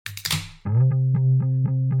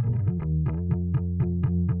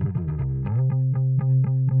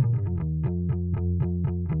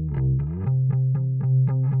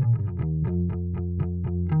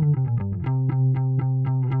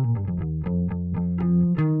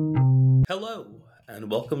Hello, and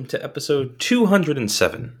welcome to episode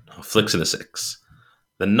 207 of Flicks in a Six,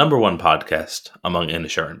 the number one podcast among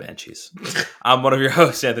Inisherin Banshees. I'm one of your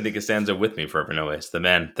hosts, Anthony Costanza. With me forever and always, the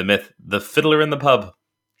man, the myth, the fiddler in the pub,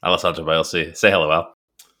 Alessandro Bielsi. Say hello, Al.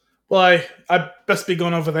 Well, I best be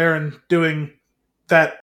going over there and doing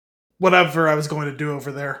that whatever I was going to do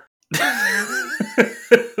over there.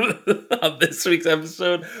 On this week's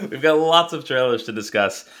episode, we've got lots of trailers to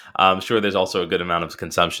discuss. I'm sure there's also a good amount of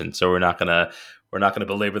consumption, so we're not gonna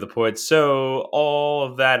belabor the point. So all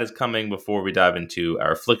of that is coming before we dive into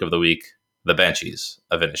our flick of the week, The Banshees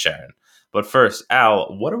of Inisherin. But first,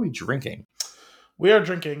 Al, what are we drinking? We are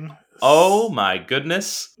drinking. Oh my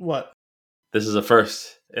goodness! What? This is a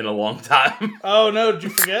first in a long time. Oh no! Did you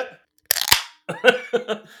forget?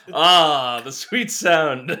 The sweet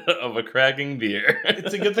sound of a cracking beer.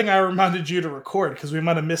 It's a good thing I reminded you to record because we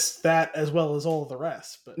might have missed that as well as all of the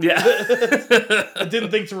rest. But Yeah. I didn't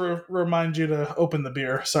think to remind you to open the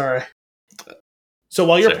beer. Sorry. So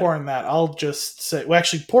while you're pouring that, I'll just say, well,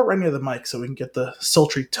 actually, pour it right near the mic so we can get the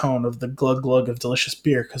sultry tone of the glug glug of delicious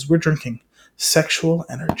beer because we're drinking Sexual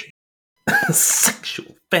Energy.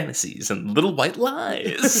 Sexual fantasies and little white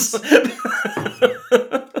lies.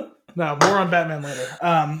 No, more on Batman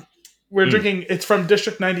later. We're drinking, it's from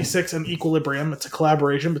District 96 and Equilibrium. It's a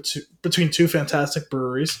collaboration between two fantastic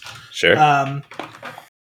breweries. Sure.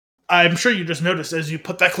 I'm sure you just noticed as you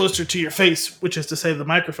put that closer to your face, which is to say the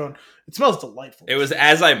microphone, it smells delightful. It was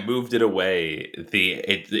as I moved it away,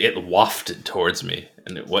 it wafted towards me,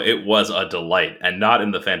 and it was a delight, and not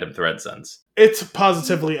in the Phantom Thread sense. It's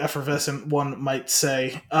positively effervescent, one might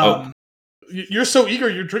say. You're so eager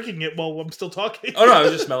you're drinking it while I'm still talking. Oh no, I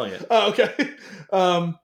was just smelling it. Oh, okay.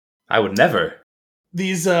 I would never.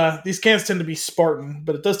 These cans tend to be Spartan,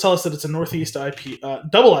 but it does tell us that it's a Northeast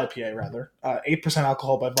double IPA rather, 8%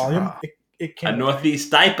 alcohol by volume. It a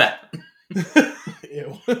Northeast IPA.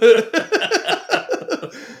 Ew.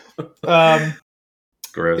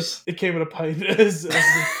 Gross. It came in a pint as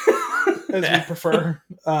we prefer.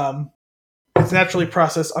 It's naturally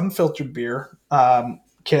processed, unfiltered beer,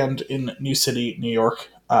 canned in New City, New York.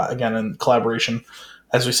 Again, in collaboration,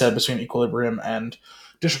 as we said, between Equilibrium and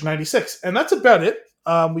District 96. And that's about it.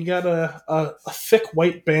 We got a thick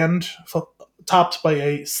white band topped by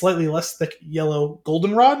a slightly less thick yellow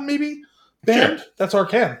goldenrod, maybe, band. Sure. That's our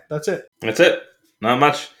can. That's it. That's it. Not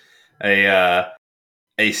much. A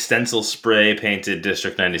stencil spray painted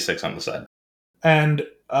District 96 on the side. And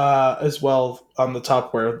as well on the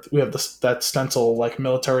top where we have that stencil, like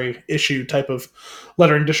military issue type of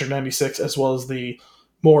lettering District 96, as well as the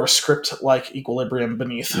more script-like Equilibrium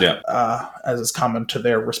beneath, as is common to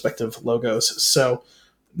their respective logos. So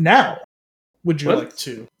now, would you like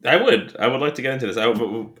to? I would like to get into this. I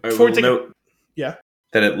will note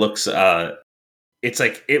that it looks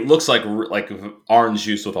it looks like orange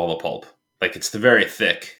juice with all the pulp. Like it's very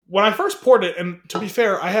thick. When I first poured it, and to be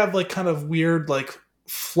fair, I have like kind of weird like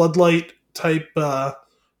floodlight type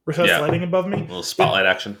recessed lighting above me. A little spotlight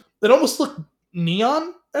action. It almost looked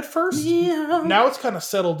neon at first. Yeah. Now it's kind of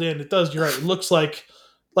settled in. It does. You're right. It looks like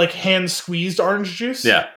hand squeezed orange juice.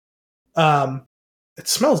 Yeah. It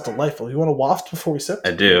smells delightful. You want to waft before we sip?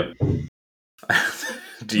 I do.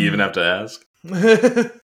 Do you even have to ask?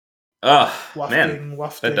 Man,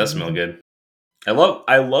 that does smell good. I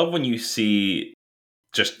love when you see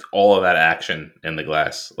just all of that action in the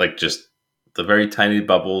glass, like just the very tiny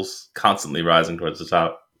bubbles constantly rising towards the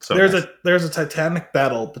top. So there's a titanic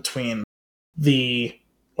battle between the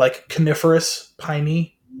like coniferous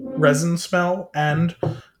piney resin smell and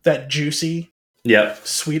that juicy,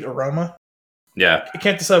 sweet aroma. Yeah, I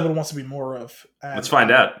can't decide what it wants to be more of. Let's find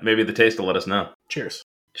out. Maybe the taste will let us know. Cheers.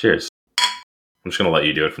 Cheers. I'm just gonna let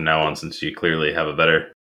you do it from now on, since you clearly have a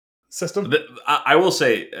better system. I will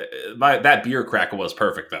say, that beer crack was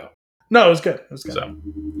perfect, though. No, it was good. So,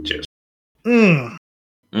 cheers.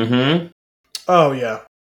 Oh yeah,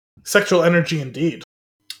 Sexual Energy indeed.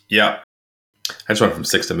 Yeah, I just went from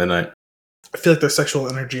 6 to midnight. I feel like there's sexual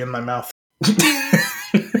energy in my mouth.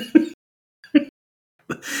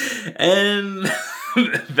 And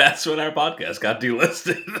that's when our podcast got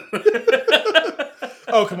delisted.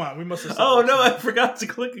 Oh, come on. We must have... Oh, no, I forgot to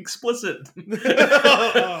click explicit.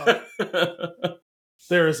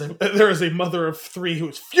 There is a mother of 3 who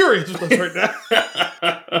is furious with us right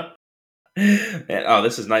now. Oh,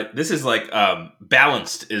 this is nice. This is like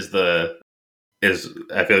balanced I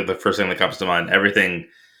feel like the first thing that comes to mind. Everything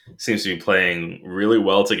seems to be playing really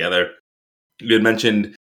well together. You had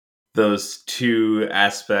mentioned those two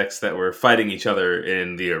aspects that were fighting each other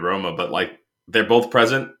in the aroma, but like they're both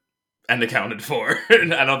present and accounted for.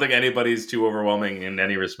 I don't think anybody's too overwhelming in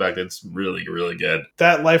any respect. It's really, really good.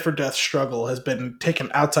 That life or death struggle has been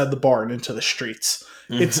taken outside the bar and into the streets.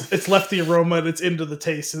 It's left the aroma and it's into the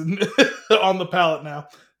taste and on the palate now.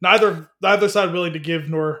 Neither side willing to give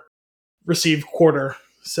nor receive quarter.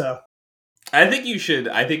 So I think you should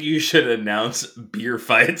announce beer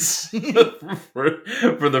fights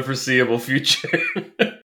for the foreseeable future.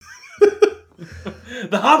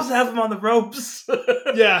 The Hobbs have them on the ropes.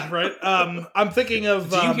 Yeah, right. I'm thinking of.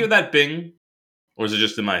 Do you hear that bing, or is it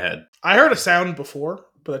just in my head? I heard a sound before,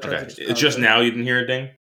 but I tried Okay, to it's just now you didn't hear a ding.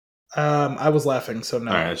 I was laughing, so no.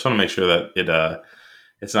 All right, I just want to make sure that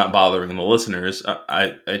it's not bothering the listeners.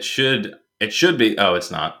 It should be. Oh,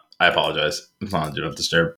 it's not. I apologize. It's not Do Not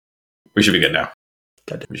Disturb. We should be good now.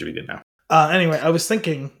 We should be good now. Anyway, I was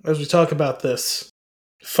thinking as we talk about this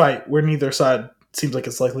fight where neither side seems like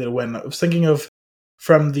it's likely to win. I was thinking of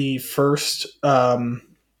from the first Pirates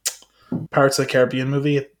of the Caribbean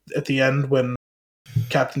movie at the end when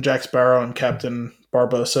Captain Jack Sparrow and Captain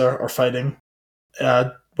Barbossa are fighting.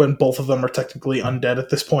 When both of them are technically undead at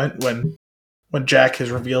this point, when Jack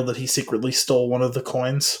has revealed that he secretly stole one of the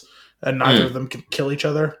coins, and neither of them can kill each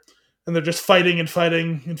other, and they're just fighting and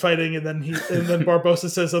fighting and fighting, and then Barbossa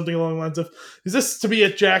says something along the lines of, "Is this to be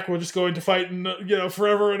it, Jack? We're just going to fight and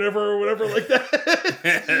forever and ever or whatever like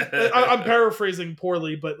that." I'm paraphrasing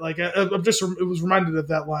poorly, but like it was reminded of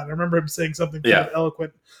that line. I remember him saying something kind of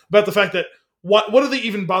eloquent about the fact that. What are they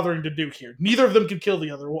even bothering to do here? Neither of them can kill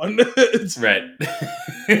the other one. Right.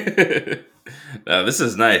 This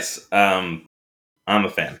is nice. I'm a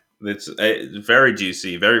fan. It's very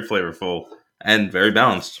juicy, very flavorful, and very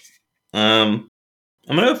balanced. I'm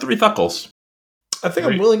gonna go 3 thuckles. I think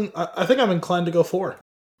I'm willing. I think I'm inclined to go 4.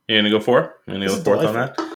 You're gonna go 4? You're gonna go 4th on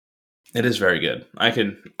that? It is very good. I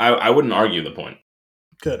wouldn't argue the point.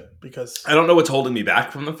 Good, because I don't know what's holding me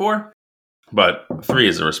back from the 4, but 3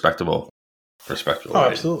 is a respectable. Oh,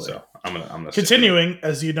 absolutely. So I'm gonna continuing,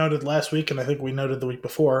 as you noted last week, and I think we noted the week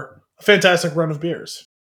before, a fantastic run of beers.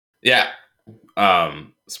 Yeah.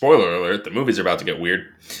 Spoiler alert: the movies are about to get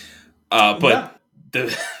weird. But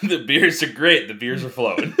the beers are great. The beers are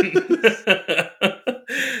flowing.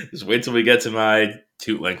 Just wait till we get to my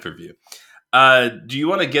toot length review. Do you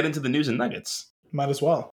want to get into the news and nuggets? Might as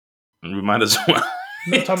well. We might as well.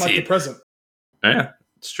 No time like the present. Yeah,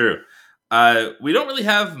 it's true. We don't really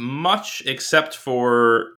have much except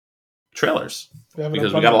for trailers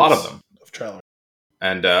because we got a lot of them. Of trailers.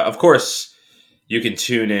 And of course, you can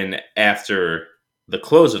tune in after the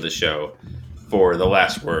close of the show for the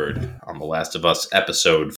last word on The Last of Us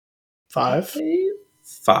episode 5.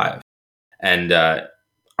 And I'm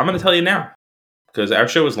going to tell you now because our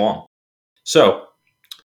show is long. So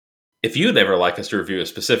if you'd ever like us to review a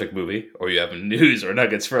specific movie, or you have news or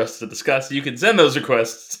nuggets for us to discuss, you can send those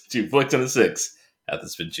requests to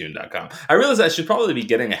flickton6@thespintune.com. I realize I should probably be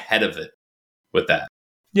getting ahead of it with that.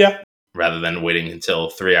 Yeah. Rather than waiting until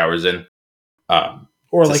 3 hours in.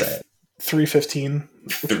 Or like 3:15,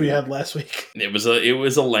 which we had last week. It was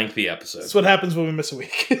a lengthy episode. That's what happens when we miss a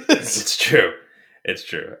week. It's true. It's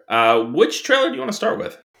true. Which trailer do you want to start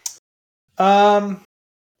with?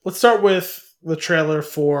 Let's start with the trailer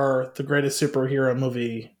for the greatest superhero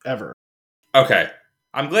movie ever. Okay.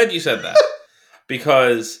 I'm glad you said that.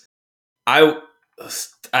 Because I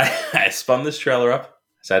spun this trailer up,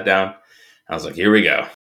 sat down, I was like, here we go.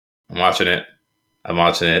 I'm watching it. I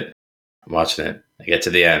get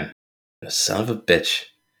to the end. Son of a bitch.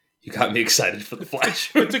 You got me excited for The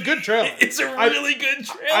Flash. It's a good trailer. It's a really good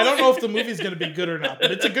trailer. I don't know if the movie's going to be good or not,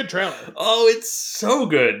 but it's a good trailer. Oh, it's so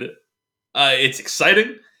good. It's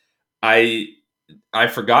exciting. I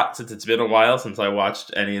forgot, since it's been a while since I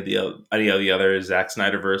watched any of the other Zack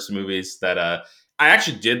Snyderverse movies, that I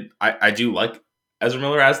actually did. I do like Ezra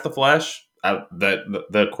Miller as the Flash.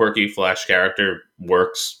 The quirky Flash character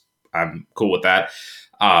works. I'm cool with that.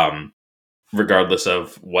 Regardless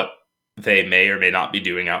of what they may or may not be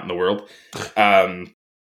doing out in the world.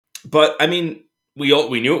 But I mean,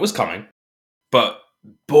 we knew it was coming, but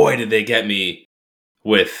boy, did they get me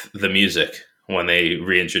with the music when they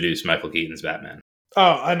reintroduced Michael Keaton's Batman.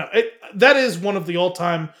 Oh, I know. That is one of the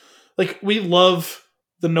all-time, like, we love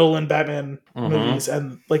the Nolan Batman movies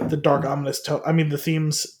and like the dark, ominous tone. I mean, the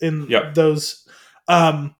themes in those.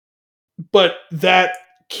 But that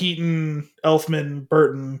Keaton, Elfman,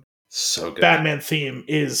 Burton, so good Batman theme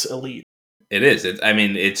is elite. It is.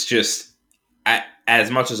 It's just,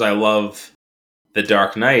 as much as I love The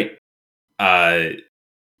Dark Knight,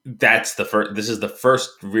 this is the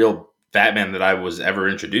first real Batman that I was ever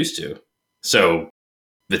introduced to. So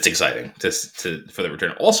it's exciting for the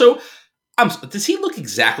return. Also, does he look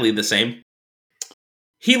exactly the same?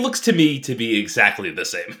 He looks to me to be exactly the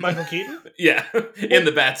same. Michael Keaton? Yeah, in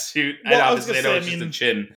the bat suit. Well, And I was obviously, gonna I know say, it's just a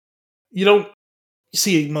chin. You don't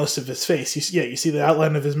see most of his face. You see the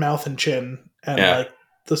outline of his mouth and chin, and like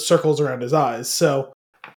the circles around his eyes. So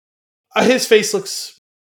his face looks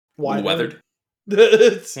wider. Weathered.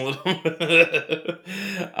 It's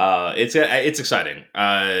It's exciting.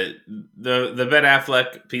 The Ben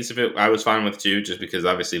Affleck piece of it, I was fine with too, just because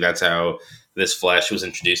obviously that's how this Flash was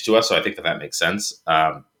introduced to us. So I think that makes sense.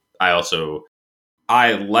 I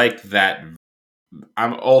like that.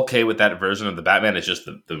 I'm okay with that version of the Batman. It's just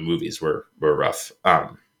the movies were rough.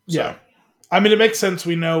 Yeah, I mean, it makes sense.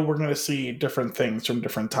 We know we're going to see different things from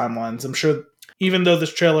different timelines. I'm sure, even though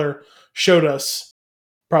this trailer showed us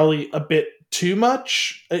probably a bit too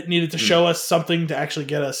much, it needed to show us something to actually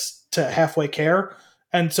get us to halfway care.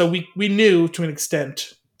 And so we knew to an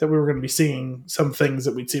extent that we were going to be seeing some things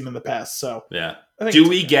that we'd seen in the past. So yeah, I think do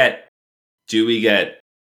we get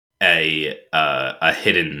a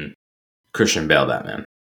hidden Christian Bale Batman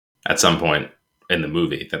at some point in the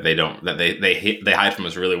movie that they hide from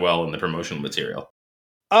us really well in the promotional material?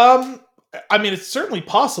 I mean, it's certainly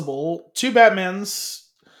possible. Two Batmans.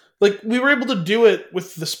 Like, we were able to do it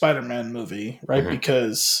with the Spider-Man movie, right? Mm-hmm.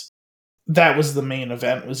 Because that was the main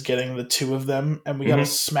event, was getting the two of them. And we got a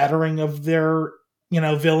smattering of their,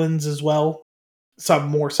 villains as well. Some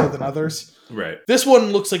more so than others. Right. This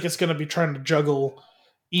one looks like it's going to be trying to juggle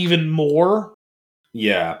even more.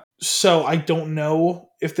 Yeah. So I don't know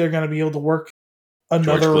if they're going to be able to work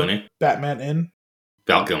another Batman in.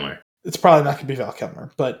 Val Kilmer. It's probably not going to be Val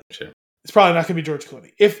Kilmer, but... Sure. It's probably not going to be George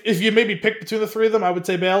Clooney. If you maybe pick between the three of them, I would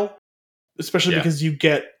say Bale. Especially because you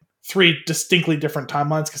get three distinctly different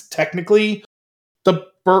timelines. Because technically, the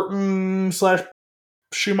Burton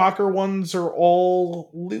 / Schumacher ones are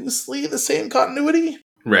all loosely the same continuity.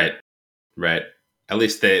 Right. At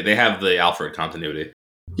least they have the Alfred continuity.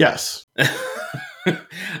 Yes.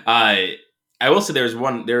 I will say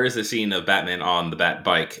there is a scene of Batman on the Bat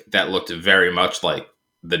bike that looked very much like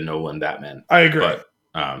the Nolan Batman. I agree. But,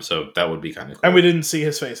 so that would be kind of cool. And we didn't see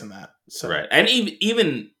his face in that. So. Right. And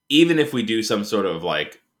even if we do some sort of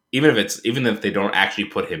even if they don't actually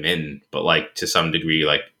put him in, but to some degree,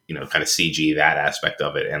 kind of CG that aspect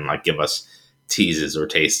of it and give us teases or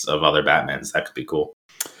tastes of other Batmans, that could be cool.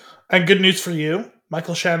 And good news for you,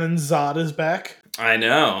 Michael Shannon's Zod is back. I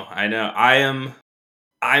know.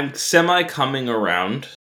 I'm semi coming around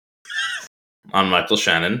on Michael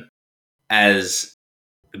Shannon as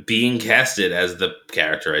being casted as the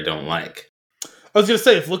character I don't like. I was going to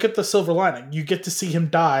say, look at the silver lining. You get to see him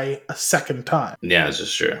die a second time. Yeah, this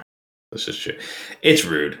is true. It's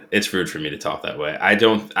rude. It's rude for me to talk that way. I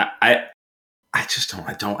still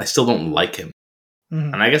don't like him.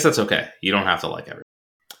 Mm-hmm. And I guess that's okay. You don't have to like everyone.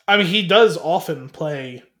 I mean, he does often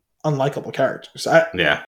play unlikable characters.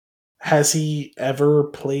 Has he ever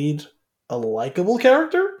played a likable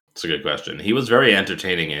character? That's a good question. He was very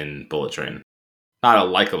entertaining in Bullet Train. Not a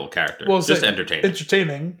likable character. Well, just entertaining.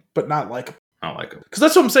 Entertaining, but not likable. Not likable. Because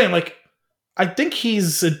that's what I'm saying. I think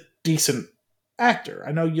he's a decent actor.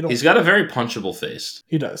 I know you don't... He's got a very punchable face.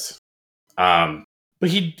 He does. But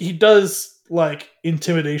he does,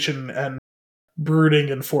 intimidation and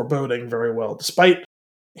brooding and foreboding very well, despite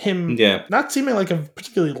him not seeming like a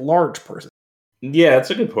particularly large person. Yeah,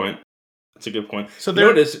 that's a good point. So there,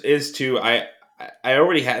 you know what is too, I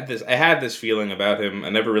already had this... I had this feeling about him. I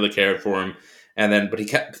never really cared for him. But he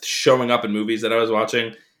kept showing up in movies that I was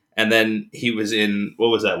watching. And then he was in, what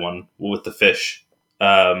was that one with the fish?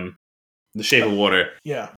 The Shape of Water.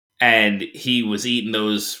 Yeah. And he was eating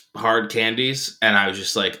those hard candies. And I was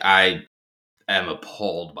just I am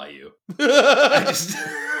appalled by you. I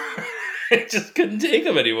just couldn't take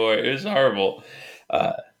him anymore. It was horrible.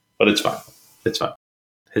 But it's fine.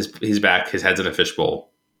 He's back. His head's in a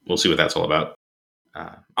fishbowl. We'll see what that's all about.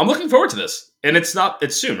 I'm looking forward to this. And it's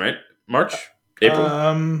soon, right? March?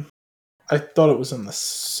 April? I thought it was in the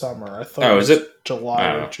summer. I thought it was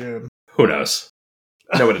July or June. Who knows?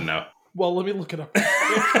 Nobody know. Well, let me look it up.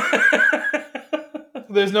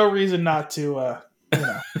 There's no reason not to,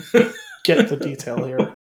 get the detail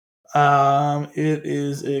here. It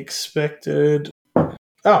is expected...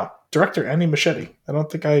 Oh, director Andy Muschietti. I don't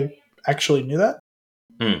think I actually knew that.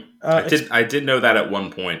 I did know that at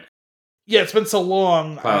one point. Yeah, it's been so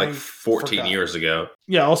long. Probably 14 years ago.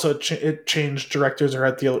 Yeah, also it changed directors or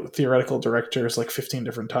had theoretical directors 15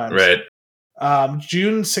 different times. Right.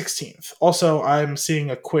 June 16th. Also, I'm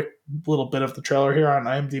seeing a quick little bit of the trailer here on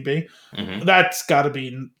IMDb. Mm-hmm. That's got to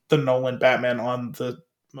be the Nolan Batman on the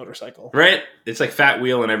motorcycle. Right? It's Fat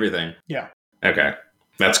Wheel and everything. Yeah. Okay.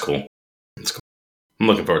 That's cool. I'm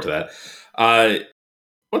looking forward to that.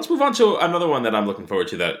 Let's move on to another one that I'm looking forward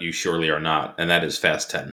to that you surely are not, and that is Fast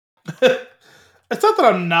 10. It's not that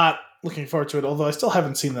I'm not looking forward to it, although I still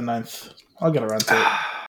haven't seen the 9th. I'll get around to it.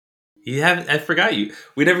 You haven't? I forgot you.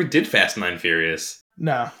 We never did Fast 9 Furious.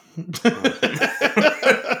 No.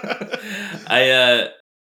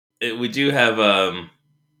 We do have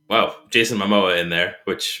Jason Momoa in there,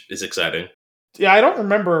 which is exciting. Yeah, I don't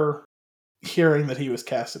remember hearing that he was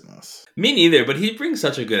cast in this. Me neither, but he brings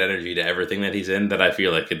such a good energy to everything that he's in that I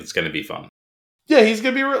feel like it's going to be fun. Yeah, he's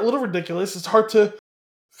going to be a little ridiculous. It's hard to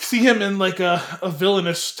see him in like a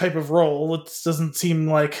villainous type of role. It doesn't seem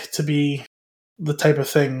like to be the type of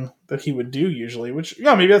thing that he would do usually, which,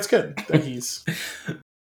 yeah, maybe that's good that he's...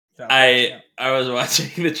 I was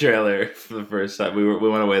watching the trailer for the first time. We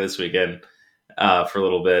went away this weekend for a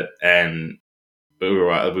little bit, and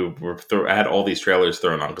I had all these trailers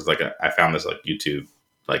thrown on because like I found this like YouTube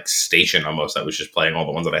like station almost that was just playing all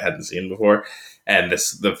the ones that I hadn't seen before, and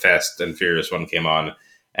the Fast and Furious one came on,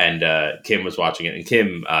 and Kim was watching it, and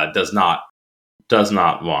Kim does not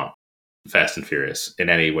want Fast and Furious in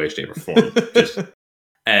any way, shape, or form.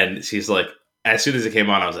 And she's like, as soon as it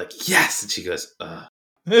came on, I was like, yes, and she goes,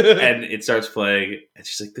 and it starts playing, and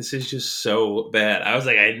she's like, this is just so bad. I was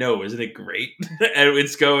like, I know, isn't it great? And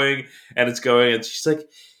it's going, and she's like,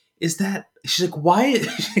 she's like, why,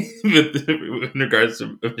 in regards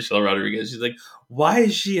to Michelle Rodriguez, she's like, why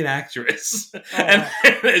is she an actress? And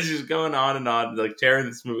she's going on and on, like tearing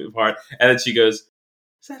this movie apart, and then she goes,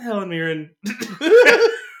 is that Helen Mirren?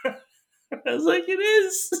 I was like, it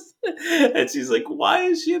is. And she's like, why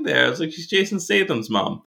is she in there? I was like, she's Jason Statham's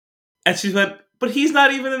mom. And she went, but he's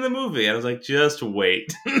not even in the movie. And I was like, just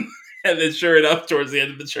wait. And then sure enough, towards the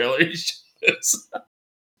end of the trailer, he shows.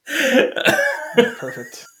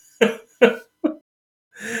 Perfect.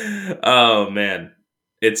 Oh, man.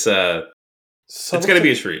 It's going to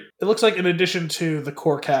be a treat. It looks like in addition to the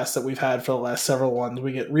core cast that we've had for the last several ones,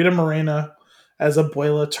 we get Rita Moreno as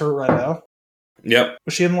Abuela Toretto. Yep.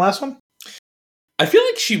 Was she in the last one? I feel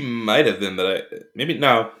like she might have been, but maybe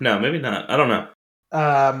not. I don't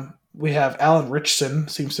know. We have Alan Ritchson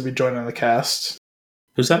seems to be joining the cast.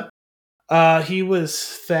 Who's that? He was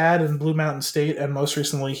Thad in Blue Mountain State, and most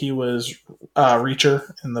recently he was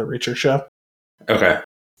Reacher in the Reacher show. Okay.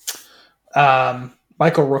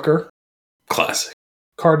 Michael Rooker. Classic.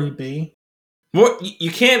 Cardi B. What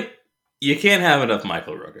you can't have enough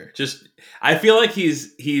Michael Rooker. Just I feel like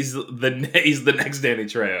he's the next Danny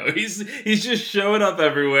Trejo. He's just showing up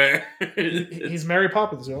everywhere. He's Mary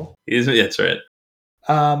Poppinsville. That's right.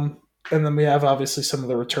 And then we have obviously some of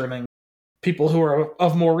the returning people who are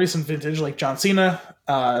of more recent vintage, like John Cena,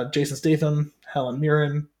 Jason Statham, Helen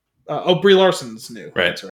Mirren. Brie Larson's new.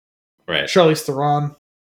 Right. Charlize Theron.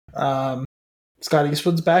 Scott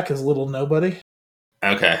Eastwood's back as Little Nobody.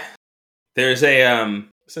 Okay. There's a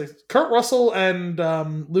So Kurt Russell and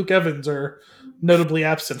Luke Evans are notably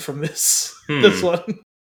absent from this one.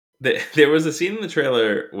 There was a scene in the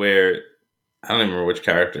trailer where I don't even remember which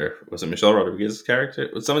character. Was it Michelle Rodriguez's character?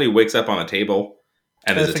 Somebody wakes up on a table,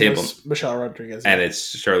 and there's a table. Michelle Rodriguez, and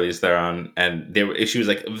it's Charlize Theron, and she was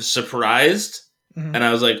like surprised, and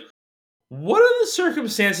I was like, "What are the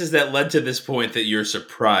circumstances that led to this point that you're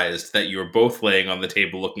surprised that you're both laying on the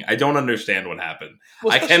table looking?" I don't understand what happened.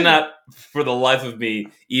 Well, I cannot, for the life of me,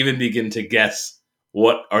 even begin to guess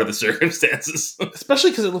what are the circumstances.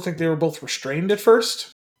 Especially because it looked like they were both restrained at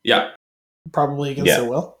first. Yeah, probably against their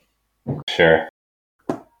will. Sure.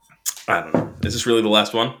 I don't know. Is this really the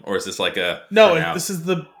last one, or is this like a no? This is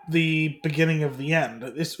the beginning of the end.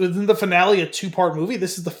 Isn't the finale a 2-part movie?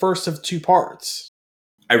 This is the first of 2 parts.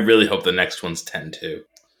 I really hope the next one's 10 too.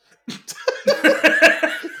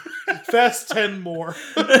 Fast 10 more.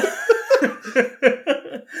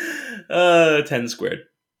 10 squared.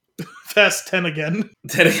 Fast 10 again.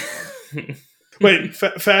 10 again. Wait,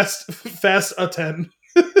 fast a 10.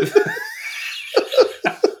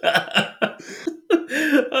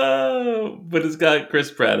 But it's got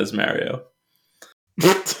Chris Pratt as Mario.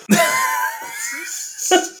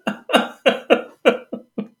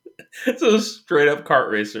 It's a straight up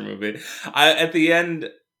kart racer movie. At the end,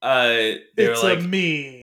 it's like,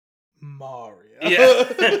 me, Mario. Yeah.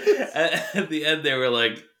 At the end, they were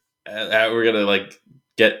like, "We're gonna like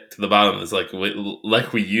get to the bottom of this, like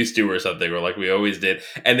we used to, or something, or like we always did."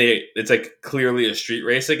 And it's like clearly a street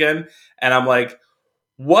race again. And I'm like,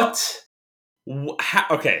 "What?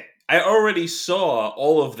 Okay." I already saw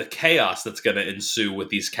all of the chaos that's going to ensue with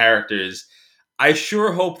these characters. I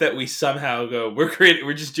sure hope that we somehow go,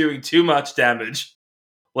 we're just doing too much damage.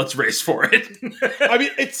 Let's race for it. I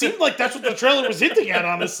mean, it seemed like that's what the trailer was hinting at,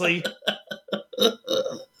 honestly.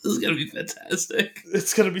 This is going to be fantastic.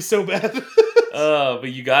 It's going to be so bad.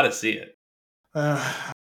 But you got to see it.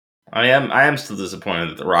 I am still disappointed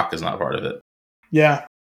that The Rock is not part of it. Yeah.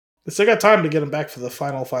 They still got time to get him back for the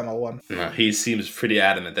final one. No, he seems pretty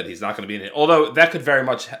adamant that he's not going to be in it. Although that could very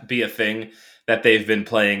much be a thing that they've been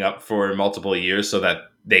playing up for multiple years so that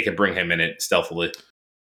they can bring him in it stealthily.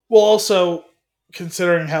 Well, also,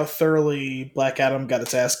 considering how thoroughly Black Adam got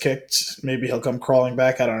its ass kicked, maybe he'll come crawling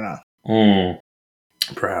back. I don't know.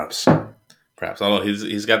 Perhaps. Although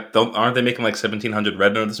he's got... aren't they making like 1,700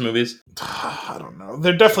 Red Notice movies? I don't know.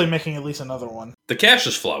 They're definitely making at least another one. The cash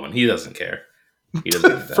is flowing. He doesn't care. He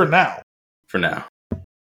doesn't need that. For now.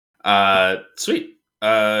 Sweet.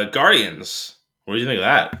 Guardians. What do you think of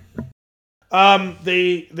that?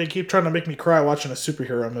 They keep trying to make me cry watching a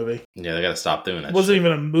superhero movie. Yeah, they gotta stop doing that. It wasn't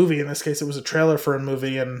even a movie in this case. It was a trailer for a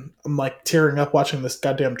movie, and I'm like tearing up watching this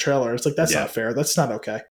goddamn trailer. It's like, that's not fair. That's not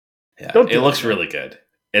okay. Yeah, it looks really good.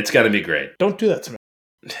 It's gonna be great. Don't do that to me.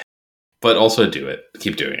 But also do it.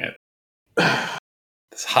 Keep doing it.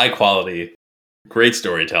 It's high quality, great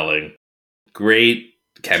storytelling, great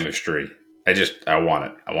chemistry. I want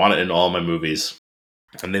it. I want it in all my movies.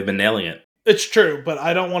 And they've been nailing it. It's true, but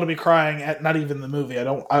I don't want to be crying at not even the movie.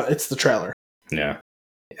 It's the trailer. Yeah.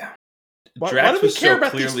 Why do we care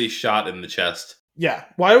about clearly shot in the chest. Yeah.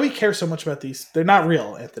 Why do we care so much about these? They're not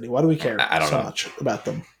real, Anthony. Why do we care so much about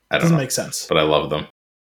them? It doesn't make sense. But I love them.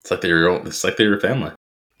 It's like they're your family.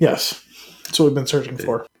 Yes. That's what we've been searching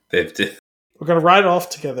for. We're going to ride off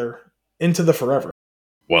together into the forever.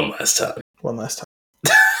 One last time.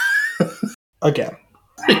 Again.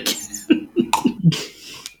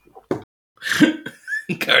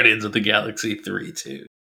 Guardians of the Galaxy 3 2.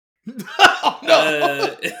 Oh,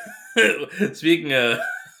 no. Speaking of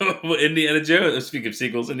Indiana Jones, speaking of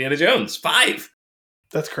sequels, Indiana Jones 5.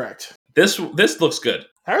 That's correct. This looks good.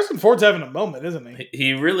 Harrison Ford's having a moment, isn't he?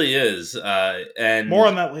 He really is. And more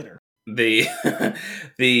on that later.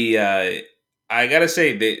 I gotta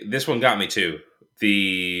say, this one got me too.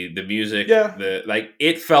 The music, yeah.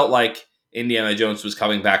 It felt like Indiana Jones was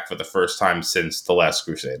coming back for the first time since The Last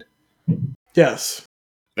Crusade. Yes.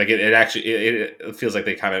 Like it actually, it feels like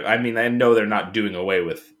they kind of. I mean, I know they're not doing away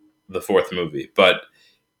with the fourth movie, but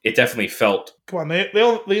it definitely felt. Come on, they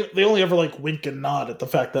only ever like wink and nod at the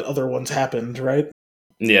fact that other ones happened, right?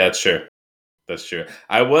 Yeah, that's true. That's true.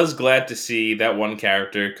 I was glad to see that one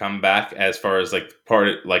character come back, as far as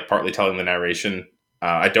partly telling the narration.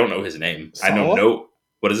 I don't know his name. Sala? I don't know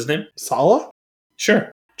what is his name. Sala?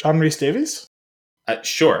 Sure. John Rhys Davies?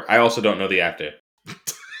 Sure. I also don't know the actor.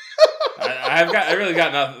 I really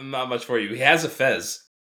got not much for you. He has a fez.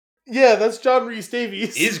 Yeah, that's John Rhys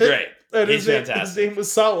Davies. He's great. And He's fantastic. His name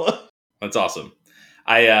was Sala. That's awesome.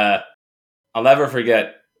 I'll never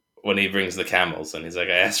forget when he brings the camels and he's like,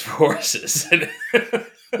 I asked for horses.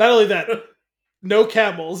 Not only that, no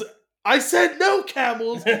camels. I said no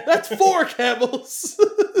camels. That's 4 camels.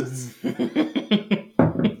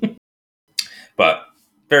 But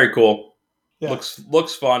very cool. Yeah.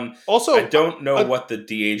 Looks fun. Also, I don't know what the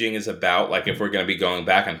de-aging is about. Like if we're going to be going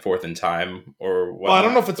back and forth in time or what. Well, I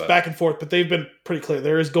don't know if it's back and forth, but they've been pretty clear.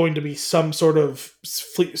 There is going to be some sort of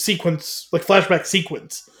sequence, like flashback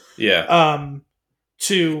sequence. Yeah.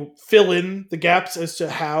 To fill in the gaps as to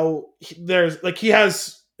how he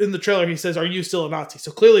has in the trailer. He says, "Are you still a Nazi?"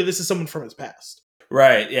 So clearly, this is someone from his past.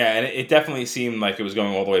 Right. Yeah, and it definitely seemed like it was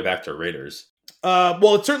going all the way back to Raiders.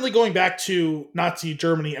 Well, it's certainly going back to Nazi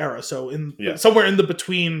Germany era, so somewhere in the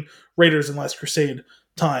between Raiders and Last Crusade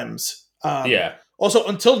times. Yeah. Also,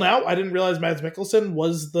 until now, I didn't realize Mads Mikkelsen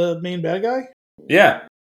was the main bad guy. Yeah.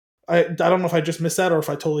 I don't know if I just missed that or if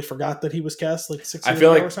I totally forgot that he was cast like 6 years I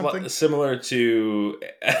feel ago like or something. Similar to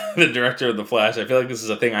the director of The Flash, I feel like this is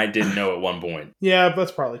a thing I didn't know at one point. Yeah,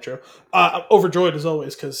 that's probably true. Overjoyed as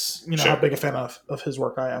always because you know Sure. how big a fan of his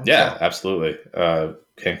work I am. Yeah, so. absolutely.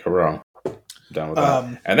 Can't go wrong. Down with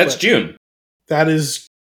that. And that's June. That is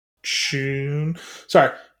June.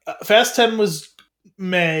 Sorry. Fast 10 was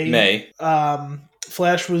May.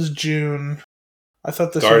 Flash was June. I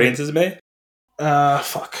thought this Guardians is May?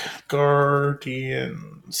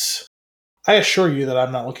 Guardians. I assure you that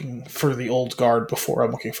I'm not looking for the old guard before I'm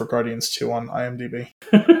looking for Guardians 2 on IMDb.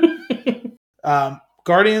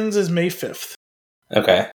 Guardians is May 5th.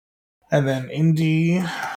 Okay. And then Indy...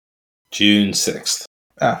 June 6th.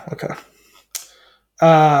 Oh, okay.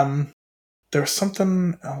 There's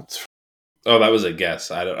something else. Oh, that was a guess.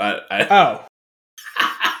 I Oh.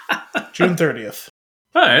 June 30th.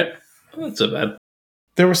 All right. Not so bad.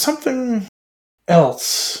 There was something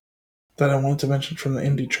else that I wanted to mention from the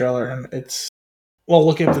indie trailer, and it's... Well,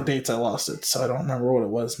 looking at the dates, I lost it, so I don't remember what it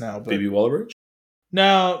was now. But... Baby Waller-Bridge?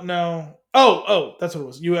 No. Oh, that's what it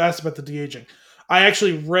was. You asked about the de-aging. I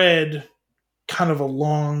actually read kind of a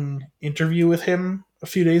long interview with him a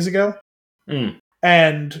few days ago. Mm.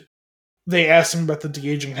 And they asked him about the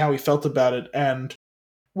de-aging and how he felt about it. And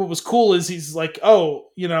what was cool is he's like, oh,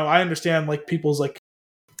 I understand like people's like.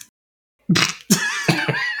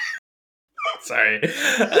 Sorry.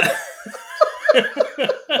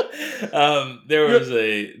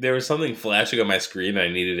 There was something flashing on my screen and I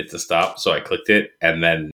needed it to stop, so I clicked it, and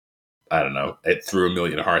then I don't know, it threw a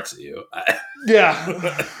million hearts at you.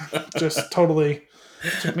 Yeah. Just totally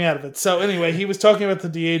took me out of it. So anyway, he was talking about the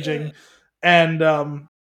de-aging, and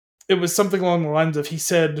it was something along the lines of, he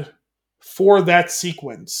said, for that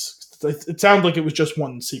sequence, it sounded like it was just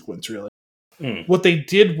one sequence, really. Mm. What they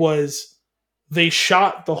did was they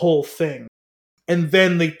shot the whole thing, and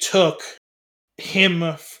then they took him.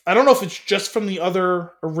 I don't know if it's just from the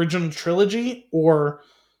other original trilogy or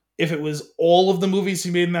if it was all of the movies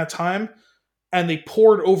he made in that time, and they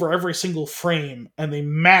poured over every single frame and they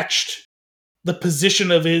matched the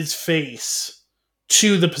position of his face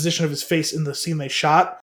to the position of his face in the scene they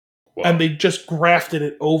shot. Whoa. And they just grafted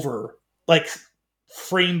it over, like,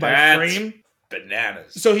 frame by frame.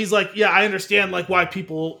 Bananas. So he's like, yeah, I understand like why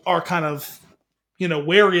people are kind of,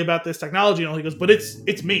 wary about this technology. And all. He goes, but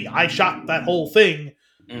it's me. I shot that whole thing.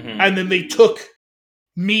 Mm-hmm. And then they took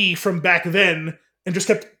me from back then and just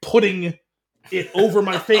kept putting it over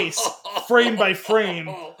my face, frame by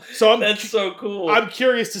frame. So that's so cool. I'm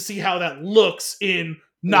curious to see how that looks in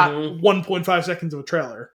not 1.5 seconds of a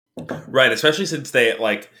trailer. Right, especially since they,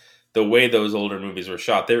 like, the way those older movies were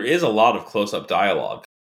shot, there is a lot of close-up dialogue.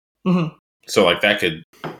 Mm-hmm. So, like, that could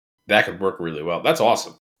work really well. That's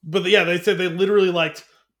awesome. But yeah, they said they literally, like,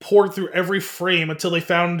 poured through every frame until they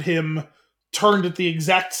found him turned at the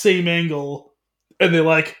exact same angle, and they,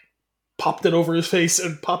 like, popped it over his face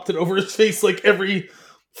and popped it over his face, like, every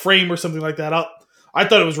frame or something like that. I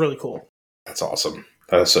thought it was really cool. That's awesome.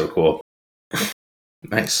 That is so cool.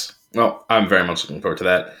 Nice. Well, I'm very much looking forward to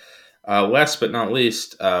that. Last but not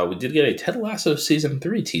least, we did get a Ted Lasso Season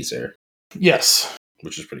 3 teaser. Yes.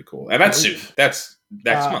 Which is pretty cool. And that's soon. That's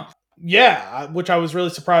next month. Yeah, which I was really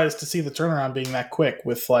surprised to see the turnaround being that quick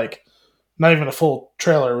with, like, not even a full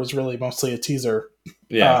trailer. It was really mostly a teaser.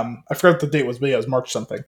 Yeah. I forgot what the date was, but yeah, it was March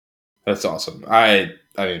something. That's awesome. I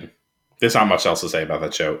mean, there's not much else to say about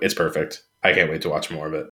that show. It's perfect. I can't wait to watch more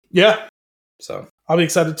of it. Yeah. So I'll be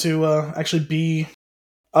excited to actually be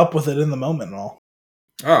up with it in the moment and all.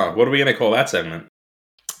 Oh, what are we going to call that segment?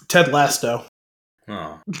 Ted Lasso.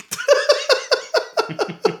 Oh.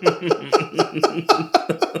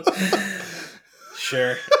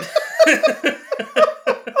 Sure.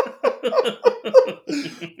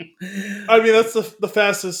 I mean, that's the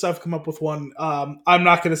fastest I've come up with one. I'm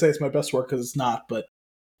not going to say it's my best work because it's not, but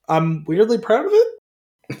I'm weirdly proud of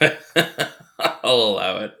it. I'll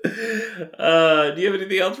allow it. Do you have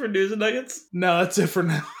anything else for news and nuggets? No, that's it for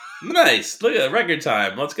now. Nice. Look at record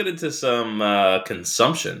time. Let's get into some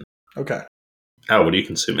consumption. Okay. Oh, what are you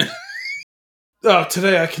consuming? Oh,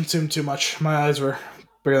 today I consumed too much. My eyes were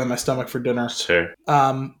bigger than my stomach for dinner. Sure.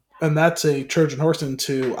 And that's a Trojan horse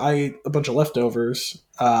into I ate a bunch of leftovers,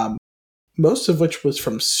 most of which was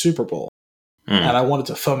from Super Bowl. And I wanted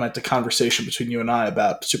to foment a conversation between you and I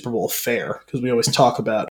about Super Bowl fare, because we always talk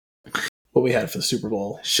about what we had for the Super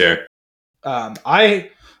Bowl. Sure.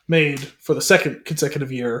 I made, for the second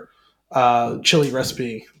consecutive year, chili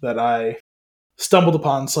recipe that I stumbled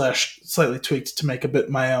upon / slightly tweaked to make a bit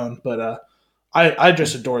my own. But I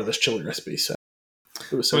just adore this chili recipe. So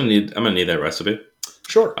it was so I'm gonna need that recipe.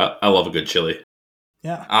 Sure. I love a good chili.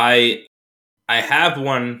 Yeah. I have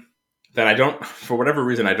one that I don't, for whatever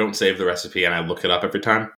reason, I don't save the recipe and I look it up every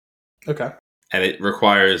time. Okay. And it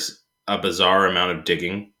requires a bizarre amount of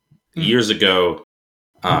digging. Years ago,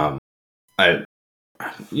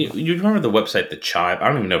 you remember the website The Chive? I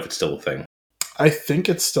don't even know if it's still a thing. I think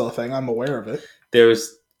it's still a thing. I'm aware of it.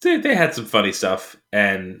 They had some funny stuff,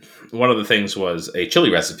 and one of the things was a chili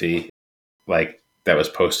recipe, like, that was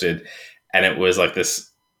posted, and it was like this,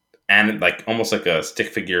 and like almost like a stick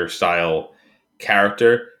figure style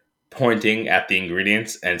character pointing at the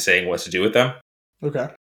ingredients and saying what to do with them. Okay.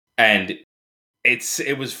 And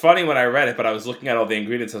it was funny when I read it, but I was looking at all the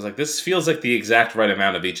ingredients. I was like, this feels like the exact right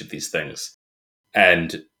amount of each of these things.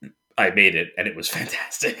 And I made it, and it was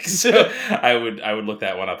fantastic. So I would look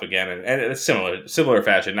that one up again, and in a similar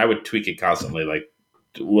fashion. I would tweak it constantly, like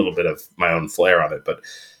a little bit of my own flair on it. But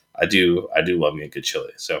I do love me a good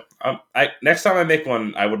chili. So next time I make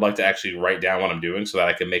one, I would like to actually write down what I'm doing so that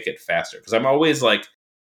I can make it faster. Because I'm always like,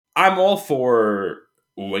 I'm all for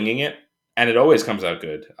winging it, and it always comes out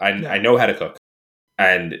good. I know how to cook,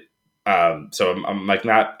 and so I'm like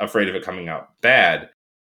not afraid of it coming out bad.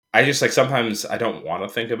 I just like sometimes I don't want to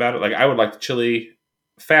think about it. Like I would like the chili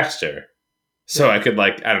faster, so I could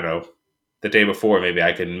like I don't know the day before maybe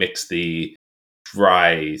I can mix the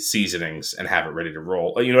dry seasonings and have it ready to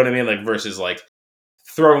roll. You know what I mean? Like versus like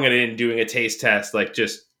throwing it in, doing a taste test. Like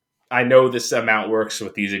just I know this amount works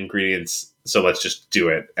with these ingredients, so let's just do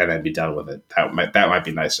it and then be done with it. That might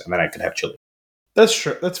be nice, and then I could have chili. That's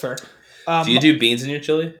true. That's fair. Do you do beans in your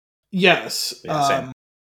chili? Yes. Yeah, same.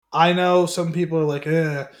 I know some people are like,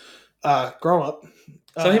 grow up.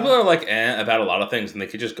 Some people are like about a lot of things, and they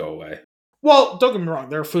could just go away. Well, don't get me wrong.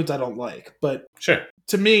 There are foods I don't like, but Sure.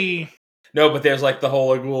 To me, no. But there's like the whole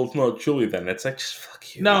like, well, it's not chili. Then it's like just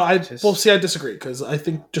fuck you. No, I disagree because I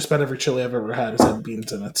think just about every chili I've ever had has had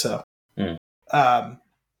beans in it. So,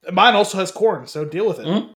 mine also has corn. So deal with it.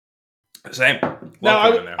 Mm. Same. Now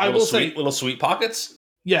I will say little sweet pockets.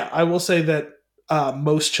 Yeah, I will say that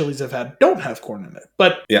most chilies I've had don't have corn in it,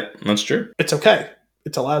 but yeah, that's true. It's okay.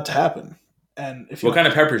 It's allowed to happen. And if what kind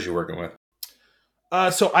of peppers you working with?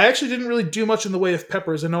 So I actually didn't really do much in the way of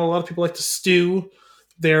peppers. I know a lot of people like to stew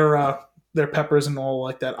their peppers and all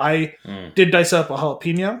like that. I did dice up a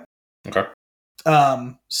jalapeno. Okay.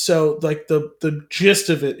 So like the gist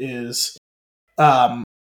of it is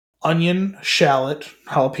onion, shallot,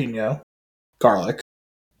 jalapeno, garlic,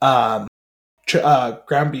 ground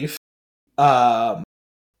beef.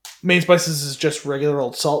 Main spices is just regular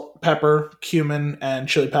old salt, pepper, cumin, and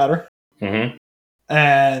chili powder. Mm-hmm.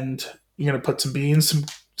 And you're gonna put some beans,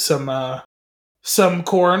 some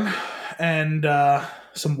corn, and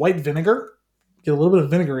some white vinegar. Get a little bit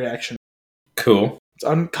of vinegary action. Cool. It's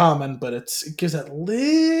uncommon, but it gives that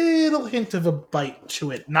little hint of a bite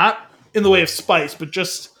to it. Not in the way of spice, but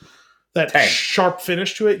just that sharp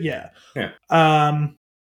finish to it. Yeah.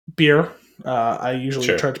 Beer. I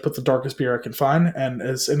usually try to put the darkest beer I can find. And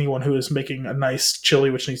as anyone who is making a nice chili,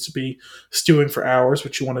 which needs to be stewing for hours,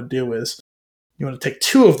 what you want to do is you want to take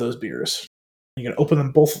 2 of those beers. You're going to open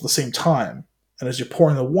them both at the same time. And as you're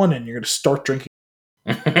pouring the one in, you're going to start drinking.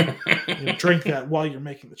 You drink that while you're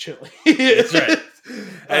making the chili. That's right.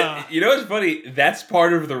 You know what's funny? That's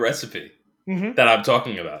part of the recipe that I'm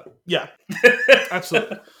talking about. Yeah,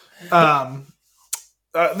 absolutely.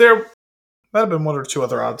 There might have been 1 or 2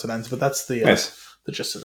 other odds and ends, but that's the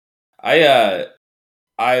gist of it. I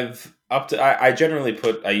generally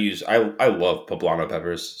I love poblano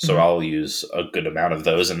peppers, so I'll use a good amount of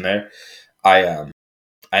those in there. I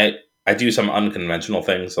do some unconventional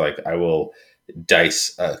things, like I will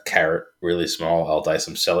dice a carrot really small. I'll dice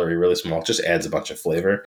some celery really small. It just adds a bunch of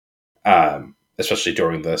flavor, especially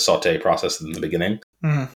during the saute process in the beginning.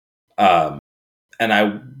 And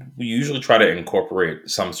I usually try to incorporate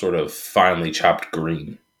some sort of finely chopped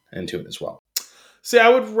green into it as well. See, I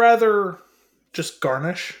would rather just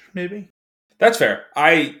garnish, maybe. That's fair.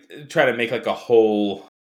 I try to make like a whole,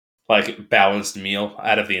 like balanced meal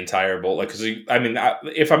out of the entire bowl. Like, cause I mean,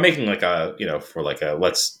 if I'm making like a, for like a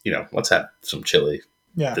let's have some chili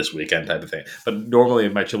this weekend type of thing. But normally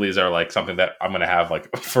my chilies are like something that I'm gonna have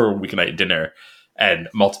like for a weeknight dinner and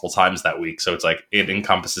multiple times that week. So it's like it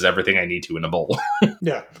encompasses everything I need to in a bowl.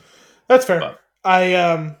 Yeah, that's fair.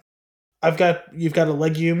 But you've got a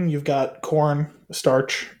legume, you've got corn,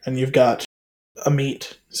 starch, and you've got a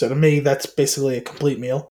meat. So to me, that's basically a complete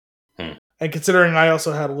meal. And considering I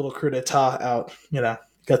also had a little crudité out,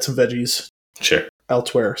 got some veggies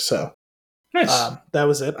elsewhere. So nice. That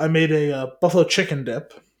was it. I made a buffalo chicken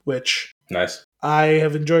dip, which nice. I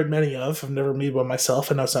have enjoyed many of. I've never made one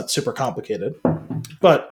myself. I know it's not super complicated,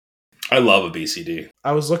 but I love a BCD.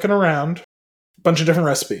 I was looking around a bunch of different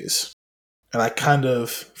recipes, and I kind of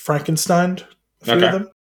Frankensteined a few of them.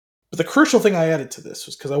 But the crucial thing I added to this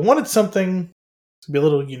was because I wanted something to be a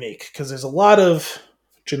little unique, because there's a lot of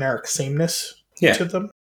generic sameness to them.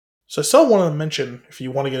 So I saw one of them mention, if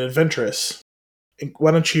you want to get adventurous,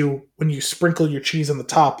 why don't you, when you sprinkle your cheese on the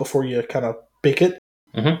top before you kind of bake it,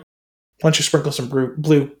 why don't you sprinkle some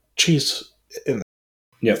blue cheese in there?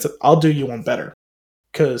 Yeah. So I'll do you one better.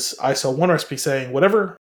 Because I saw one recipe saying,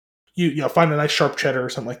 whatever, you find a nice sharp cheddar or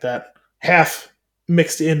something like that, half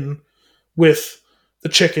mixed in with the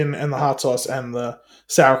chicken and the hot sauce and the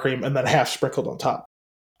sour cream, and then half sprinkled on top.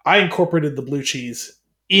 I incorporated the blue cheese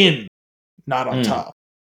in, not on top.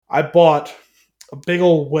 I bought a big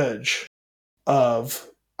old wedge of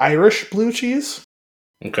Irish blue cheese.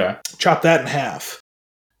 Okay. Chopped that in half.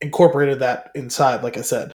 Incorporated that inside, like I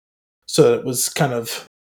said. So it was kind of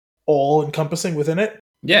all encompassing within it.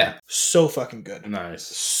 Yeah. So fucking good. Nice.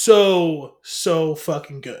 So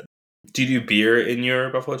fucking good. Do you do beer in your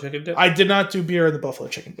buffalo chicken dip? I did not do beer in the buffalo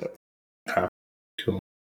chicken dip. Okay. Cool.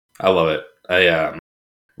 I love it.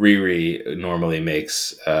 Riri normally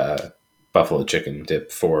makes buffalo chicken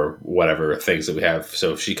dip for whatever things that we have.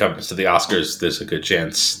 So if she comes to the Oscars, there's a good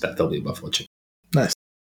chance that there'll be buffalo chicken. Nice.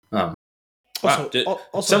 Wow.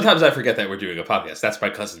 Also, Sometimes I forget that we're doing a podcast. That's my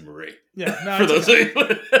cousin Marie. Yeah. No, For those of you.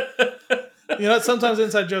 You know, sometimes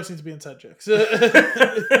inside jokes need to be inside jokes.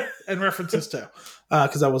 And references too.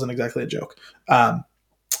 Because that wasn't exactly a joke.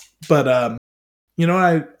 But you know,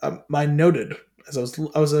 I noted as I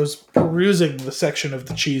was perusing the section of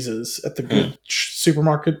the cheeses at the good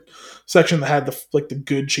supermarket section that had the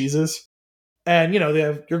good cheeses, and you know they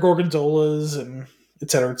have your gorgonzolas and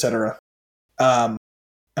et cetera, et cetera. And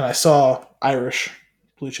I saw Irish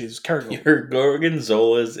blue cheese, Kerrygold. Your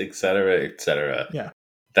gorgonzolas, et cetera, et cetera. Yeah,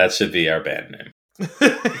 that should be our band name.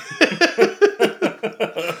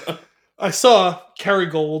 I saw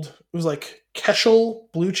Kerrygold. It was like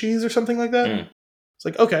Keschel blue cheese or something like that. It's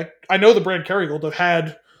like, okay, I know the brand Kerrygold.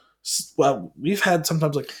 We've had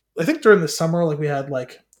sometimes like, I think during the summer, like we had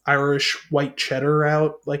like Irish white cheddar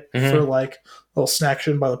out, like for like a little snack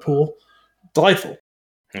by the pool. Delightful.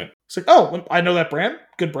 Yeah. It's like, oh, I know that brand,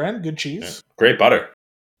 good cheese. Yeah. Great butter.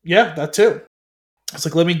 Yeah, that too. It's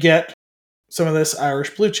like, let me get some of this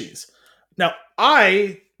Irish blue cheese. Now,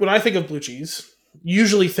 when I think of blue cheese,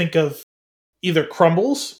 usually think of either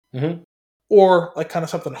crumbles or like kind of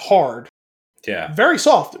something hard. Yeah. Very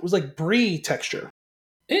soft. It was like brie texture.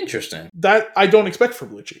 Interesting. That I don't expect for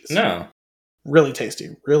blue cheese. No. Really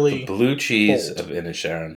tasty. Really the blue cheese bold. of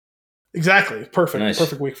Inisharan. Exactly. Perfect. Nice.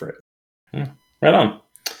 Perfect week for it. Right on.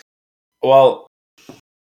 Well,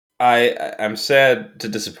 I'm sad to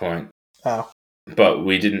disappoint. Oh. But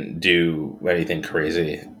we didn't do anything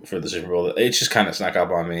crazy for the Super Bowl. It just kind of snuck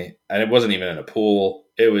up on me. And it wasn't even in a pool.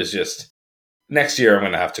 It was just, next year I'm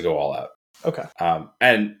going to have to go all out. Okay.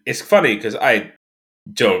 And it's funny because I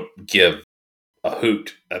don't give a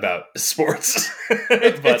hoot about sports.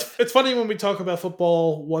 It's funny when we talk about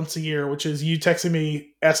football once a year, which is you texting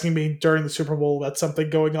me, asking me during the Super Bowl about something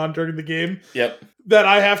going on during the game. Yep. That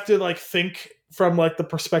I have to like think from like the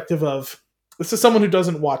perspective of, this is someone who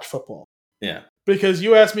doesn't watch football. Yeah. Because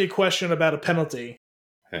you asked me a question about a penalty.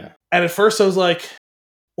 Yeah. And at first I was like,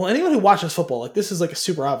 well, anyone who watches football, like this is like a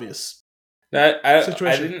super obvious situation.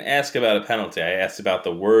 I didn't ask about a penalty. I asked about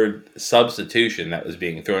the word substitution that was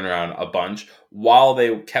being thrown around a bunch while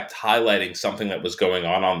they kept highlighting something that was going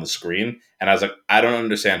on the screen. And I was like, I don't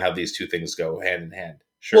understand how these two things go hand in hand.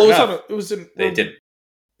 Sure enough, it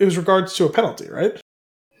was regards to a penalty, right?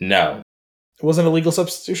 No. It wasn't a legal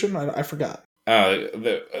substitution? I forgot.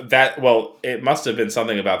 It must have been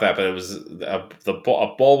something about that, but it was a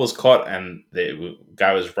ball was caught and the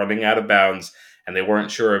guy was running out of bounds and they weren't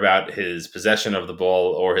sure about his possession of the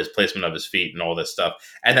ball or his placement of his feet and all this stuff.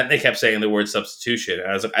 And then they kept saying the word substitution. And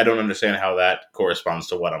I was like, I don't understand how that corresponds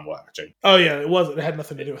to what I'm watching. Oh yeah, it wasn't. It had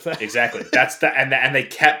nothing to do with that. Exactly. That's and they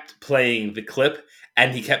kept playing the clip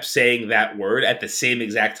and he kept saying that word at the same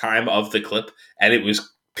exact time of the clip. And it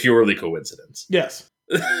was purely coincidence. Yes.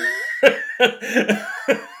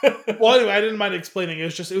 Well, anyway, I didn't mind explaining.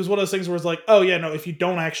 It was one of those things where it's like, oh yeah, no, if you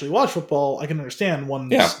don't actually watch football, I can understand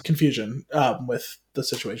one's confusion with the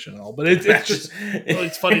situation and all. But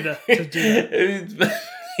it's funny to do that.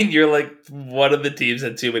 You're like, one of the teams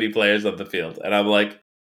had too many players on the field, and I'm like,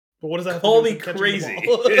 but what does that? Call me crazy,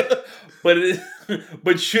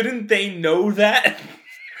 but shouldn't they know that?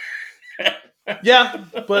 Yeah,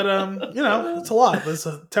 but you know, it's a lot.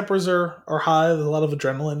 Tempers are high. There's a lot of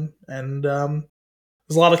adrenaline, and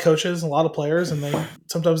there's a lot of coaches, and a lot of players, and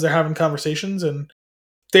sometimes they're having conversations. And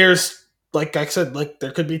there's, like I said, like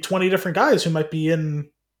there could be 20 different guys who might be in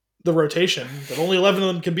the rotation, but only 11 of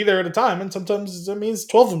them can be there at a time. And sometimes it means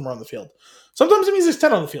 12 of them are on the field. Sometimes it means there's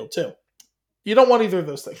 10 on the field too. You don't want either of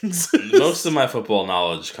those things. Most of my football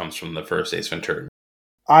knowledge comes from the first Ace Ventura.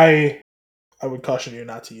 I would caution you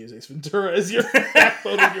not to use Ace Ventura as your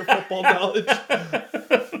backbone of your football knowledge.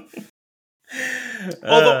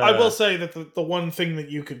 Although I will say that the one thing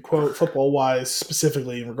that you could quote football-wise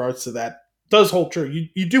specifically in regards to that does hold true.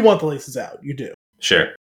 You do want the laces out. You do.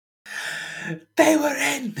 Sure. They were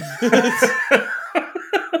in!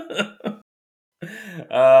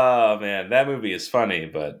 Oh, man. That movie is funny,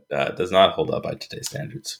 but does not hold up by today's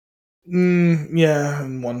standards. Yeah,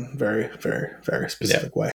 in one very, very, very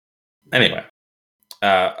specific way. Anyway.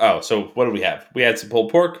 So what do we have? We had some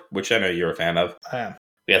pulled pork, which I know you're a fan of. I am.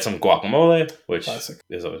 We had some guacamole, which Classic.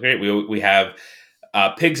 is always great. We have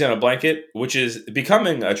pigs in a blanket, which is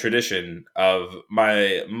becoming a tradition of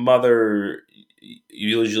my mother.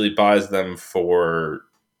 Usually buys them for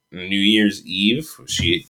New Year's Eve.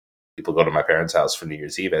 People go to my parents' house for New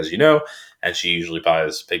Year's Eve, as you know, and she usually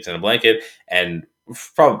buys pigs in a blanket, and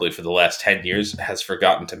probably for the last 10 years has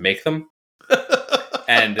forgotten to make them.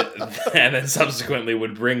 and then subsequently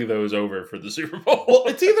would bring those over for the Super Bowl. Well,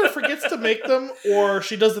 it's either forgets to make them, or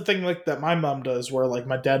she does the thing like that my mom does, where like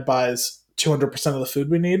my dad buys 200% of the food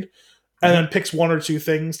we need, and then picks one or two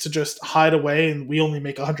things to just hide away, and we only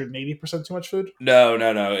make 180% too much food. No.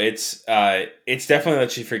 It's definitely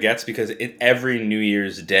that she forgets, because every New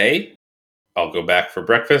Year's Day, I'll go back for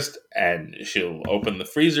breakfast, and she'll open the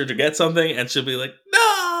freezer to get something, and she'll be like,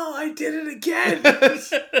 "No, I did it again."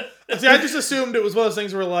 See, I just assumed it was one of those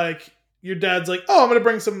things where like your dad's like, "Oh, I'm going to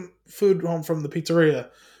bring some food home from the pizzeria,"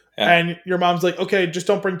 and your mom's like, "Okay, just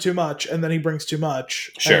don't bring too much," and then he brings too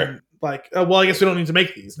much. Sure. And like, well, I guess we don't need to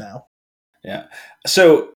make these now. Yeah.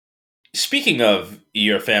 So, speaking of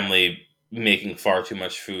your family making far too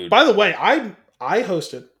much food, by the way, I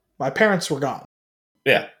hosted. My parents were gone.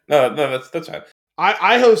 Yeah, no, that's fine.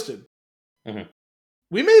 I hosted. Mm-hmm.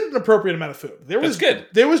 We made an appropriate amount of food. That's good.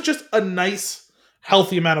 There was just a nice,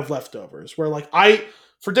 healthy amount of leftovers. Where like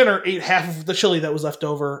for dinner ate half of the chili that was left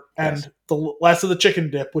over, and the last of the chicken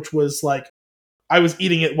dip, which was like I was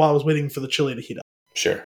eating it while I was waiting for the chili to heat up.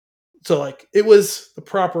 Sure. So like it was the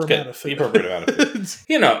proper amount of food. The appropriate amount of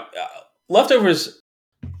food. Leftovers,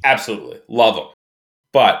 absolutely love them.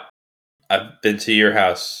 But I've been to your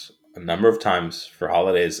house a number of times for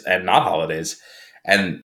holidays and not holidays,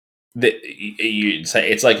 and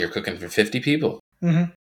it's like you're cooking for 50 people.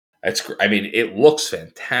 Mm-hmm. It looks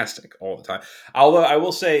fantastic all the time. Although I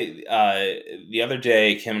will say, the other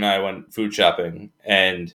day, Kim and I went food shopping,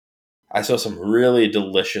 and I saw some really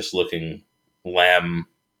delicious looking lamb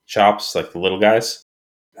chops, like the little guys.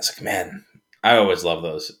 I was like, man, I always love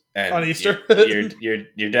those. And on Easter,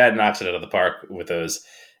 your dad knocks it out of the park with those.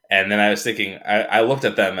 And then I was thinking, I looked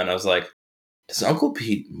at them and I was like, does Uncle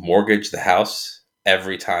Pete mortgage the house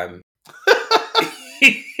every time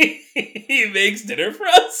he makes dinner for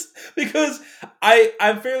us? Because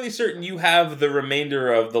I'm fairly certain you have the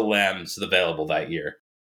remainder of the lambs available that year.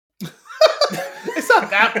 It's not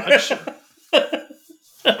that much.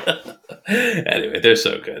 Anyway, they're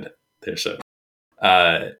so good. So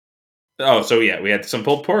yeah, we had some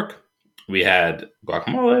pulled pork. We had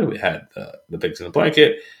guacamole. We had the pigs in a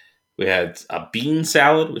blanket. We had a bean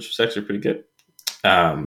salad, which was actually pretty good.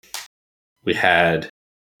 We had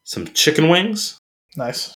some chicken wings.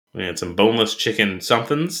 Nice. We had some boneless chicken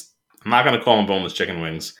somethings. I'm not going to call them boneless chicken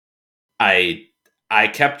wings. I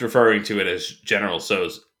kept referring to it as General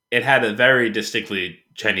Tso's. It had a very distinctly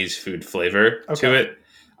Chinese food flavor to it.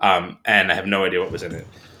 And I have no idea what was in it.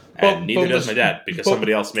 And neither does my dad, because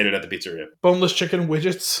somebody else made it at the pizzeria. Boneless chicken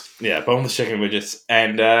widgets. Yeah, boneless chicken widgets.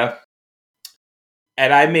 And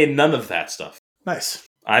I made none of that stuff. Nice.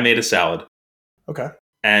 I made a salad. Okay.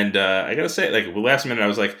 And I gotta say, like, last minute, I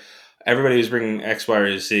was like, everybody was bringing X, Y,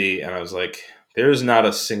 or Z, and I was like, there's not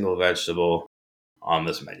a single vegetable on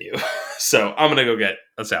this menu. So I'm gonna go get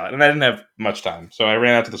a salad. And I didn't have much time, so I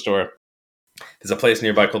ran out to the store. There's a place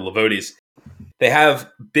nearby called Lavodi's. They have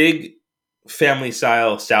big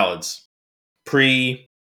family-style salads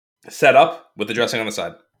pre-set up with the dressing on the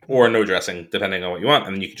side, or no dressing, depending on what you want,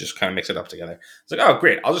 and then you can just kind of mix it up together. It's like, oh,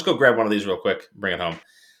 great, I'll just go grab one of these real quick, bring it home.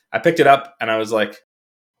 I picked it up, and I was like,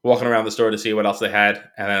 walking around the store to see what else they had,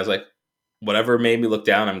 and I was like, whatever made me look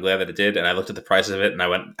down, I'm glad that it did, and I looked at the price of it, and I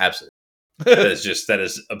went, absolutely. that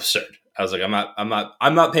is absurd. I was like,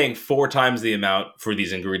 I'm not paying 4 times the amount for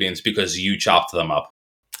these ingredients because you chopped them up.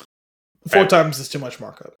 4 times is too much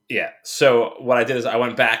markup. Yeah. So what I did is I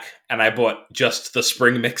went back and I bought just the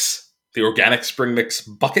spring mix, the organic spring mix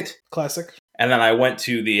bucket. Classic. And then I went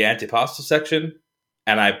to the antipasta section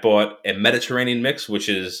and I bought a Mediterranean mix,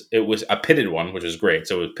 it was a pitted one, which is great.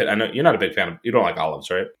 So it was I know you're not a big fan of, you don't like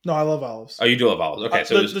olives, right? No, I love olives. Oh, you do love olives. Okay.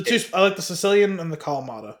 So I like the Sicilian and the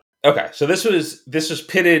Kalamata. Okay. So this was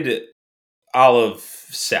pitted olive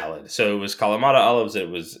salad. So it was Kalamata olives.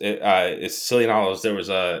 It's Sicilian olives. There was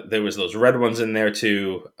those red ones in there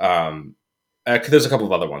too. There's a couple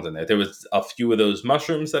of other ones in there. There was a few of those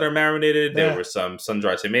mushrooms that are marinated. There were some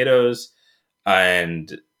sun-dried tomatoes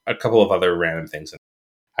and a couple of other random things.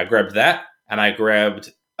 I grabbed that, and I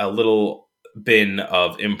grabbed a little bin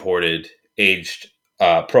of imported aged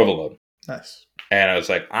provolone. Nice. And I was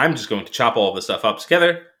like, I'm just going to chop all of this stuff up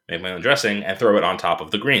together, make my own dressing, and throw it on top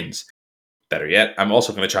of the greens. Better yet, I'm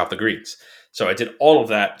also going to chop the greens. So I did all of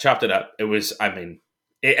that, chopped it up. It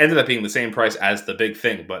ended up being the same price as the big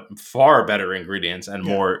thing, but far better ingredients and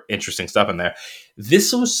more interesting stuff in there.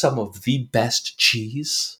 This was some of the best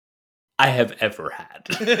cheese I have ever had.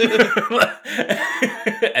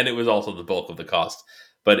 And it was also the bulk of the cost.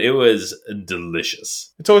 But it was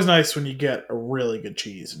delicious. It's always nice when you get a really good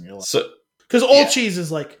cheese in your life. Because cheese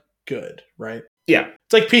is like good, right? Yeah.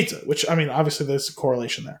 It's like pizza, which, I mean, obviously there's a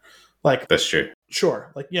correlation there. Like, That's true.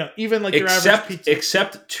 sure, like, even like your average pizza.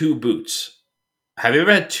 Except two boots. Have you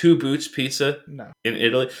ever had two boots pizza No. in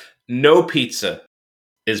Italy? No pizza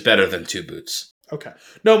is better than two boots. Okay.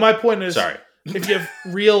 No, my point is, Sorry. if you have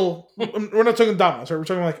real, we're not talking Domino's, right? We're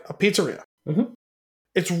talking like a pizzeria. Mhm.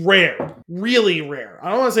 It's rare, really rare. I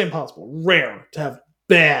don't want to say impossible. Rare to have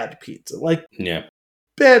bad pizza. Like, Yeah.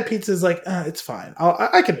 bad pizza is like, it's fine.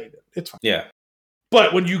 I can eat it. It's fine. Yeah.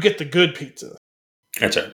 But when you get the good pizza,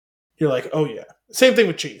 That's right. you're like, oh yeah. Same thing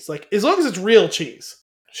with cheese. Like, as long as it's real cheese,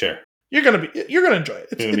 Sure. you're gonna enjoy it.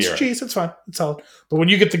 It's right. cheese. It's fine. It's solid. But when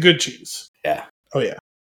you get the good cheese, Yeah. oh yeah.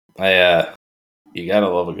 You gotta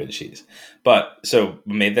love a good cheese. But so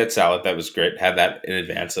we made that salad. That was great. Had that in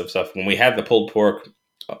advance of stuff. When we had the pulled pork,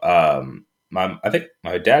 I think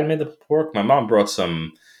my dad made the pulled pork. My mom brought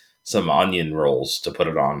some onion rolls to put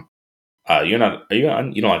it on. You don't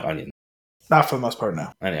like onion? Not for the most part,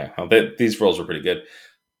 no. Anyhow, these rolls were pretty good.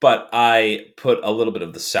 But I put a little bit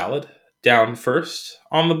of the salad down first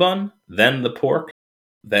on the bun, then the pork,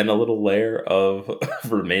 then a little layer of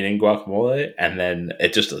remaining guacamole, and then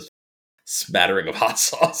it just a smattering of hot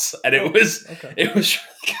sauce, and it was really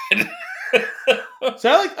good. So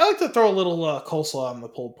I like to throw a little coleslaw on the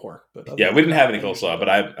pulled pork, but yeah, we didn't have any coleslaw, but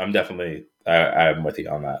I'm definitely I'm with you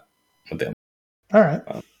on that. All right,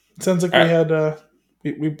 sounds like we had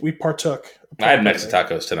we partook. I had Mexican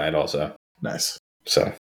tacos tonight also. Nice.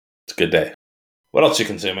 So it's a good day. What else are you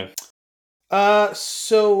consuming?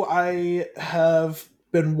 So I have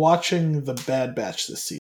been watching The Bad Batch this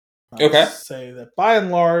season. Okay. Say that by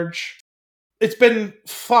and large, it's been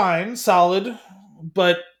fine, solid,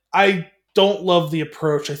 but I don't love the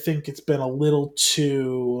approach. I think it's been a little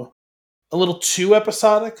too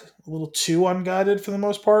episodic, a little too unguided for the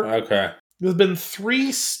most part. Okay. There's been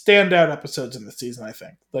 3 standout episodes in the season, I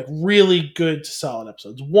think. Like, really good to solid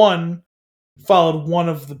episodes. One followed one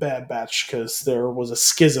of the Bad Batch because there was a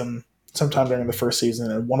schism sometime during the first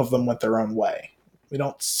season, and one of them went their own way. We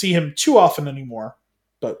don't see him too often anymore,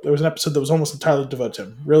 but there was an episode that was almost entirely devoted to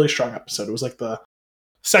him. Really strong episode. It was like the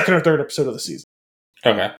second or third episode of the season.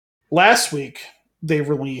 Okay. Last week, they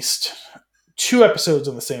released 2 episodes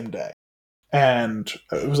on the same day. And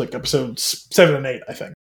it was like episodes 7 and 8, I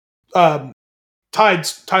think. Tied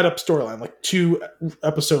up storyline, like 2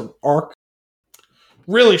 episode arc.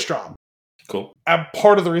 Really strong. Cool. And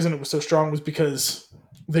part of the reason it was so strong was because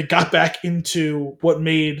they got back into what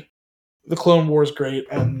made the Clone Wars great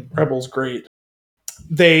and Rebels great.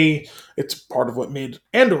 It's part of what made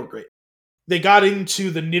Andor great. They got into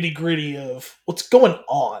the nitty-gritty of what's going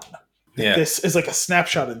on. Yeah. This is like a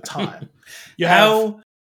snapshot in time. How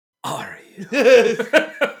are you?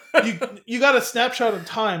 you got a snapshot in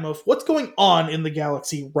time of what's going on in the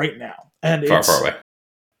galaxy right now. And far away.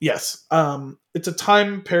 Yes. It's a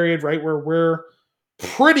time period, right, where we're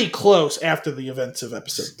pretty close after the events of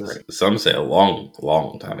episode 3. Some say a long,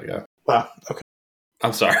 long time ago. Wow. Okay.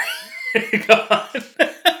 I'm sorry. Go on.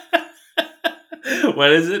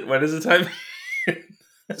 When is it? When is the time?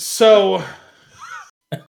 So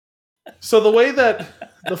the way that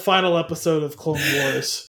the final episode of Clone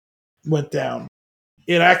Wars went down,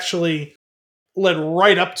 it actually led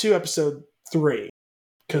right up to episode 3,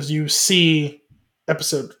 because you see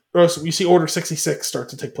Order 66 start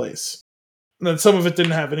to take place. And then some of it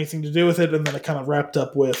didn't have anything to do with it, and then it kind of wrapped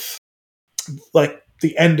up with like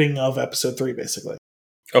the ending of episode 3, basically.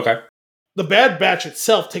 Okay. The Bad Batch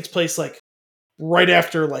itself takes place like right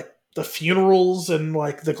after like the funerals and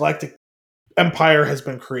like the Galactic Empire has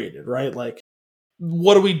been created, right? Like,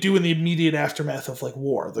 what do we do in the immediate aftermath of like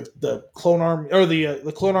war? The clone army, or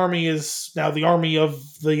the clone army is now the army of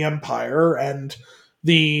the Empire, and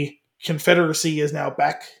the Confederacy is now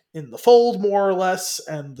back in the fold, more or less,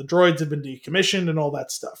 and the droids have been decommissioned and all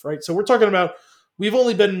that stuff, right? So we're talking about, we've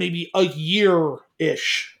only been maybe a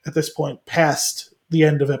year-ish at this point past the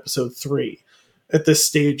end of episode 3 at this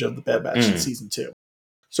stage of the Bad Batch in season 2.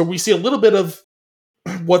 So we see a little bit of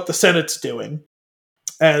what the Senate's doing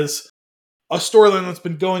as a storyline that's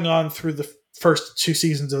been going on through the first 2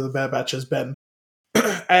 seasons of the Bad Batch has been,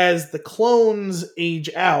 as the clones age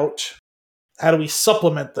out, how do we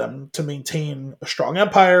supplement them to maintain a strong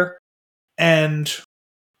empire? And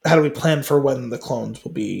how do we plan for when the clones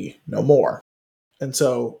will be no more? And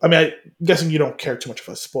so, I mean, I'm guessing you don't care too much if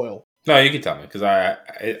I spoil. No, you can tell me, because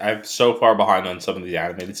I'm so far behind on some of the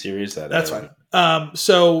animated series that... That's fine.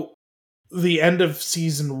 So, the end of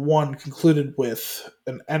season 1 concluded with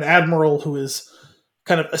an admiral who is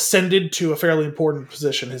kind of ascended to a fairly important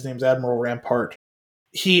position. His name's Admiral Rampart.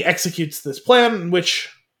 He executes this plan in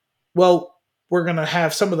which, well, we're going to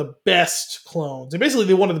have some of the best clones. And basically,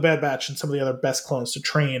 they wanted the Bad Batch and some of the other best clones to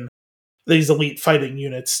train these elite fighting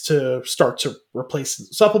units to start to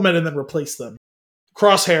supplement and then replace them.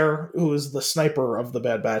 Crosshair, who is the sniper of the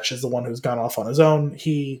Bad Batch, is the one who's gone off on his own.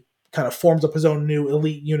 He kind of forms up his own new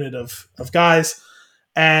elite unit of guys,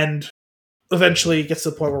 and eventually gets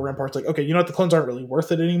to the point where Rampart's like, okay, you know what, the clones aren't really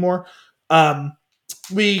worth it anymore.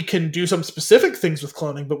 We can do some specific things with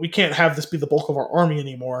cloning, but we can't have this be the bulk of our army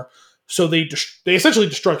anymore. So they essentially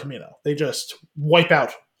destroy Kamino. They just wipe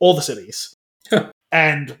out all the cities. Huh.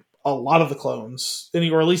 And a lot of the clones,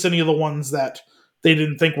 or at least any of the ones that they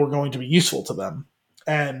didn't think were going to be useful to them.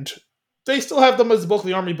 And they still have them as the bulk of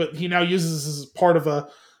the army, but he now uses this as part of a,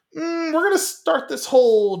 we're going to start this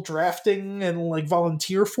whole drafting and like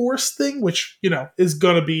volunteer force thing, which, is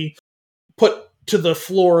going to be put to the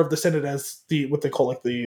floor of the Senate as what they call like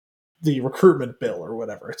the recruitment bill or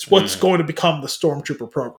whatever. It's what's going to become the Stormtrooper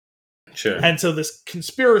program. Sure. And so this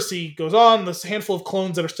conspiracy goes on. This handful of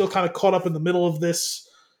clones that are still kind of caught up in the middle of this.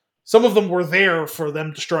 Some of them were there for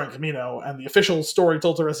them destroying Kamino, and the official story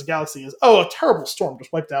told to the rest of the galaxy is, a terrible storm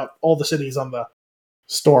just wiped out all the cities on the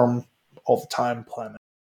Storm all the time planet.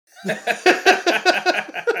 And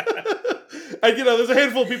there's a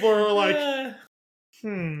handful of people who are like,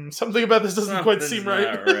 something about this doesn't quite seem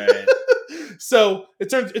right. Right. So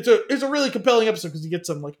it's a really compelling episode because you get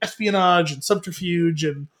some like espionage and subterfuge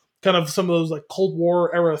and kind of some of those like Cold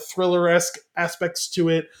War era thriller-esque aspects to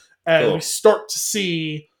it. And we start to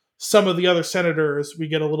see some of the other senators. We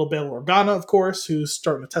get a little Bail Organa, of course, who's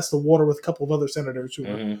starting to test the water with a couple of other senators who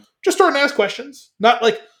are just starting to ask questions. Not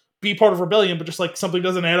like be part of rebellion, but just like something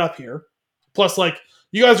doesn't add up here. Plus, like,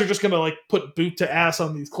 you guys are just going to like put boot to ass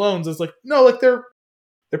on these clones. It's like, no, like they're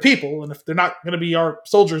people. And if they're not going to be our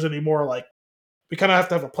soldiers anymore, like we kind of have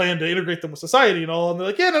to have a plan to integrate them with society and all. And they're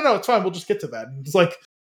like, yeah, no, it's fine. We'll just get to that. And it's like,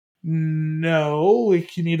 no,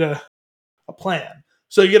 you need a plan.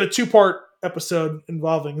 So you get a 2-part episode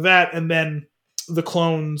involving that, and then the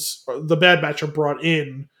clones, the Bad Batch, are brought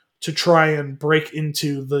in to try and break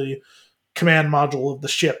into the command module of the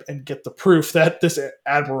ship and get the proof that this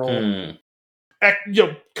admiral,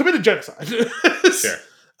 committed genocide. Sure.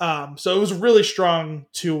 So it was a really strong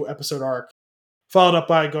 2-episode arc, followed up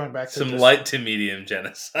by going back to some light to medium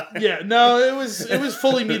genocide. Yeah, no, it was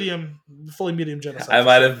fully medium genocide. I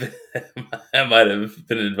might have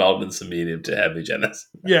been involved in some medium to heavy genocide.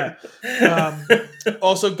 Yeah.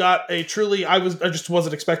 Also got a truly, I just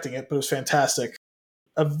wasn't expecting it, but it was fantastic.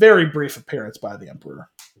 A very brief appearance by the Emperor.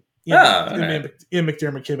 Ian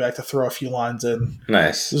McDiarmid came back to throw a few lines in.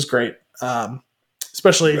 Nice. It was great.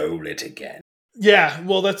 Especially roll it again. Yeah,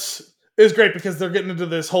 well, it was great because they're getting into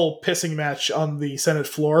this whole pissing match on the Senate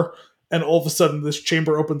floor, and all of a sudden this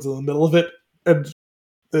chamber opens in the middle of it, and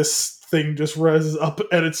this thing just rises up,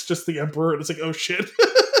 and it's just the Emperor, and it's like, oh shit.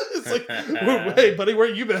 It's like, hey buddy, where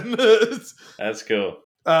you been? That's cool.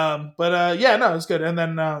 Yeah, no, it was good. And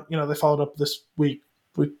then they followed up this week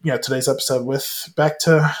with today's episode with back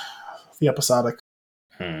to the episodic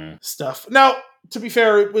stuff. Now, to be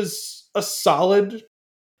fair, it was a solid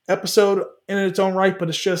episode in its own right, but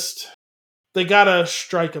it's just they gotta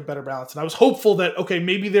strike a better balance. And I was hopeful that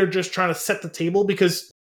maybe they're just trying to set the table,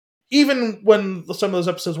 because even when some of those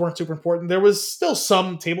episodes weren't super important, there was still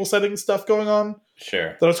some table setting stuff going on.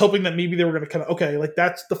 Sure. That I was hoping that maybe they were going to kind of, like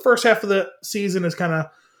that's the first half of the season is kind of,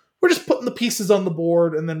 we're just putting the pieces on the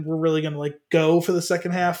board, and then we're really going to like go for the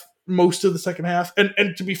second half, most of the second half. And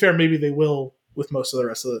to be fair, maybe they will with most of the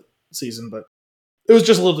rest of the season, but it was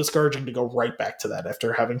just a little discouraging to go right back to that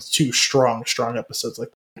after having 2 strong episodes like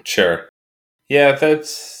that. Sure. Yeah,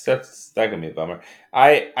 that can be a bummer.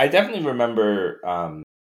 I definitely remember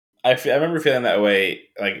I remember feeling that way,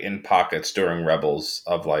 like in pockets during Rebels,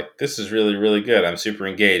 of like, this is really, really good. I'm super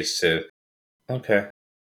engaged. To okay,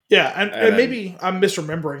 yeah, and maybe I'm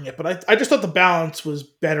misremembering it, but I just thought the balance was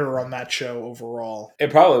better on that show overall.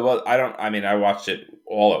 It probably was. I watched it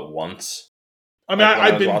all at once. I mean,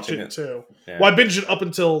 I binged it too. Yeah. Well, I binged it up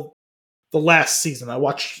until the last season. I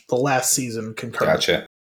watched the last season concurrently. Gotcha.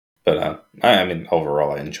 But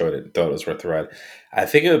overall, I enjoyed it. Thought it was worth the ride. I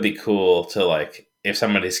think it would be cool to like, if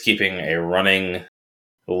somebody's keeping a running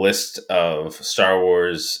list of Star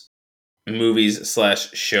Wars movies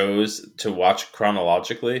 / shows to watch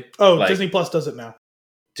chronologically. Oh, like, Disney Plus does it now.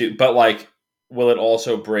 But like, will it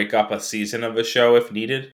also break up a season of a show if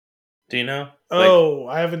needed? Do you know? Oh,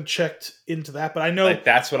 I haven't checked into that, but I know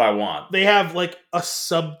that's what I want. They have like a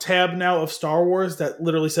sub tab now of Star Wars that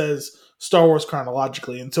literally says Star Wars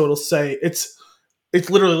chronologically, and so it'll say it's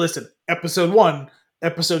literally listed Episode 1,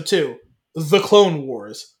 Episode 2. The Clone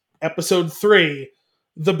Wars, Episode 3,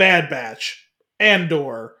 The Bad Batch,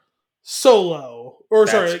 Andor, Solo, or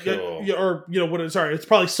That's sorry, cool. it's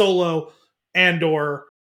probably Solo, Andor,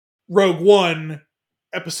 Rogue One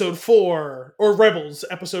episode 4 or Rebels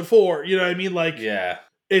episode 4. You know what I mean? Like, Yeah,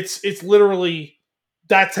 it's literally,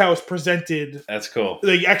 that's how it's presented. that's cool.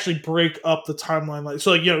 They actually break up the timeline. Like,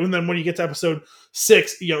 so, like, you know, and then when you get to episode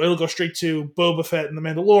 6, you know, it'll go straight to Boba Fett and the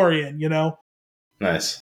Mandalorian, you know?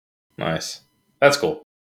 Nice. That's cool.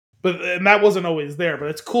 And that wasn't always there, but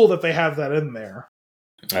it's cool that they have that in there.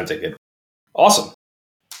 I take it. Awesome.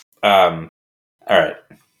 All right.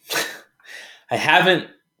 I haven't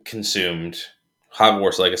consumed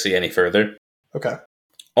Hogwarts Legacy any further. Okay.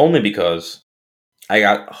 Only because I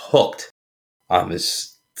got hooked on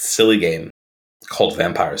this silly game called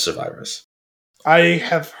Vampire Survivors. I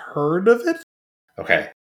have heard of it. Okay.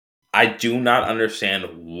 I do not understand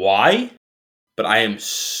why, but I am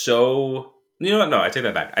so... You know what? No, I take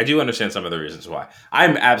that back. I do understand some of the reasons why.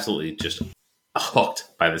 I'm absolutely just hooked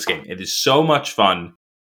by this game. It is so much fun.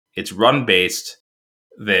 It's run-based.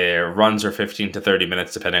 Their runs are 15 to 30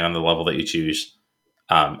 minutes, depending on the level that you choose,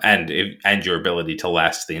 and your ability to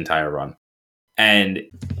last the entire run. And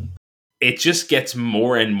it just gets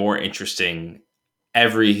more and more interesting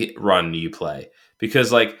every run you play.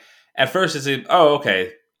 Because, like, at first it's,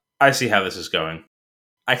 okay, I see how this is going.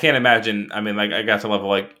 I can't imagine, I mean, like, I got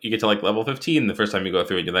to you get to, like, level 15 the first time you go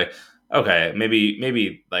through it, you're like, okay,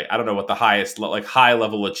 maybe, like, I don't know what the highest, like,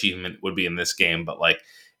 high-level achievement would be in this game, but, like,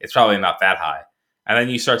 it's probably not that high. And then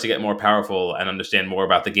you start to get more powerful and understand more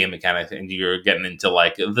about the game mechanics, and you're getting into,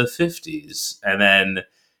 like, the 50s, and then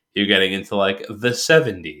you're getting into, like, the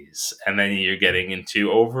 70s, and then you're getting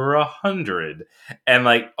into over 100. And,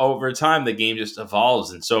 like, over time, the game just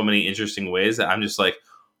evolves in so many interesting ways that I'm just like,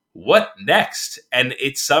 what next? And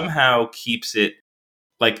it somehow keeps it,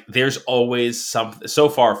 like, there's always something, so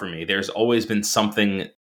far for me, there's always been something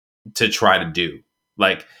to try to do.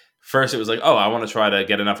 Like, first it was like, I want to try to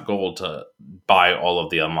get enough gold to buy all of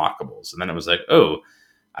the unlockables. And then it was like,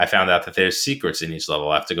 I found out that there's secrets in each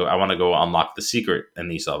level. I want to go unlock the secret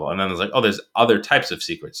in each level. And then it was like, there's other types of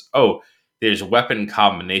secrets. There's weapon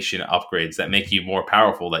combination upgrades that make you more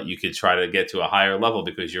powerful that you could try to get to a higher level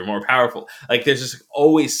because you're more powerful. Like, there's just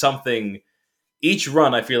always something. Each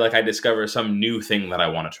run, I feel like I discover some new thing that I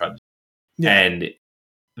want to try to do. Yeah. And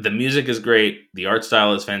the music is great. The art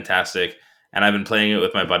style is fantastic. And I've been playing it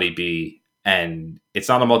with my buddy B. And it's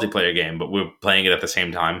not a multiplayer game, but we're playing it at the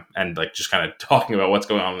same time and, like, just kind of talking about what's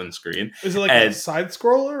going on the screen. Is it like a side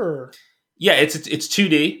scroller? Or? Yeah, it's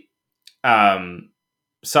 2D.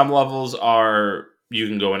 Some levels you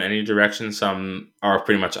can go in any direction. Some are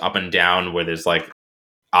pretty much up and down, where there's, like,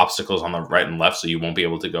 obstacles on the right and left, so you won't be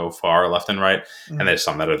able to go far left and right. Mm-hmm. And there's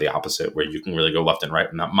some that are the opposite, where you can really go left and right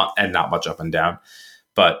and not much up and down.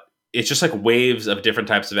 But it's just like waves of different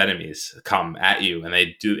types of enemies come at you, and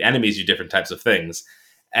enemies do different types of things.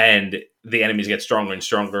 And the enemies get stronger and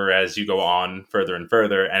stronger as you go on further and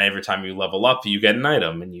further. And every time you level up, you get an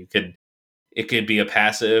item, and it could be a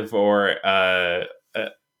passive or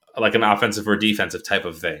like an offensive or defensive type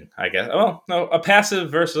of thing, I guess. Oh, no, a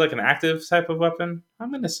passive versus like an active type of weapon.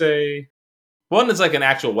 I'm going to say one is like an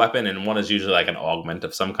actual weapon, and one is usually like an augment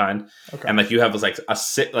of some kind. Okay. And, like, you have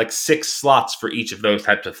like six slots for each of those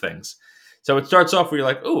types of things. So it starts off where you're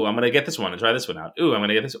like, I'm going to get this one and try this one out. I'm going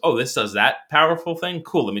to get this. This does that powerful thing.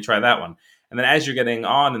 Cool. Let me try that one. And then as you're getting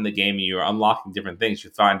on in the game, you're unlocking different things. You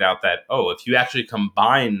find out that, if you actually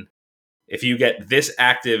combine, if you get this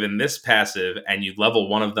active and this passive and you level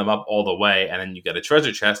one of them up all the way, and then you get a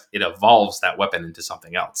treasure chest, it evolves that weapon into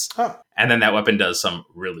something else. Huh. And then that weapon does some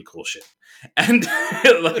really cool shit. And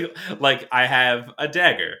like I have a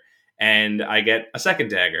dagger, and I get a second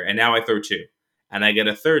dagger, and now I throw 2. And I get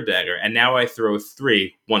a third dagger, and now I throw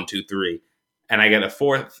 3, 1, 2, 3. And I get the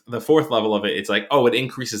fourth level of it, it's like, it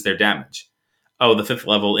increases their damage. The 5th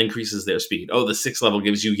level increases their speed. The 6th level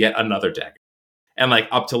gives you yet another dagger. And, like,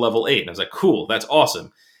 up to level 8. And I was like, cool, that's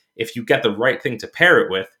awesome. If you get the right thing to pair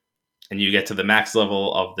it with, and you get to the max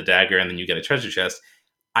level of the dagger, and then you get a treasure chest,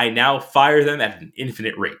 I now fire them at an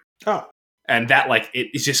infinite rate. Oh. And that, like,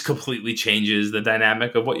 it just completely changes the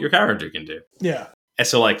dynamic of what your character can do. Yeah. And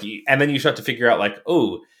so, like, and then you start to figure out, like,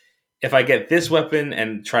 if I get this weapon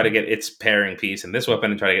and try to get its pairing piece, and this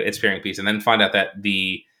weapon and try to get its pairing piece, and then find out that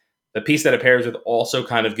the piece that it pairs with also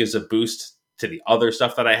kind of gives a boost to the other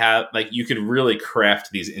stuff that I have, like, you could really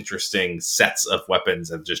craft these interesting sets of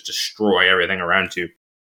weapons and just destroy everything around you.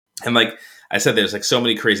 And, like I said, there's, like, so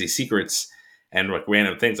many crazy secrets and, like,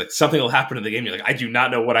 random things. Like, something will happen in the game, you're like, I do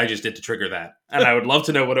not know what I just did to trigger that. And I would love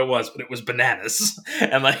to know what it was, but it was bananas.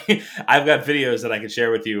 And, like, I've got videos that I can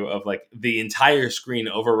share with you of, like, the entire screen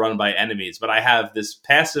overrun by enemies, but I have this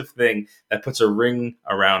passive thing that puts a ring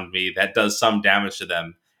around me that does some damage to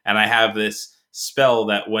them. And I have this spell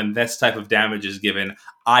that when this type of damage is given,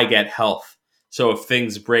 I get health. So if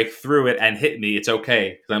things break through it and hit me, it's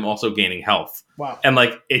okay because I'm also gaining health. Wow. And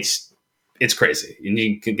like it's crazy. And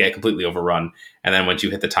you can get completely overrun. And then once you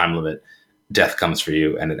hit the time limit, death comes for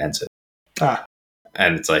you and it ends it.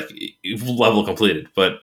 And it's like level completed.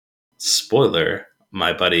 But spoiler,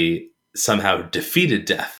 my buddy somehow defeated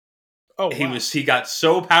death. Oh, wow. He got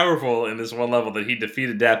so powerful in this one level that he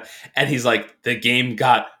defeated death, and he's like, the game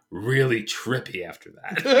got really trippy after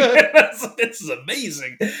that. This is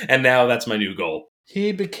amazing. And now that's my new goal.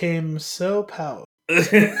 He became so powerful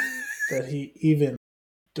that he even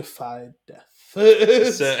defied death.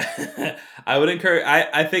 So I would encourage.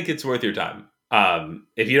 I think it's worth your time.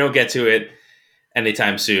 If you don't get to it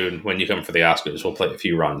anytime soon, when you come for the Oscars, we'll play a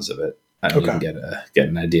few runs of it. You can get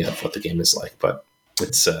an idea of what the game is like. But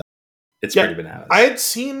it's pretty bananas. I had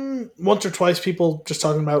seen once or twice people just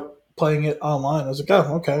talking about playing it online. I was like,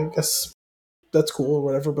 oh, okay, I guess that's cool or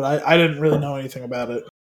whatever. But I didn't really know anything about it.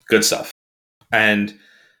 Good stuff. And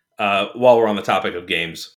while we're on the topic of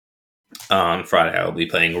games, on Friday I will be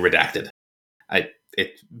playing Redacted.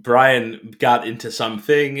 Brian got into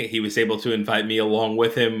something. He was able to invite me along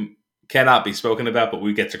with him. Cannot be spoken about, but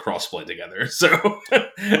we get to crossplay together. So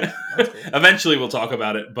eventually we'll talk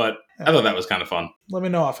about it. But I thought that was kind of fun. Let me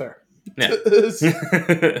know off air. Yeah.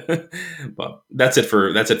 Well, that's it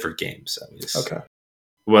for games, at least. Okay.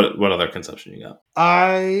 What other consumption you got?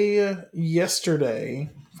 I yesterday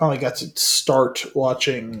finally got to start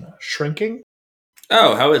watching Shrinking.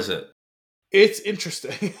 Oh, how is it? It's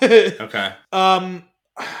interesting. Okay.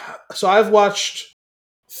 So I've watched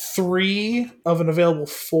 3 of an available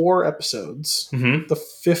 4 episodes. Mm-hmm. The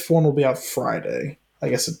 5th one will be out Friday. I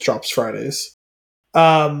guess it drops Fridays.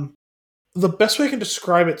 The best way I can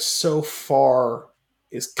describe it so far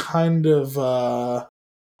is kind of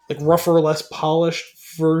like rougher, less polished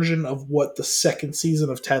version of what the second season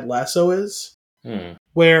of Ted Lasso is.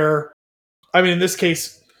 Where, I mean, in this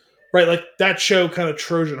case, right, like that show kind of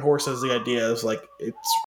Trojan horse has the idea of like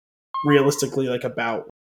it's realistically like about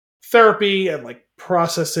therapy and like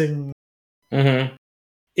processing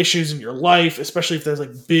issues in your life, especially if there's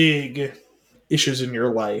like big issues in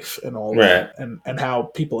your life and all that, and how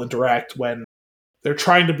people interact when they're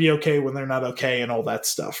trying to be okay when they're not okay and all that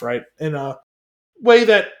stuff, right? In a way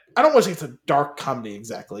that I don't want to say it's a dark comedy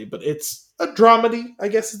exactly, but it's a dramedy, I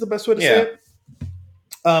guess is the best way to say it.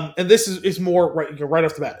 And this is more right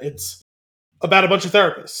off the bat. It's about a bunch of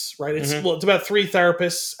therapists, right? It's it's about 3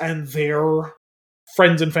 therapists and their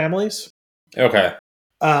friends and families. Okay.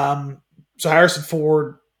 So Harrison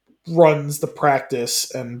Ford runs the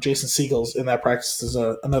practice, and Jason Segel's in that practice is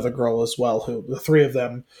another girl as well, who the 3 of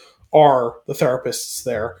them are the therapists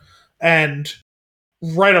there. And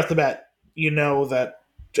right off the bat, you know that,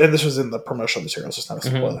 and this was in the promotional materials, it's not a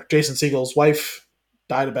spoiler. Jason Segel's wife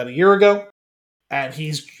died about a year ago, and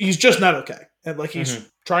he's just not okay. And like he's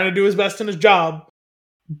trying to do his best in his job,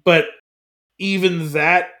 but even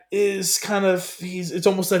that is kind of it's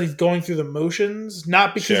almost that he's going through the motions,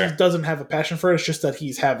 not because he doesn't have a passion for it, it's just that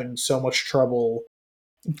he's having so much trouble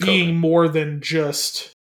being more than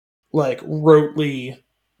just like rotely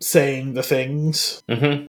saying the things.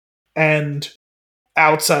 And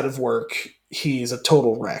outside of work, he's a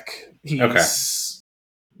total wreck. He's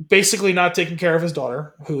basically not taking care of his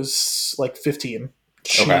daughter, who's like 15.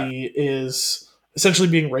 She is essentially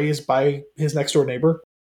being raised by his next door neighbor.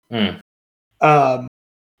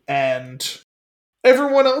 And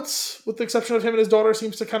everyone else, with the exception of him and his daughter,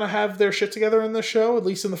 seems to kind of have their shit together in this show, at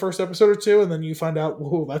least in the first episode or 2. And then you find out,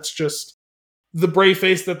 whoa, that's just the brave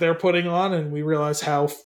face that they're putting on. And we realize how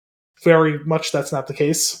very much that's not the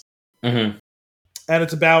case. And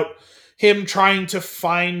it's about him trying to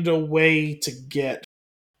find a way to get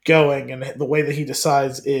going. And the way that he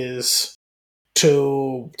decides is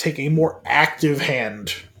to take a more active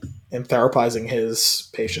hand in therapizing his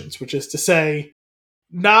patients, which is to say,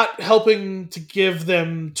 not helping to give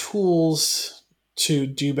them tools to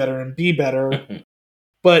do better and be better,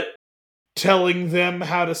 but telling them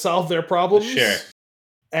how to solve their problems.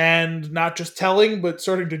 And not just telling, but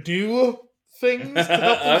starting to do things to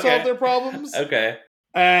help them solve their problems.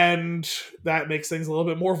 And that makes things a little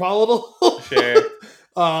bit more volatile.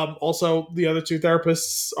 Also, the other 2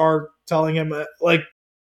 therapists are telling him, like,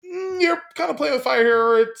 you're kind of playing with fire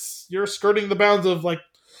here. You're skirting the bounds of, like,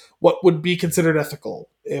 what would be considered ethical,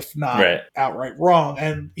 if not outright wrong.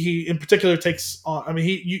 And he, in particular, takes on... I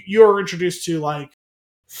mean, you're introduced to, like,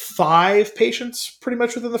 5 patients pretty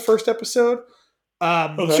much within the first episode. 2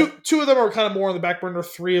 of them are kind of more on the back burner.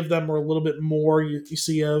 3 of them are a little bit more you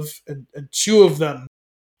see of. And 2 of them,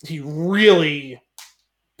 he really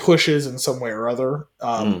pushes in some way or other.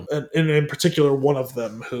 And in particular, one of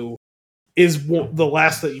them who is the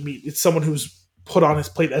last that you meet. It's someone who's put on his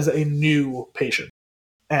plate as a new patient.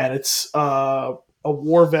 And it's a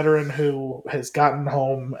war veteran who has gotten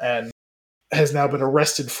home and has now been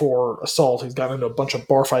arrested for assault. He's gotten into a bunch of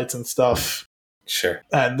bar fights and stuff. Sure.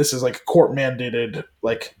 And this is like court mandated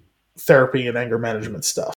like therapy and anger management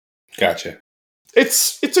stuff. Gotcha.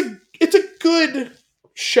 It's a good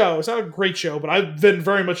show. It's not a great show, but I've been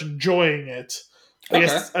very much enjoying it. Like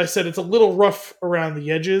I said, it's a little rough around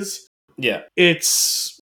the edges. Yeah.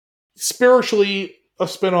 It's spiritually a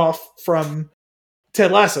spinoff from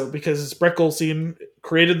Ted Lasso because Brett Goldstein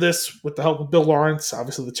created this with the help of Bill Lawrence.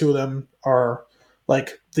 Obviously, the two of them are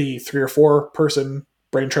like the 3 or 4 person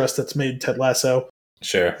brain trust that's made Ted Lasso.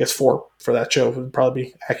 Sure. I guess 4 for that show would probably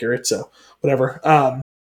be accurate, so whatever.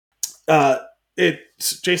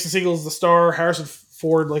 It's Jason Segel is the star. Harrison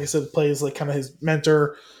Ford, like I said, plays like kind of his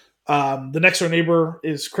mentor. The next door neighbor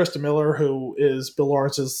is Krista Miller, who is Bill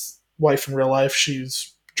Lawrence's wife in real life.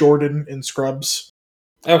 She's Jordan in Scrubs.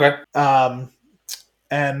 Okay.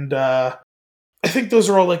 And I think those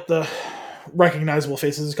are all like the recognizable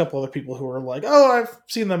faces. There's a couple other people who are like, oh, I've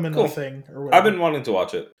seen them in the thing or whatever. I've been wanting to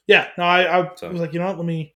watch it. Yeah, no, I was like, you know what, let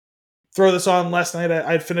me throw this on. Last night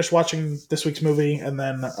I'd finished watching this week's movie, and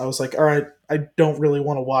then I was like, all right, I don't really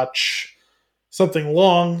want to watch something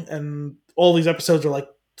long, and all these episodes are like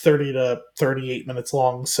 30 to 38 minutes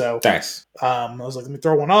long, so thanks. I was like, let me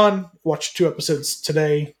throw one on, watch 2 episodes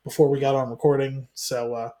today before we got on recording,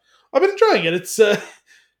 so I've been enjoying it. It's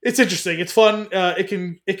interesting, it's fun. It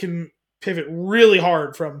can pivot really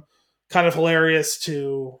hard from kind of hilarious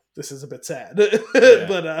to this is a bit sad. Yeah.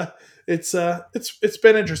 But it's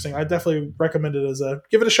been interesting. I definitely recommend it as a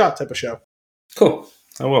give it a shot type of show. Cool.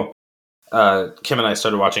 I will. Kim and I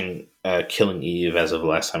started watching Killing Eve as of the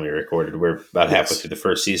last time we recorded. We're about halfway through the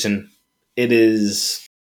first season. It is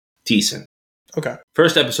decent. Okay.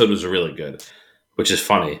 First episode was really good, which is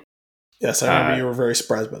funny. Yes, I remember you were very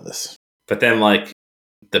surprised by this. But then, like,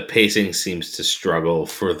 the pacing seems to struggle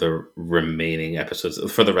for the remaining episodes,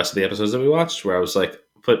 for the rest of the episodes that we watched, where I was like,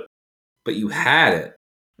 but you had it.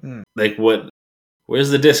 Like,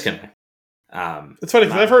 where's the disconnect? It's funny,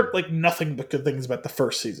 because I've heard, like, nothing but good things about the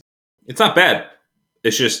first season. It's not bad.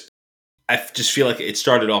 It's just, I just feel like it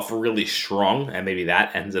started off really strong, and maybe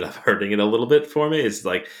that ended up hurting it a little bit for me. It's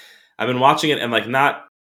like, I've been watching it and, like, not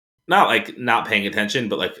paying attention,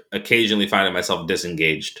 but, like, occasionally finding myself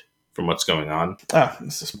disengaged from what's going on.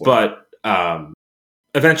 But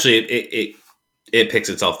eventually it picks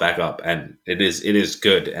itself back up, and it is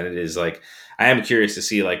good, and it is like I am curious to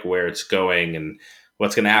see like where it's going and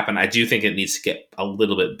what's going to happen. I do think it needs to get a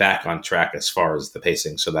little bit back on track as far as the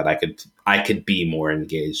pacing, so that I could be more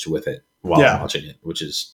engaged with it while I'm watching it, which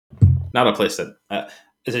is not a place that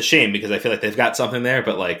is a shame because I feel like they've got something there,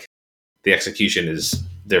 but like the execution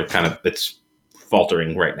it's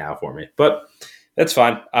faltering right now for me, but. That's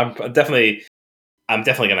fine. I'm definitely going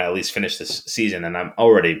to at least finish this season, and I'm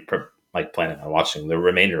already planning on watching the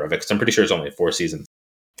remainder of it because I'm pretty sure it's only 4 seasons.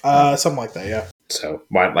 Something like that, yeah. So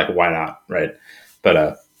why not, right?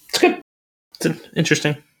 But it's good. It's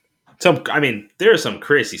interesting. So I mean, there's some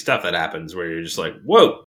crazy stuff that happens where you're just like,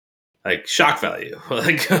 whoa, like shock value,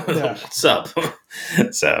 like what's up?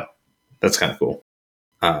 So that's kind of cool.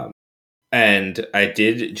 And I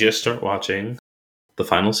did just start watching the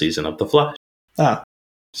final season of The Flash.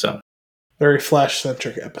 So very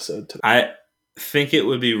Flash-centric episode today. I think it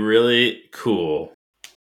would be really cool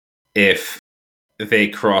if they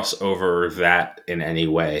cross over that in any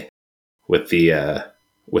way with the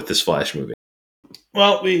with this Flash movie.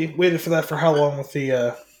 Well, we waited for that for how long with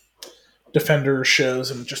the Defenders shows,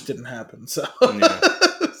 and it just didn't happen. So yeah.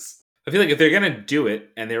 I feel like if they're gonna do it,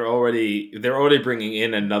 and they're already bringing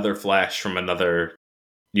in another Flash from another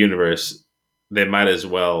universe, they might as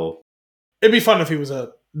well. It'd be fun if he was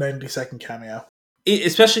a 90-second cameo.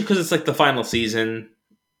 Especially because it's like the final season.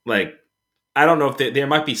 Like, I don't know if there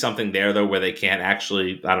might be something there though where they can't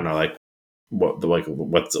actually. I don't know, like what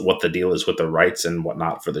the deal is with the rights and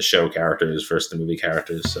whatnot for the show characters versus the movie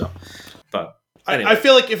characters. So, but anyway. I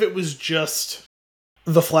feel like if it was just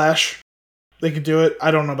the Flash, they could do it. I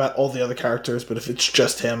don't know about all the other characters, but if it's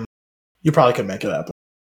just him, you probably could make it happen.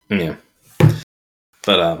 Yeah.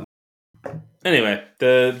 But anyway,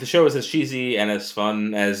 the show is as cheesy and as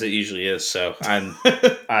fun as it usually is, so I'm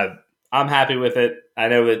happy with it. I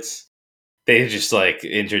know they just like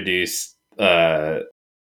introduced a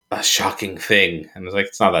shocking thing, and I was like,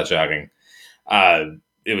 it's not that shocking.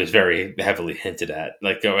 It was very heavily hinted at,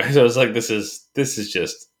 like so I was like, this is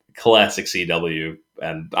just classic CW,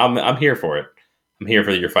 and I'm here for it. I'm here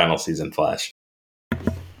for your final season, Flash.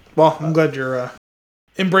 Well, I'm glad you're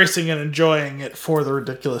embracing and enjoying it for the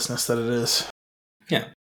ridiculousness that it is. Yeah.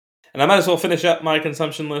 And I might as well finish up my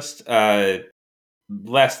consumption list.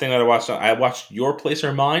 Last thing that I watched Your Place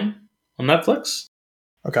or Mine on Netflix.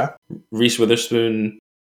 Okay. Reese Witherspoon,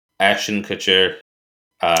 Ashton Kutcher.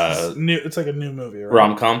 It's like a new movie, right?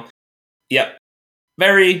 Rom-com. Yep.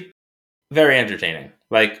 Very, very entertaining.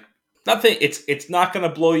 Like, nothing, it's not going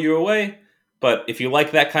to blow you away, but if you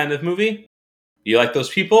like that kind of movie, you like those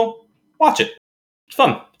people, watch it. It's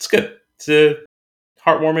fun. It's good. It's a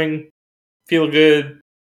heartwarming, feel-good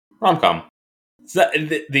rom-com. It's not,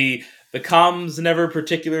 the com's never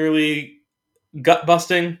particularly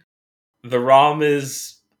gut-busting. The rom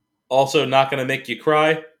is also not going to make you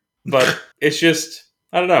cry, but it's just,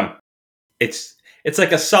 I don't know. It's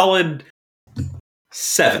like a solid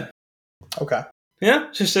 7. Okay. Yeah,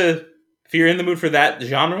 if you're in the mood for that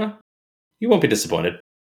genre, you won't be disappointed.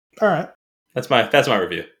 All right. That's my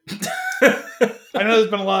review. I know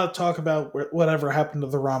there's been a lot of talk about whatever happened to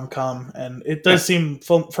the rom-com, and it does seem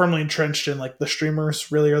firmly entrenched in like the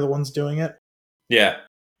streamers really are the ones doing it. Yeah.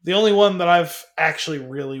 The only one that I've actually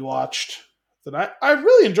really watched that I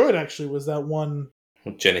really enjoyed actually was that one.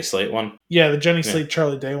 Jenny Slate one? Yeah, the Jenny Slate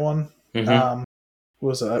Charlie Day one. Mm-hmm.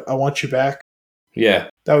 Was I Want You Back? Yeah.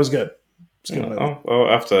 That was good. I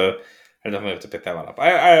definitely have to pick that one up.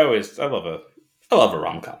 I love a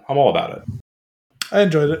rom-com. I'm all about it. I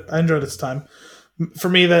enjoyed it. I enjoyed its time. For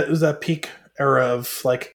me, that was that peak era of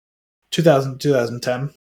like 2000,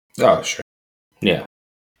 2010. Oh, sure. Yeah.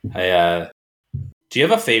 Do you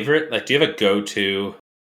have a favorite? Like, do you have a go-to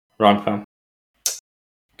rom-com?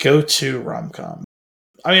 Go-to rom-com.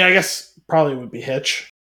 I mean, I guess probably would be Hitch.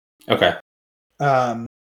 Okay.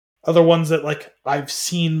 Other ones that like I've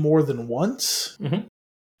seen more than once. Mm-hmm.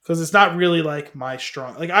 Because it's not really like my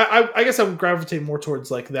strong. Like I guess I would gravitate more towards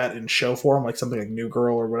like that in show form, like something like New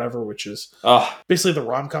Girl or whatever, which is basically the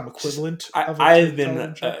rom-com equivalent. I've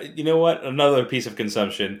been, you know what? Another piece of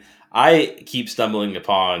consumption. I keep stumbling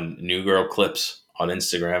upon New Girl clips on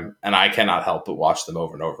Instagram, and I cannot help but watch them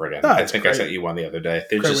over and over again. I think I sent you one the other day.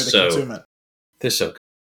 They're just they're so good.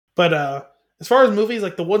 But as far as movies,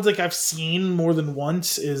 like the ones like I've seen more than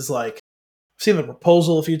once is like I've seen The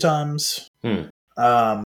Proposal a few times.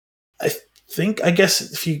 I guess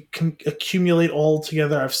if you can accumulate all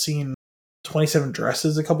together, I've seen 27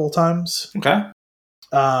 Dresses a couple of times. Okay.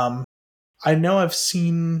 I know I've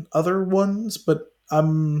seen other ones, but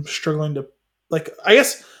I'm struggling to like. I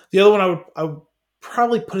guess the other one I would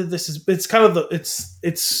probably put it. It's kind of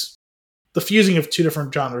it's the fusing of two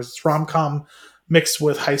different genres. It's rom-com mixed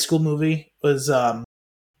with high school movie. Was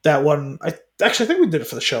that one? I think we did it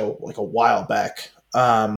for the show like a while back.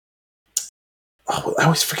 I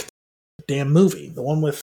always forget the damn movie. The one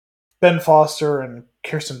with Ben Foster and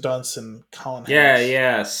Kirsten Dunst and Colin Hanks.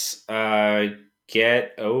 Yes.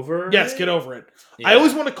 Get Over It? Yes, Get Over It. Yeah. I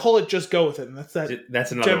always want to call it Just Go With It, and that's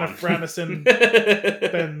another Jennifer Aniston,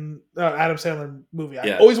 Adam Sandler movie.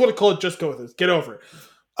 I always want to call it Just Go With It. Get Over It.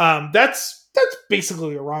 That's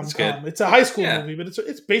basically a rom-com. It's a high school movie, but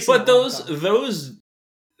it's basically. But those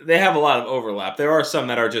they have a lot of overlap. There are some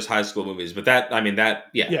that are just high school movies, but that is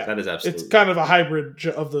absolutely. It's kind of a hybrid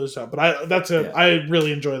of those. But I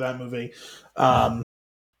really enjoy that movie.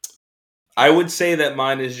 I would say that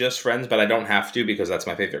mine is just Friends, but I don't have to because that's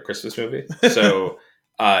my favorite Christmas movie. So,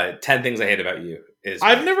 10 Things I Hate About You is.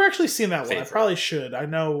 I've never actually seen that one. I probably should. I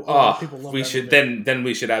know a lot of people love. We should movie. Then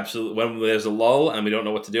we should absolutely when there's a lull and we don't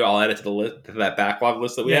know what to do. I'll add it to the list to that backlog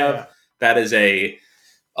list that we have. Yeah. That is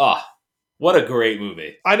what a great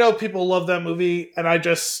movie. I know people love that movie, and I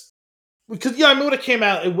just because I mean when it came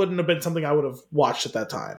out, it wouldn't have been something I would have watched at that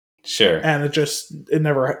time. Sure, and it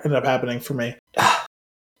never ended up happening for me.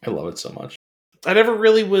 I love it so much. I never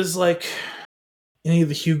really was like any of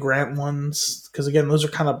the Hugh Grant ones because again, those are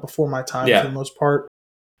kind of before my time for the most part.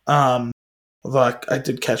 Although I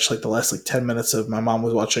did catch like the last like 10 minutes of my mom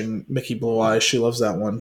was watching Mickey Blue Eyes. She loves that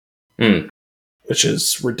one, which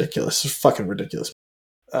is ridiculous. It's fucking ridiculous.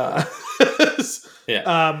 I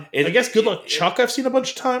guess Good Luck Chuck I've seen a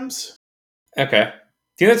bunch of times. Okay.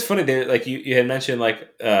 Do you know what's funny? Like you had mentioned,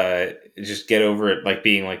 like just Get Over It, like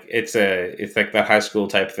being like it's like that high school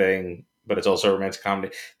type thing, but it's also a romantic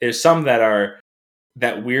comedy. There's some that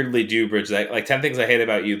weirdly do bridge that, like 10 Things I Hate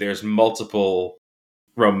About You. There's multiple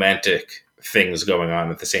romantic things going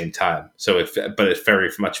on at the same time. So it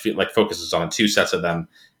very much focuses on two sets of them,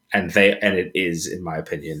 and it is, in my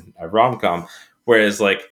opinion, a rom-com. Whereas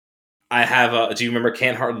like I have do you remember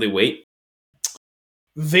Can't Hardly Wait?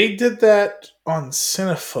 They did that on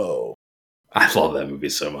Cinephobe. I love that movie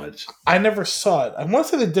so much. I never saw it. I want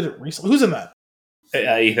to say they did it recently. Who's in that?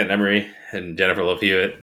 Ethan Embry and Jennifer Love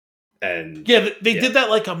Hewitt. And yeah, they did that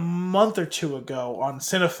like a month or two ago on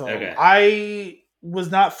Cinephobe. Okay. I was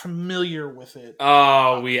not familiar with it.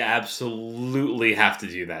 Oh, we absolutely have to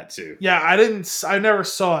do that too. Yeah, I never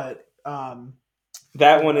saw it.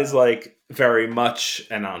 That one is like very much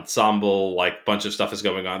an ensemble, like bunch of stuff is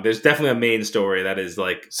going on. There's definitely a main story that is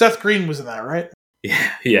like Seth Green was in that, right?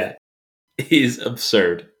 yeah. He's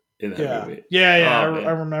absurd in that movie. Yeah. Oh,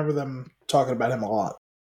 I remember them talking about him a lot.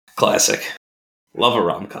 Classic. Love a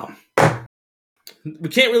rom-com. We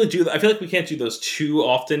can't really do that. I feel like we can't do those too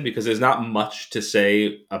often because there's not much to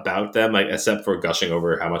say about them, like except for gushing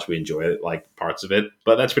over how much we enjoy it, like parts of it.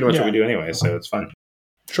 But that's pretty much what we do anyway, so it's fun.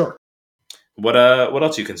 Sure. What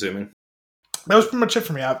else are you consuming? That was pretty much it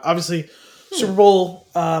for me. Obviously, Super Bowl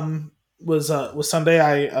was Sunday.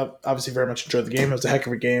 I obviously very much enjoyed the game. It was a heck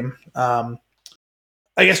of a game. I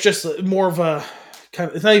guess just more of a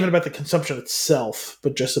kind of, it's not even about the consumption itself,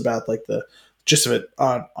 but just about like the gist of it.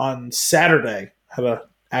 On Saturday, had a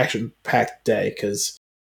action packed day because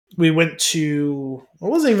we went to, it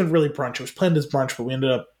wasn't even really brunch. It was planned as brunch, but we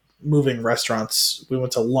ended up moving restaurants. We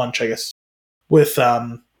went to lunch, I guess, with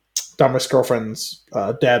Dominic's girlfriend's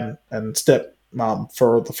dad and stepmom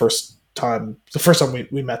for the first time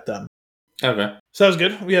we met them. Okay. So that was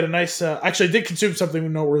good. We had a nice, actually I did consume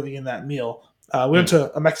something noteworthy in that meal. We went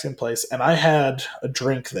to a Mexican place and I had a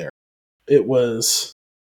drink there. It was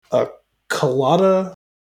a colada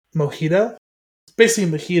mojito. It's basically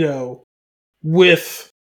a mojito with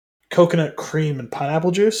coconut cream and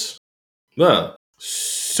pineapple juice. Well,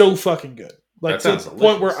 so fucking good. Like that to the sounds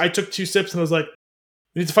point where I took 2 sips and I was like,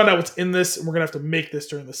 we need to find out what's in this, and we're gonna have to make this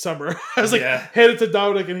during the summer. I was like, hand it to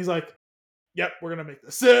Dominic, and he's like, "Yep, we're gonna make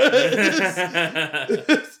this."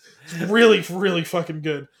 It's really, really fucking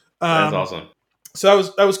good. That's awesome. So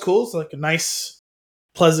that was cool. It's like a nice,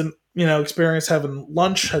 pleasant, experience having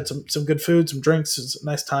lunch. Had some good food, some drinks. It was a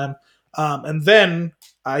nice time. And then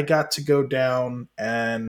I got to go down,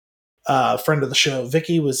 and a friend of the show,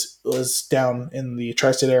 Vicky, was down in the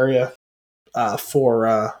tri-state area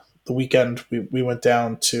for the weekend. We went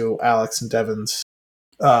down to Alex and Devin's.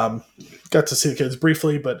 Got to see the kids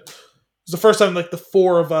briefly, but it was the first time like the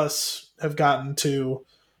 4 of us have gotten to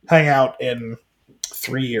hang out in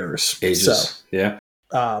 3 years. Ages. So, yeah.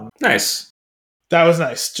 Nice. That was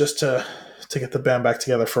nice just to get the band back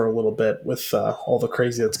together for a little bit with all the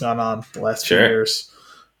crazy that's gone on the last few years.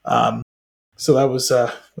 So that was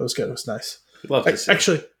good. It was nice. Love to see.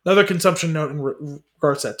 Actually, another consumption note in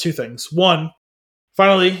regards to that, 2 things. One,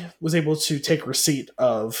 finally was able to take receipt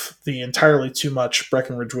of the entirely too much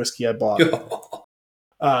Breckenridge whiskey I bought.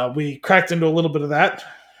 We cracked into a little bit of that.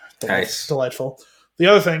 Nice. Delightful. The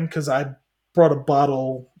other thing, because I brought a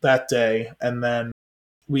bottle that day, and then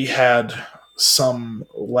we had some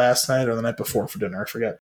last night or the night before for dinner. I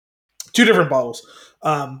forget. 2 different bottles.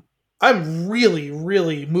 I'm really,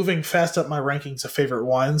 really moving fast up my rankings of favorite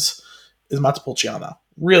wines is Montepulciano.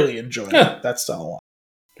 Really enjoying that style of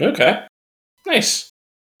wine. Okay. Nice.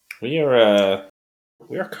 We are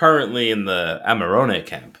currently in the Amarone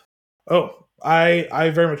camp. Oh,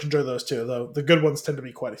 I very much enjoy those too, though the good ones tend to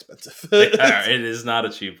be quite expensive. It is not a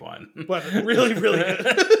cheap one. But really, really good.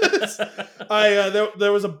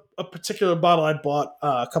 There was a particular bottle I bought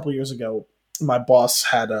a couple years ago. My boss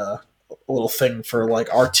had a little thing for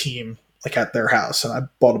like our team, like at their house, and I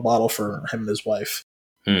bought a bottle for him and his wife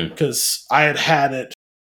because I had it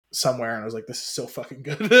somewhere, and I was like, "This is so fucking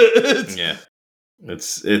good." Yeah,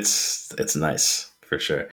 it's nice for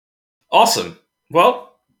sure. Awesome.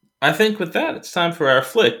 Well, I think with that, it's time for our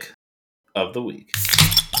flick of the week.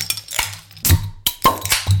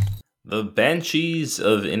 The Banshees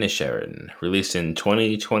of Inisherin, released in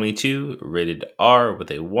 2022, rated R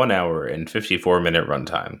with a 1 hour and 54-minute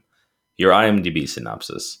runtime. Your IMDb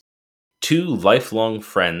synopsis. 2 lifelong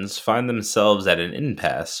friends find themselves at an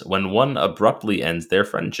impasse when one abruptly ends their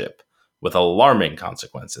friendship, with alarming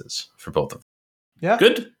consequences for both of them. Yeah.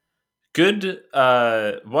 Good.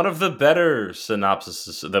 One of the better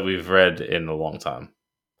synopses that we've read in a long time.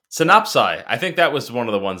 Synopsi. I think that was one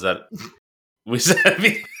of the ones that we said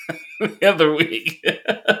the other week.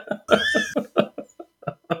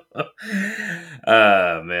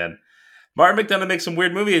 Man. Martin McDonagh makes some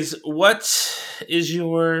weird movies. What is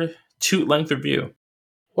your toot length review?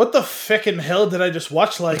 What the frickin' hell did I just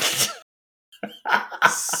watch? Like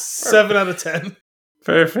 7 out of 10.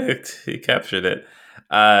 Perfect. He captured it.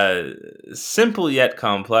 Simple yet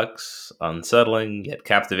complex, unsettling yet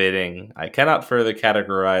captivating. I cannot further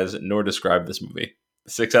categorize nor describe this movie.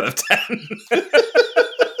 6 out of 10.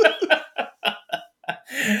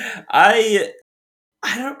 I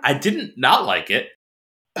didn't not like it.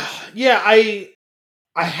 Yeah, I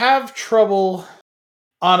have trouble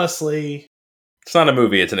honestly, It's not a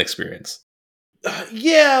movie, it's an experience.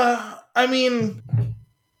 yeah, I mean,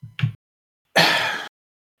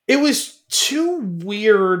 it was too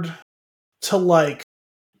weird to like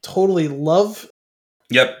totally love.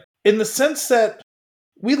 Yep. In the sense that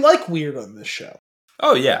we like weird on this show.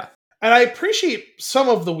 Oh, yeah. And I appreciate some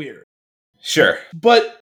of the weird. Sure.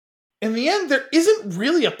 But in the end, there isn't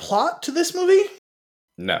really a plot to this movie.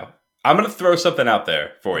 No. I'm going to throw something out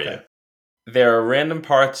there for you. There are random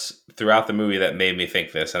parts throughout the movie that made me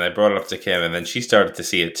think this, and I brought it up to Kim, and then she started to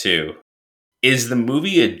see it too. Is the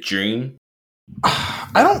movie a dream? I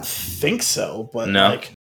don't think so, but no.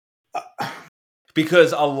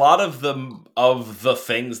 Because a lot of the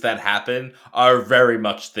things that happen are very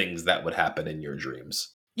much things that would happen in your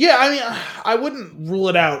dreams. Yeah, I mean, I wouldn't rule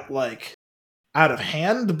it out like out of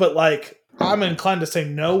hand, but like I'm inclined to say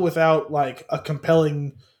no without like a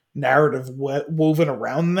compelling narrative woven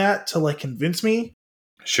around that to like convince me.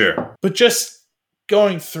 Sure. But just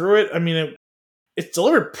going through it, I mean, it's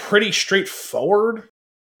delivered pretty straightforward,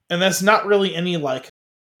 and that's not really any like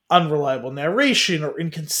unreliable narration or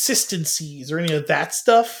inconsistencies or any of that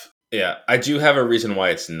stuff. Yeah, I do have a reason why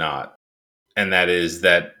it's not, and that is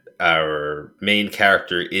that our main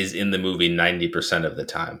character is in the movie 90% of the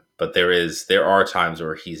time, but there are times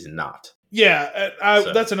where he's not. Yeah,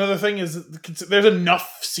 that's another thing is there's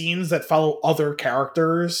enough scenes that follow other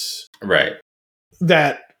characters. Right.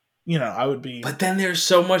 That, you know, I would be... But then there's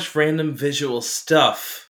so much random visual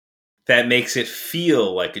stuff that makes it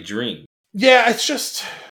feel like a dream. Yeah, it's just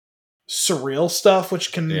surreal stuff,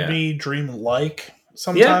 which can be dream-like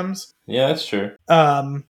sometimes. Yeah, that's true.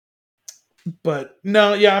 But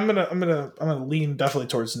no, yeah, I'm gonna lean definitely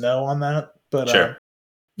towards no on that. But sure.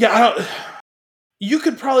 Yeah, I don't... You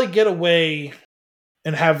could probably get away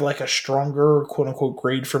and have like a stronger quote unquote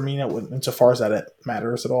grade for me, insofar as that it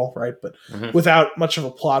matters at all, right? But without much of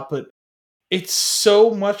a plot. But it's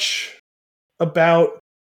so much about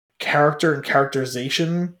character and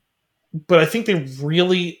characterization. But I think they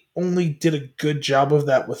really only did a good job of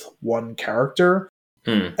that with one character,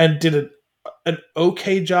 and did an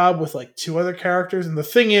okay job with like two other characters. And the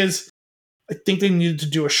thing is, I think they needed to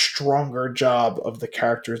do a stronger job of the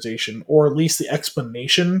characterization, or at least the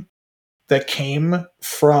explanation that came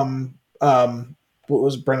from what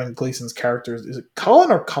was Brendan Gleeson's character. Is it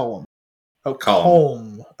Colin or Cullum? Oh,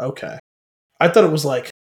 Colm. Okay. I thought it was like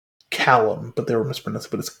Callum, but they were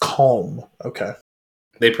mispronounced, but it's Colm. Okay.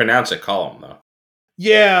 They pronounce it Colum, though.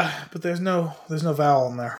 Yeah, but there's no vowel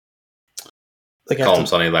in there. Like Colum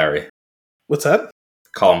Sonny Larry. What's that?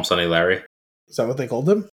 Colum Sonny Larry. Is that what they called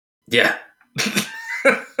him? Yeah.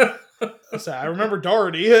 So I remember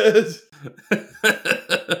Doherty.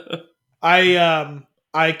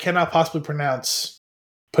 I cannot possibly pronounce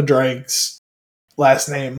Padraig's last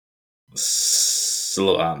name.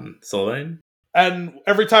 Sloan? And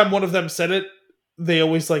every time one of them said it, they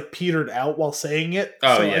always like petered out while saying it.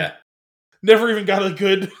 Oh, so yeah. I never even got a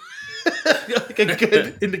good like a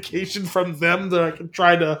good indication from them that I can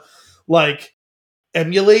try to like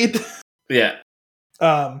emulate. Yeah.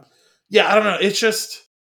 Yeah, I don't know. It's just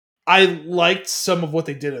I liked some of what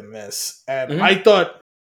they did in this, and I thought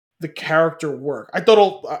the character work. I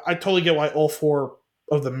totally get why all four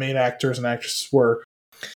of the main actors and actresses were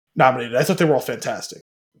nominated. I thought they were all fantastic.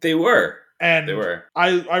 They were. And they were.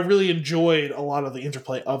 I really enjoyed a lot of the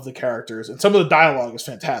interplay of the characters, and some of the dialogue is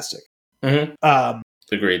fantastic.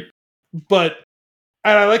 Agreed. But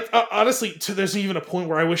and I like honestly, there's even a point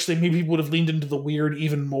where I wish they maybe would have leaned into the weird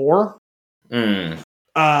even more.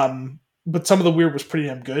 But some of the weird was pretty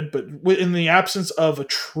damn good. But in the absence of a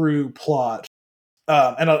true plot,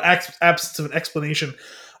 and an absence of an explanation,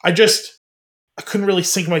 I couldn't really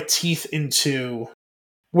sink my teeth into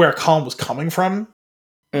where Colin was coming from.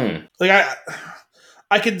 Like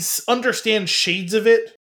I could understand shades of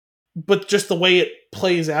it, but just the way it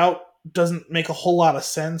plays out doesn't make a whole lot of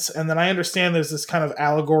sense. And then I understand there's this kind of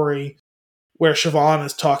allegory where Siobhan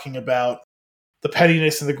is talking about the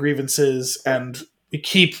pettiness and the grievances, and we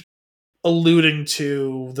keep alluding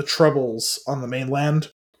to the troubles on the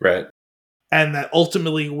mainland. Right. And that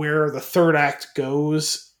ultimately where the third act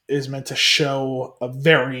goes is meant to show a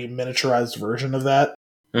very miniaturized version of that.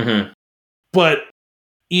 But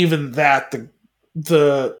even that,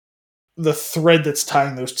 the thread that's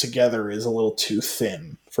tying those together is a little too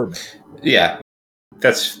thin for me. Yeah,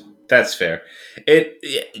 that's fair.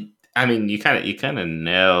 I mean, you kind of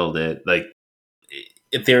nailed it. Like,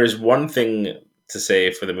 if there is one thing to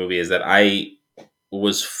say for the movie is that I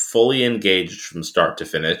was fully engaged from start to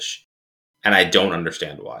finish, and I don't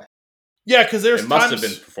understand why. Yeah, because it must have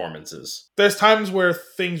been performances. There's times where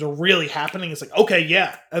things are really happening. It's like, okay,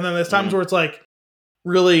 yeah, and then there's times where it's like,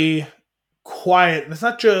 really quiet. And it's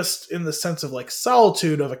not just in the sense of like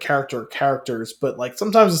solitude of a character or characters, but like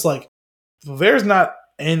sometimes it's like there's not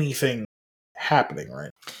anything happening,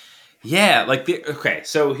 right? Yeah, like okay,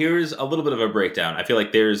 so here's a little bit of a breakdown. I feel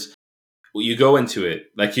like there's you go into it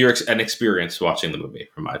like you're an experience watching the movie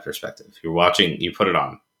from my perspective. You're watching, you put it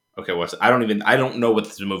on. Okay, I don't know what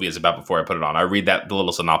this movie is about before I put it on. I read the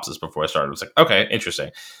little synopsis before I started. I was like, okay,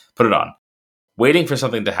 interesting. Put it on. Waiting for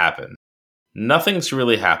something to happen. Nothing's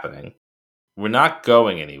really happening. We're not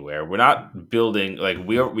going anywhere. We're not building like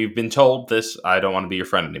we've been told this, I don't want to be your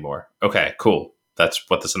friend anymore. Okay, cool. That's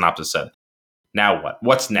what the synopsis said. Now what?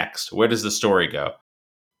 What's next? Where does the story go?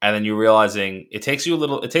 And then you're realizing it takes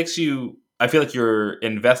you, I feel like you're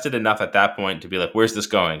invested enough at that point to be like, where's this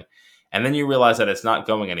going? And then you realize that it's not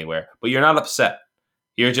going anywhere, but you're not upset.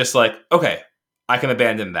 You're just like, okay, I can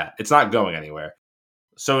abandon that. It's not going anywhere.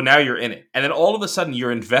 So now you're in it. And then all of a sudden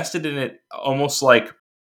you're invested in it almost like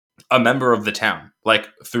a member of the town, like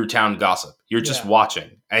through town gossip. You're just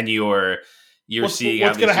watching and you're seeing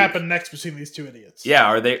what's going to happen next between these two idiots. Yeah,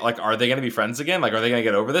 are they going to be friends again? Like, are they going to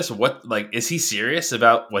get over this? What, like, is he serious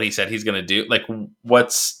about what he said he's going to do? Like,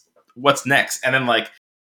 what's next? And then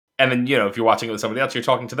if you're watching it with somebody else, you're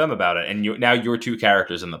talking to them about it, and now you're two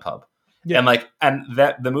characters in the pub. Yeah. And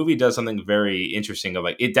that the movie does something very interesting. Of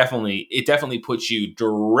like, it definitely puts you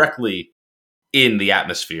directly in the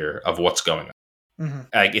atmosphere of what's going on. Mm-hmm.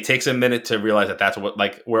 Like, it takes a minute to realize that that's what,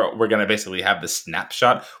 like, we're going to basically have this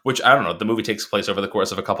snapshot, which I don't know. The movie takes place over the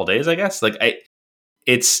course of a couple days, I guess. Like,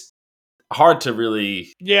 it's hard to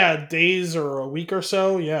really, days or a week or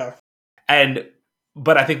so, yeah.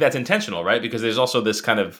 But I think that's intentional, right? Because there's also this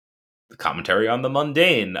kind of commentary on the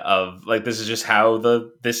mundane of like, this is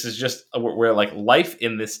just where like life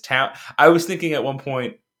in this town. I was thinking at one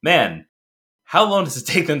point, man, how long does it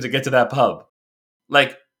take them to get to that pub?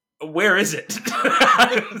 Like, where is it?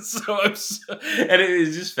 And it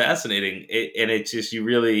is just fascinating. It's just,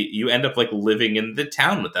 you end up like living in the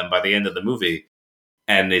town with them by the end of the movie.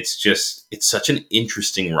 And it's such an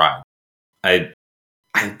interesting ride. I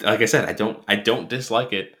like I said, I don't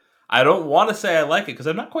dislike it. I don't want to say I like it because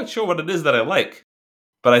I'm not quite sure what it is that I like,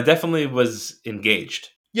 but I definitely was engaged.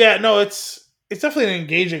 Yeah, no, it's definitely an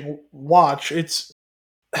engaging watch.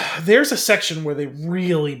 There's a section where they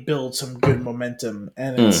really build some good momentum,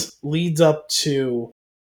 and it leads up to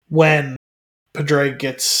when Pedro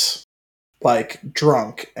gets like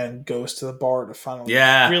drunk and goes to the bar to finally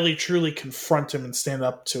really truly confront him and stand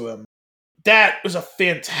up to him. That was a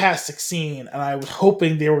fantastic scene, and I was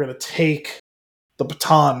hoping they were going to take the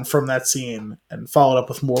baton from that scene and follow it up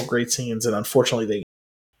with more great scenes, and unfortunately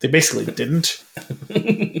they basically didn't.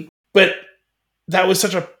 But that was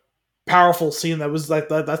such a powerful scene. That was like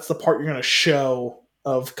that's the part you're going to show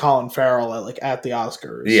of Colin Farrell at the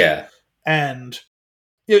Oscars. Yeah. And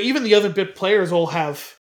even the other bit players all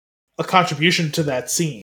have a contribution to that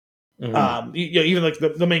scene. Mm-hmm. Even like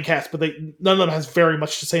the main cast, but none of them has very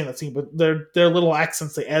much to say in that scene. But their little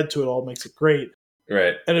accents they add to it all makes it great.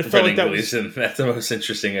 Right. And it felt like that was that's the most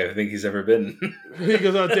interesting I think he's ever been. He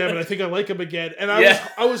goes, "Oh damn it, I think I like him again." And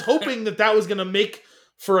I was hoping that was going to make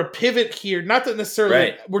for a pivot here. Not that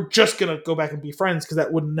necessarily we're just going to go back and be friends, because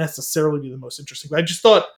that wouldn't necessarily be the most interesting. But I just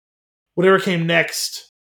thought whatever came next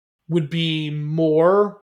would be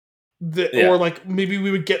more. Or like maybe we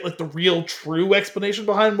would get like the real true explanation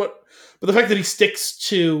behind but the fact that he sticks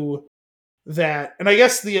to that, and I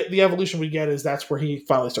guess the evolution we get is that's where he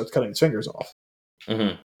finally starts cutting his fingers off,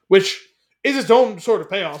 which is its own sort of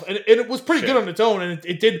payoff, and it was pretty good on its own, and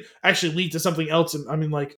it did actually lead to something else. And I mean,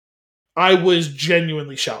 like, I was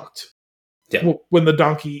genuinely shocked when the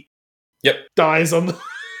donkey dies on the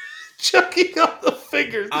chucking off the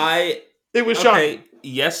fingers. It was shocking.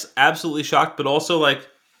 Yes, absolutely shocked, but also like,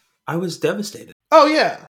 I was devastated. Oh,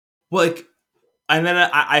 yeah. Like, and then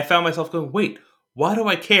I found myself going, wait, why do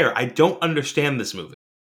I care? I don't understand this movie.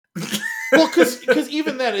 Well, because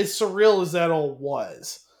even that, as surreal as that all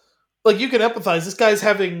was, like, you can empathize. This guy's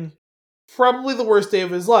having probably the worst day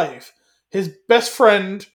of his life. His best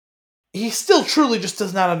friend, he still truly just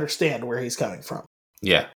does not understand where he's coming from.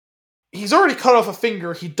 Yeah. He's already cut off a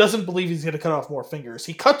finger. He doesn't believe he's going to cut off more fingers.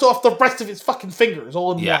 He cuts off the rest of his fucking fingers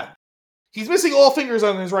all in one. He's missing all fingers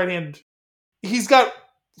on his right hand. He's got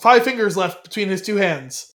 5 fingers left between his 2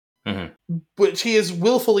 hands, which he has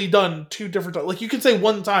willfully done 2 different times. Like, you could say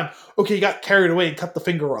one time, okay, he got carried away and cut the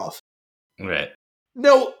finger off. Right.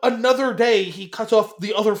 No, another day, he cuts off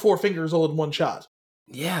the other 4 fingers all in one shot.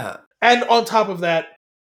 Yeah. And on top of that,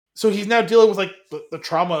 so he's now dealing with, like, the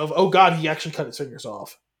trauma of, oh god, he actually cut his fingers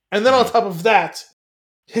off. And then on top of that,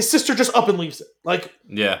 his sister just up and leaves it. Like,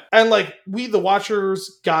 yeah. And, like, we, the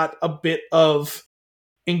watchers, got a bit of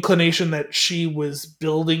inclination that she was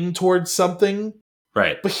building towards something,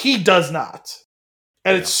 Right. but he does not.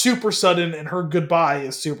 And Yeah. it's super sudden, and her goodbye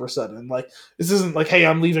is super sudden. Like, this isn't like, hey,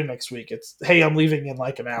 I'm leaving next week. It's, hey, I'm leaving in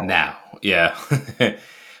like an hour. Now. Yeah.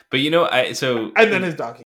 But And then his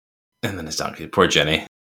donkey. And then his donkey. Poor Jenny.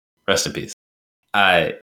 Rest in peace.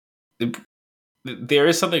 There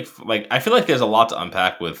is something, like, I feel like there's a lot to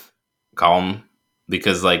unpack with Colm,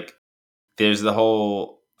 because, like, there's the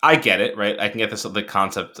whole, I get it, right? I can get the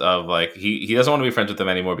concept of, like, he doesn't want to be friends with them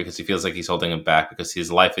anymore because he feels like he's holding him back, because he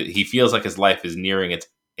feels like his life is nearing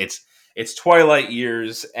its twilight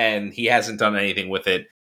years, and he hasn't done anything with it,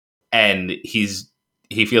 and he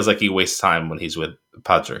feels like he wastes time when he's with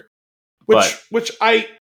Patrick. Which I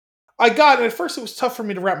got, and at first it was tough for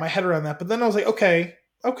me to wrap my head around that, but then I was like, okay,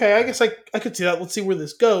 I guess I could see that. Let's see where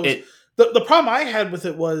this goes. The problem I had with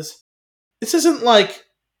it was, this isn't like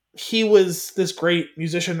he was this great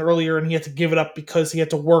musician earlier and he had to give it up because he had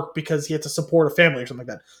to work, because he had to support a family or something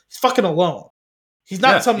like that. He's fucking alone. He's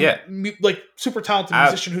not like super talented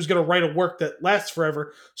musician who's going to write a work that lasts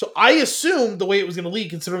forever. So I assumed the way it was going to lead,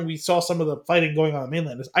 considering we saw some of the fighting going on in the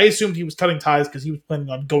mainland, is I assumed he was cutting ties because he was planning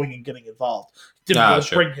on going and getting involved. Didn't want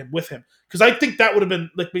to bring him with him, because I think that would have been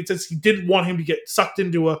like made sense. He didn't want him to get sucked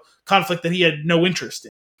into a conflict that he had no interest in.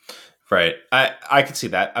 Right. I could see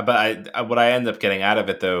that. But what I end up getting out of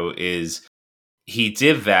it, though, is he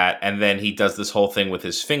did that, and then he does this whole thing with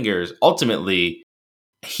his fingers. Ultimately,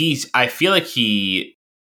 I feel like he's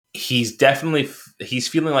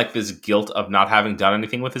feeling like this guilt of not having done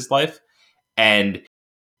anything with his life. And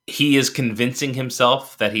he is convincing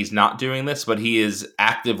himself that he's not doing this, but he is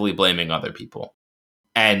actively blaming other people.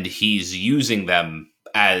 And he's using them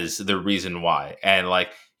as the reason why. And, like,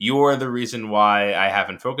 you're the reason why I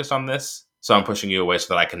haven't focused on this, so I'm pushing you away so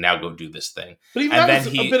that I can now go do this thing. But even that was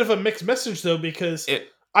a bit of a mixed message, though, because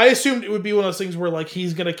I assumed it would be one of those things where, like,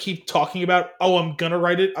 he's going to keep talking about, oh, I'm going to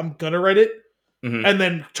write it. Mm-hmm. And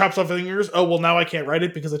then chops off his fingers. Oh, well, now I can't write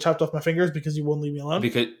it because I chopped off my fingers because you won't leave me alone.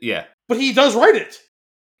 But he does write it.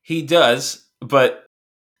 He does, but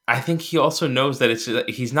I think he also knows that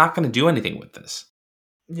he's not going to do anything with this.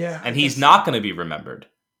 Yeah. And he's not going to be remembered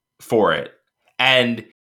for it. And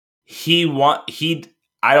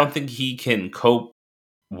I don't think he can cope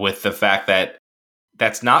with the fact that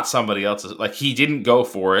that's not somebody else's. Like, he didn't go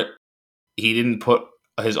for it. He didn't put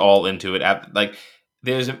his all into it. Like,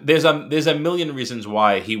 there's a million reasons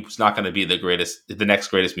why he was not going to be the next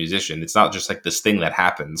greatest musician. It's not just like this thing that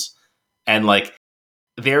happens. And, like,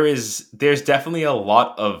 there's definitely a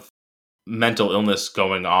lot of mental illness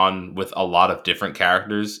going on with a lot of different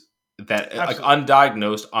characters that Absolutely. Like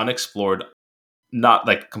undiagnosed, unexplored, not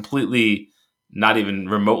like completely, not even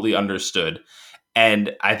remotely understood.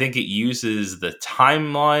 And I think it uses the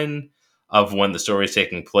timeline of when the story is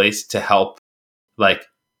taking place to help, like,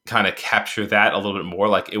 kind of capture that a little bit more.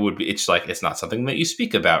 Like, it's like, it's not something that you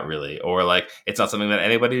speak about really, or like, it's not something that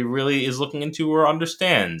anybody really is looking into or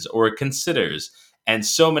understands or considers. And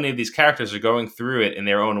so many of these characters are going through it in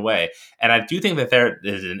their own way. And I do think that there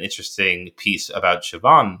is an interesting piece about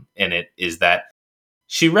Siobhan in it, is that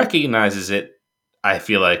she recognizes it, I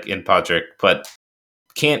feel like, in Podrick, but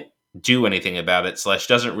can't do anything about it, /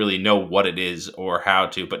 doesn't really know what it is or how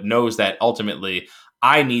to, but knows that ultimately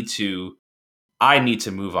I need to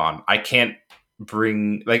move on. I can't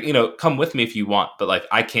bring, like, come with me if you want, but like,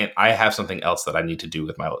 I have something else that I need to do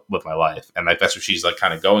with my life. And like, that's what she's like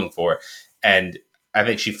kind of going for. And I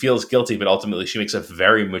think she feels guilty, but ultimately she makes a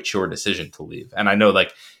very mature decision to leave. And I know,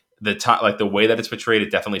 like, the way that it's portrayed,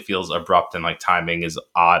 it definitely feels abrupt, and like timing is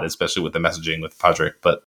odd, especially with the messaging with Podrick,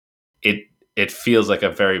 but it feels like a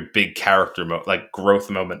very big character growth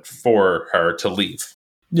moment for her to leave.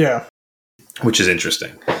 Yeah. Which is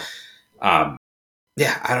interesting. Yeah,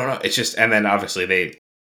 I don't know. It's just, and then obviously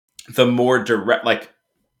the more direct, like,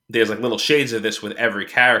 there's like little shades of this with every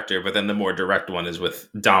character, but then the more direct one is with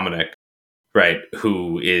Dominic, right?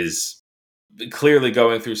 Who is clearly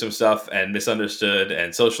going through some stuff and misunderstood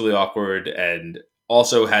and socially awkward, and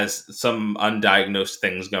also has some undiagnosed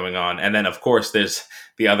things going on. And then, of course, there's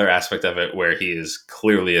the other aspect of it where he is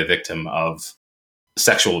clearly a victim of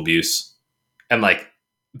sexual abuse. And like,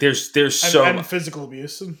 there's and physical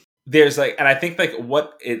abuse. There's like, and I think like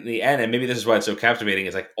what in the end, and maybe this is why it's so captivating,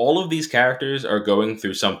 is like all of these characters are going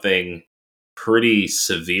through something pretty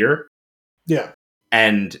severe. Yeah.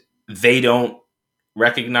 And they don't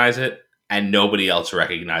recognize it, and nobody else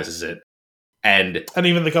recognizes it. And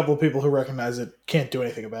even the couple of people who recognize it can't do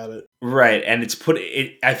anything about it. Right. And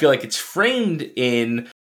I feel like it's framed in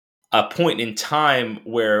a point in time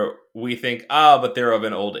where we think, but they're of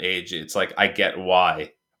an old age. It's like, I get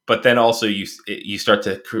why. But then also you start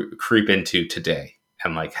to creep into today.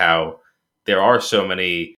 and like how there are so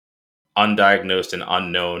many undiagnosed and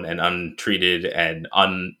unknown and untreated and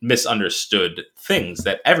misunderstood things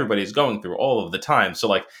that everybody's going through all of the time. So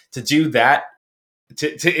like to do that,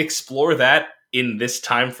 to explore that in this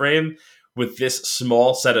time frame with this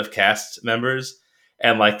small set of cast members,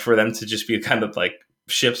 and like for them to just be kind of like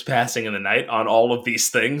ships passing in the night on all of these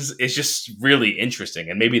things is just really interesting,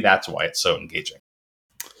 and maybe that's why it's so engaging.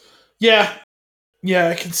 Yeah,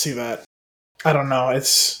 I can see that. I don't know.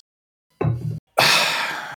 It's,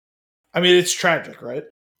 I mean, it's tragic, right?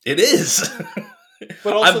 It is.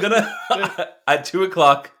 But also, I'm gonna at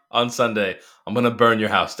 2:00 on Sunday, I'm gonna burn your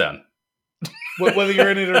house down. Whether you're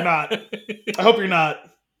in it or not. I hope you're not.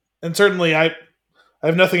 And certainly, I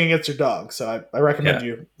have nothing against your dog, so I recommend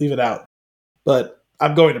you leave it out. But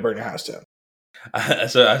I'm going to burn your house down.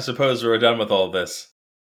 So I suppose we're done with all this.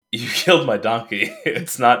 You killed my donkey.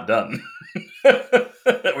 It's not done.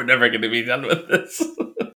 We're never going to be done with this.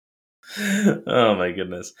 Oh my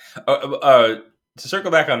goodness. To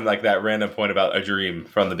circle back on like that random point about a dream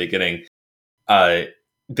from the beginning,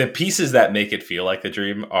 the pieces that make it feel like a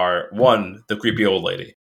dream are, one, the creepy old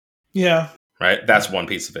lady. Yeah. Right? That's one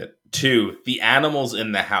piece of it. Two, the animals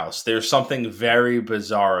in the house. There's something very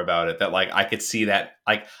bizarre about it that like I could see that,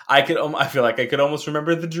 like I feel like I could almost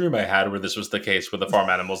remember the dream I had where this was the case, where the farm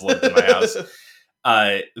animals lived in my house.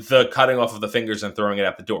 The cutting off of the fingers and throwing it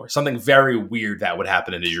out the door. Something very weird that would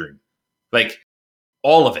happen in a dream. Like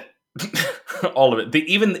all of it. All of it.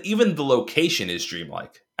 Even the location is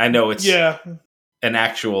dreamlike. I know it's an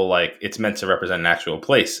actual, like, it's meant to represent an actual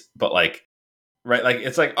place, but like, right, like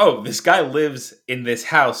it's like, oh, this guy lives in this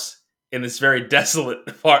house in this very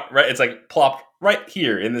desolate part, right? It's like plopped right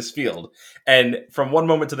here in this field, and from one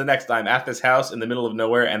moment to the next, I'm at this house in the middle of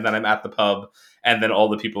nowhere, and then I'm at the pub, and then all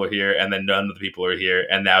the people are here, and then none of the people are here,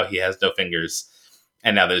 and now he has no fingers,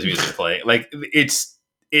 and now there's music playing. Like it's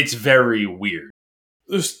very weird.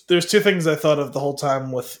 There's two things I thought of the whole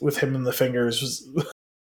time with him and the fingers. Was,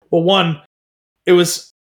 well, one, it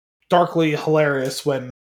was darkly hilarious when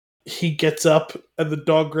he gets up and the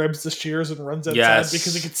dog grabs the shears and runs outside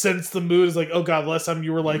because he could sense the mood. Is like, oh god, last time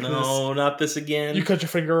you were like this. No, not this again. You cut your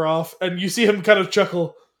finger off, and you see him kind of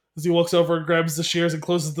chuckle as he walks over and grabs the shears and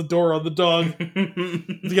closes the door on the dog.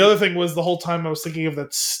 The other thing was the whole time I was thinking of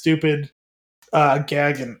that stupid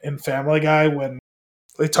gag in Family Guy when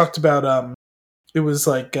they talked about it was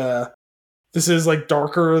like this is like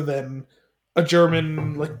darker than a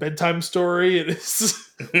German like bedtime story. It is.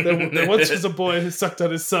 There once was a boy who sucked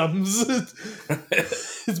on his thumbs.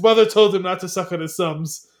 His mother told him not to suck on his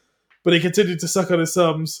thumbs, but he continued to suck on his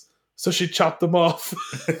thumbs, so she chopped them off.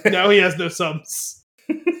 Now he has no thumbs.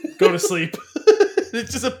 Go to sleep.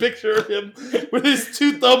 It's just a picture of him with his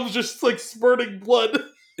two thumbs just like spurting blood.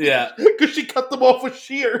 Yeah, because she cut them off with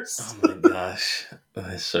shears. Oh my gosh,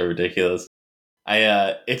 that's so ridiculous.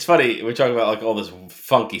 It's funny, we're talking about like all this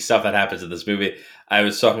funky stuff that happens in this movie. I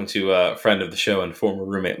was talking to a friend of the show and former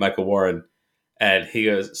roommate, Michael Warren, and he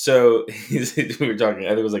goes, so we were talking, I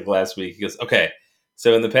think it was like last week, he goes, okay,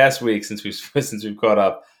 so in the past week, since we've caught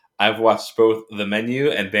up, I've watched both The Menu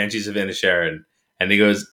and Banshees of Inisherin, and he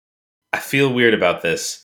goes, I feel weird about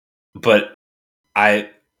this, but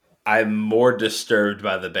I'm more disturbed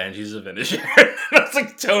by the Banshees of Inisherin. I was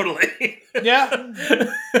like, totally. Yeah.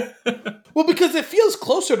 Well, because it feels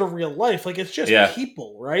closer to real life. Like, it's just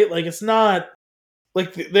people, right? Like, it's not...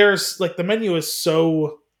 Like, there's... Like, The Menu is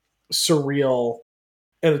so surreal,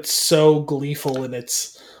 and it's so gleeful in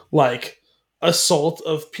its, like, assault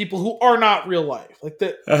of people who are not real life. Like,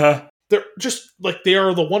 they're just... Like, they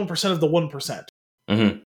are the 1% of the 1%.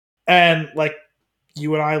 Mm-hmm. And, like,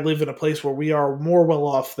 you and I live in a place where we are more well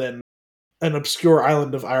off than an obscure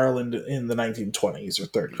island of Ireland in the 1920s or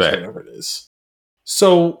 30s, right. Whatever it is.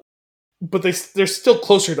 So, but they're still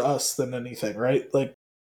closer to us than anything, right? Like,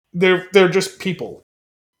 they're just people.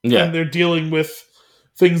 Yeah. And they're dealing with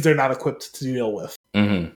things they're not equipped to deal with.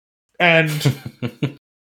 Mm-hmm. And,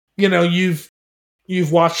 you know, you've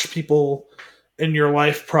watched people in your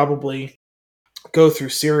life probably go through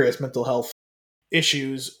serious mental health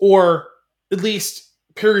issues, or at least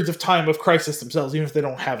periods of time of crisis themselves, even if they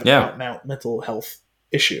don't have an out-and-out mental health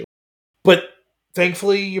issue. But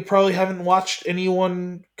thankfully, you probably haven't watched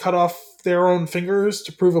anyone cut off their own fingers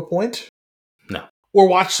to prove a point. No. Or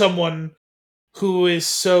watch someone who is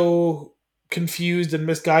so confused and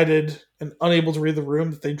misguided and unable to read the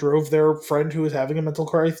room that they drove their friend who was having a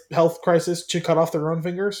mental health crisis to cut off their own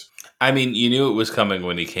fingers. I mean, you knew it was coming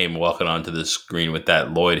when he came walking onto the screen with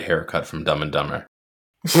that Lloyd haircut from Dumb and Dumber.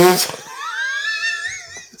 Jeez.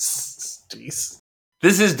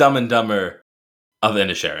 This is Dumb and Dumber of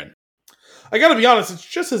Inisherin. I gotta be honest, it's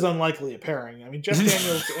just as unlikely a pairing. I mean, Jeff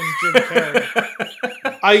Daniels and Jim Carrey.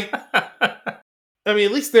 I mean,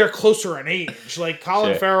 at least they're closer in age. Like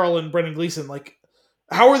Colin Farrell and Brendan Gleeson. Like,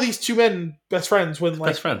 how are these two men best friends when like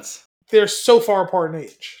best friends? They're so far apart in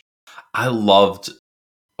age. I loved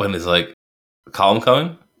when it's like, Colin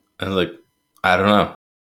coming, and like, I don't know.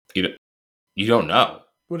 You don't know.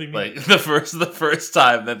 What do you mean? Like the first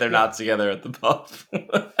time that they're not together at the pub.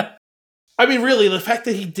 I mean, really, the fact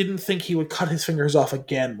that he didn't think he would cut his fingers off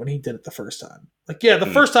again when he did it the first time. Like, yeah, the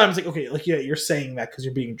first time is like, okay, like, yeah, you're saying that because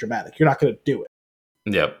you're being dramatic. You're not going to do it.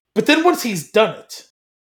 Yep. But then once he's done it,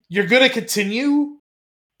 you're going to continue.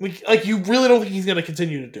 Like you really don't think he's going to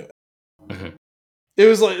continue to do it. Mm-hmm.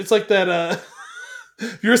 It's like that.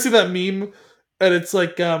 You ever see that meme? And it's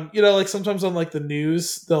like, like sometimes on like the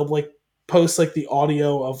news, they'll like post like the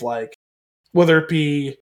audio of like whether it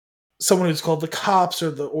be someone who's called the cops or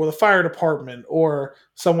the fire department or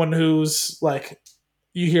someone who's like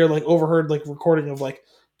you hear like overheard like recording of like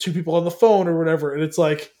two people on the phone or whatever, and it's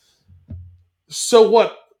like, so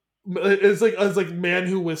what? It's like man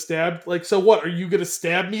who was stabbed. Like, so what? Are you gonna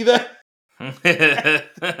stab me then?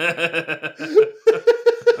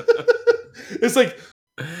 It's like,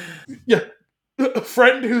 yeah, a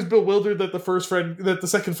friend who's bewildered that the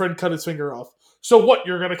second friend cut his finger off. So what?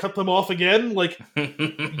 You're gonna cut them off again? Like,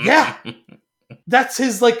 yeah, that's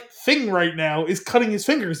his like thing right now is cutting his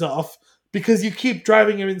fingers off because you keep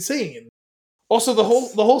driving him insane. Also, the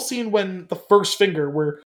whole scene when the first finger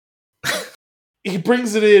where he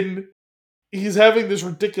brings it in, he's having this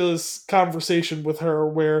ridiculous conversation with her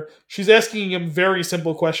where she's asking him very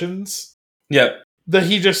simple questions. Yep. That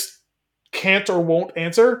he just can't or won't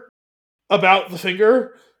answer about the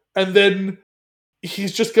finger, and then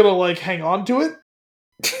he's just gonna like hang on to it.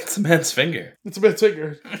 It's a man's finger. It's a man's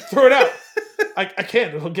finger. Throw it out. I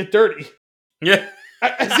can't. It'll get dirty. Yeah.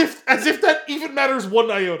 As if that even matters one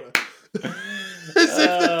iota. As if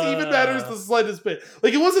that even matters the slightest bit.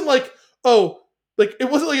 Like, it wasn't like, it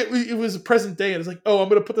wasn't like it was a present day and it's like, I'm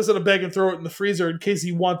going to put this in a bag and throw it in the freezer in case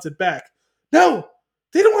he wants it back. No!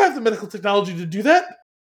 They don't have the medical technology to do that.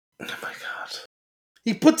 Oh my god.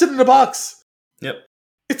 He puts it in a box. Yep.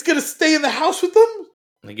 It's going to stay in the house with them?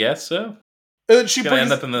 I guess so. And then it's going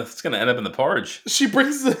to end up in the porridge. She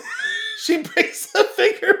brings the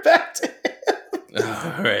finger back to him.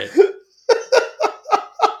 All right.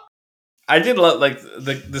 I did love like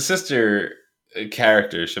the sister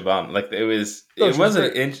character Siobhan. Like it was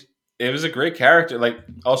a great character. Like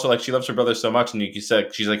also like she loves her brother so much, and you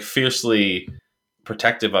said she's like fiercely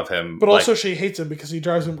protective of him. But also she hates him because he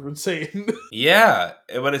drives him insane. Yeah,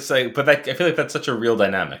 but it's like, I feel like that's such a real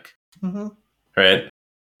dynamic, right?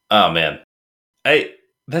 Oh man,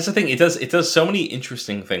 that's the thing. It does so many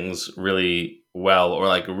interesting things really well, or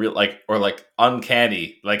like real or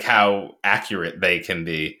uncanny, like how accurate they can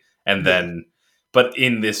be. And then, but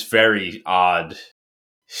in this very odd,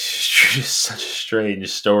 just such a strange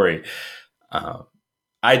story.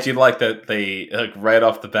 I do like that they like right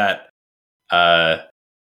off the bat.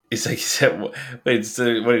 It's like he said, wait,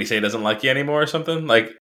 what did he say? He doesn't like you anymore or something?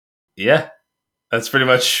 Like, yeah, that's pretty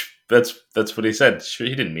much that's what he said. Sure,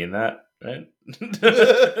 he didn't mean that, right?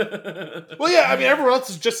 Well, yeah, I mean, everyone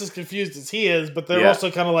else is just as confused as he is, but they're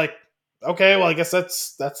also kind of like, okay, well, I guess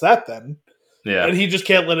that's that then. Yeah. And he just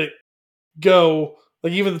can't let it go.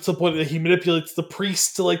 Like, even to the point that he manipulates the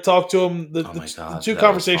priest to like talk to him. The two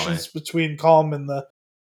conversations between Colm and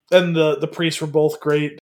the priest were both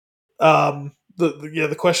great.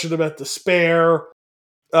 The question about despair.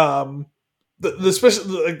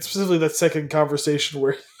 Specifically that second conversation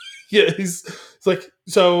where he's like,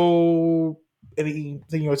 so anything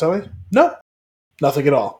you want to tell me? No. Nothing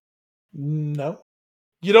at all. No.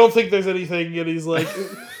 You don't think there's anything, and he's like,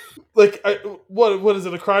 what is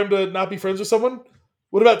it, a crime to not be friends with someone?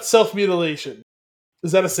 What about self-mutilation?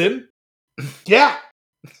 Is that a sin? Yeah.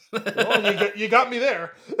 Well, you got me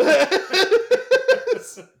there.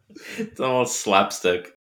 It's almost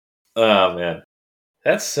slapstick. Oh, man.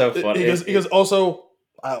 That's so funny. He goes also,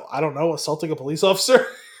 I don't know, assaulting a police officer?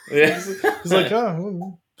 Yeah. He's like,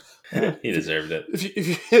 oh. He deserved it.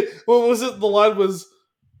 If you, what was it? The line was,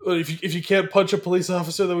 if you can't punch a police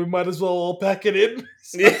officer, then we might as well all pack it in.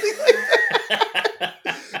 Yeah.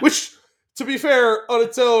 Which, to be fair, on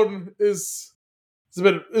its own is a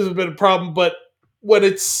bit of a problem. But when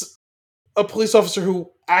it's a police officer who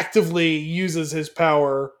actively uses his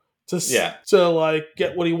power to like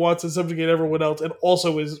get what he wants and subjugate everyone else, and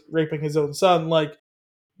also is raping his own son, like,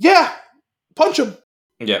 yeah, punch him.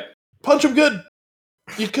 Yeah, punch him good.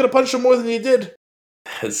 You could have punched him more than you did.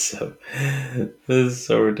 This is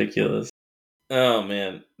so ridiculous. Oh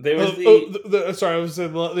man, there was Sorry, I was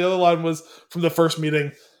saying the other line was from the first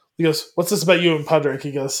meeting. He goes, "What's this about you and Podrick?"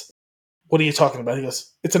 He goes, "What are you talking about?" He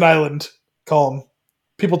goes, "It's an island. Calm.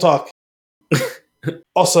 People talk.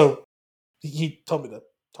 Also, he told me to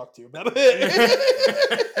talk to you about it."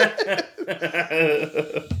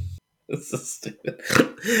 That's so stupid.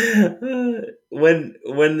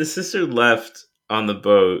 When the sister left on the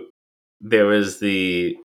boat, there was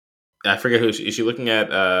the I forget who is she looking at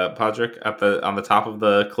Podrick at the on the top of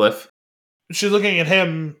the cliff. She's looking at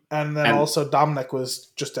him, and then And also Dominic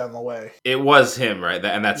was just down the way. it was him, right?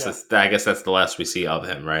 And that's Yeah. I guess that's the last we see of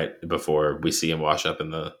him, right? Before we see him wash up in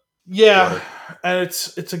the Yeah, water. and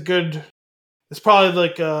it's a good. It's probably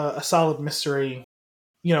like a solid mystery.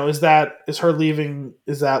 You know, is her leaving?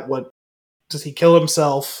 Is that what? Does he kill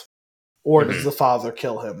himself, or does Mhm. the father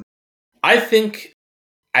kill him? I think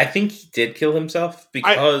he did kill himself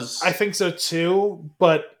because I think so too,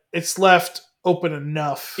 but it's left open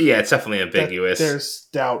enough. yeah, it's definitely that ambiguous. there's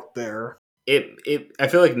doubt there. It I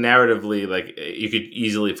feel like narratively, like you could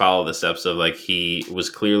easily follow the steps of like he was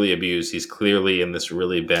clearly abused. He's clearly in this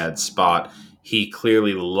really bad spot. He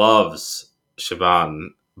clearly loves Siobhan,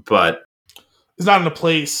 but He's not in a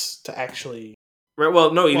place to actually. right.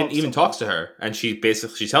 Well, no, even Love someone. talks to her, and she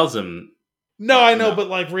tells him, No, I know, No. but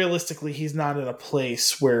like realistically, he's not in a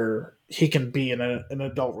place where he can be in an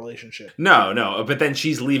adult relationship. no. But then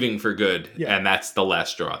she's leaving for good, Yeah. and that's the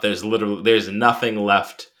last straw. There's nothing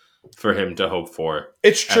left for him to hope for.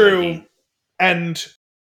 It's And then true, and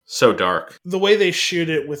so dark. the way they shoot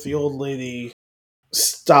it with the old lady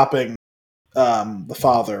stopping the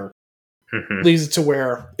father Mhm. leads it to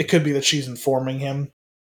where it could be that she's informing him,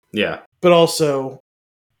 Yeah, but also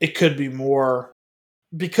it could be more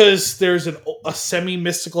because there's a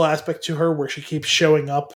semi-mystical aspect to her where she keeps showing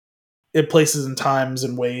up in places and times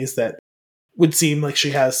and ways that would seem like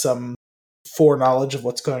she has some foreknowledge of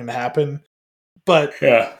what's going to happen. But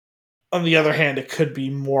yeah, on the other hand, it could be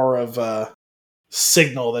more of a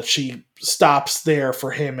signal that she stops there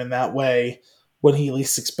for him in that way when he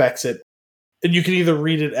least expects it. And you can either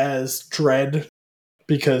read it as dread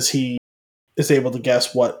because he is able to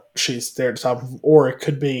guess what she's there to stop him, or it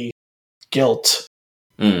could be guilt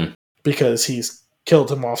because he's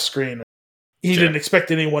killed him off screen. He Sure. didn't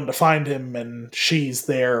expect anyone to find him, and she's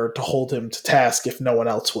there to hold him to task if no one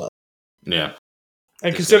else will. yeah.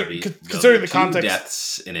 And There's considering the two context,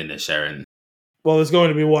 deaths in Inisherin. well, there's going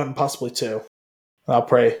to be one, possibly two. I'll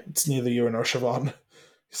pray it's neither you nor Siobhan.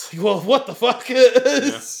 He's like, well, what the fuck?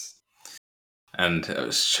 And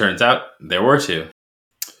it turns out there were two.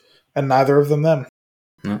 And neither of them.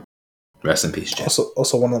 Rest in peace, Jim.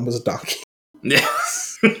 Also, one of them was a donkey.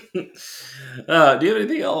 Yes. Do you have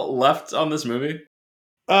anything else left on this movie?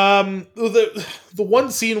 The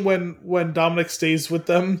one scene when Dominic stays with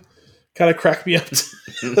them kind of cracked me up.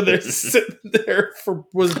 They're sitting there for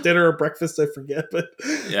was it dinner or breakfast, I forget, but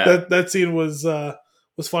Yeah. that scene was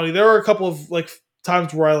funny. There were a couple of like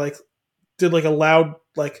times where I like did like a loud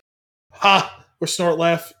like ha or snort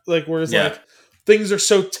laugh, like where it's like things are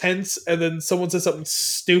so tense and then someone says something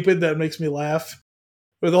stupid that makes me laugh.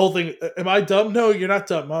 But the whole thing, am I dumb? No, you're not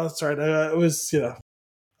dumb. Oh, that's right. It was, I'm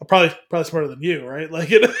probably smarter than you, right? Like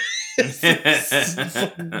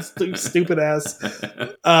stupid ass.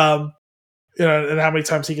 And how many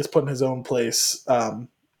times he gets put in his own place.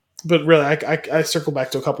 But really, I circle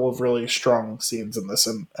back to a couple of really strong scenes in this,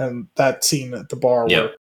 and that scene at the bar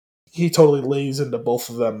where he totally lays into both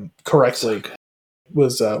of them correctly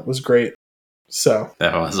was great. So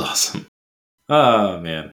that was awesome. Oh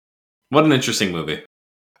man, what an interesting movie!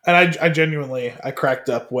 And I genuinely cracked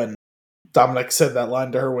up when Dominic said that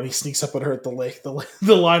line to her when he sneaks up on her at the lake.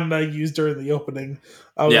 The line that I used during the opening,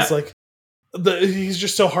 I was like, he's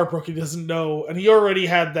just so heartbroken. He doesn't know, and he already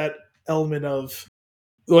had that element of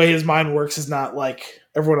the way his mind works is not like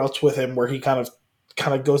everyone else with him, where he kind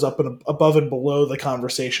of goes up and above and below the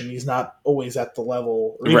conversation. He's not always at the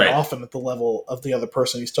level, or even often at the level of the other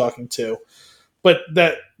person he's talking to. But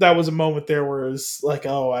that was a moment there where it was like,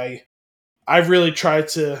 oh, I've really tried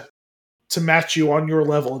to match you on your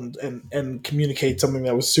level and communicate something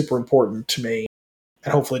that was super important to me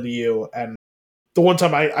and hopefully to you. And the one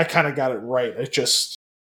time I kind of got it right, it just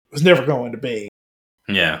was never going to be.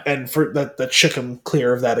 Yeah. And for that shook him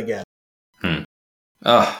clear of that again.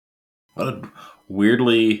 Oh, what a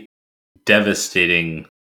weirdly devastating,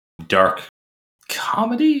 dark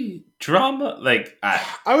comedy drama. Like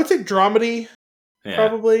I would think dramedy,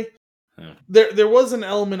 probably. Yeah. There was an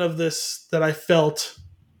element of this that I felt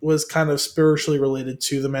was kind of spiritually related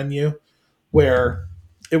to The Menu, where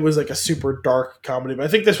it was like a super dark comedy. But I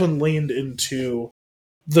think this one leaned into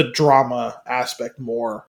the drama aspect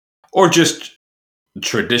more. Or just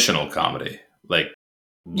traditional comedy, like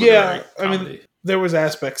Yeah, literary I mean, comedy. there was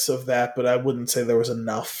aspects of that, but I wouldn't say there was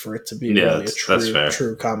enough for it to be Yeah, really a that's fair.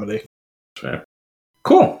 true comedy. Fair.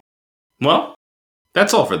 Cool. Well,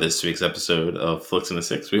 that's all for this week's episode of Flicks in the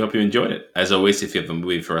Six. We hope you enjoyed it. As always, if you have a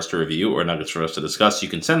movie for us to review or nuggets for us to discuss, you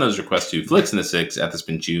can send those requests to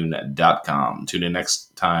flicksinthesix@thespinjune.com. Tune in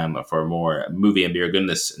next time for more movie and beer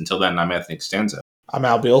goodness. Until then, I'm Anthony Costanza. I'm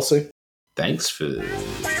Al Bielsi. Thanks for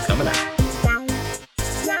coming out.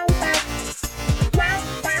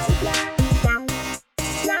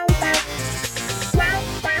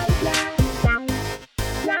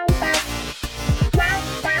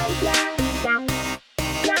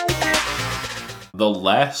 The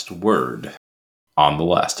last word on The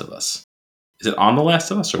Last of Us. Is it on The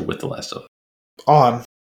Last of Us or with The Last of Us? On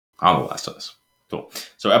The Last of Us. Cool.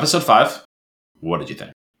 So episode 5, what did you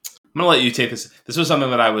think? I'm going to let you take this. This was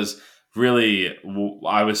something that I was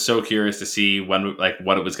so curious to see what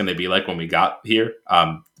it was going to be like when we got here.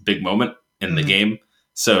 Big moment in the game.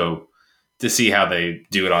 So to see how they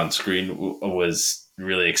do it on screen was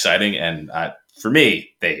really exciting. And for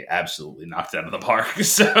me, they absolutely knocked it out of the park.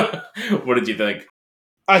 So what did you think?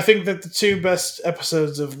 I think that the 2 best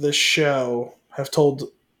episodes of this show have told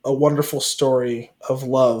a wonderful story of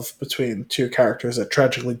love between 2 characters that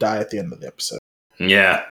tragically die at the end of the episode.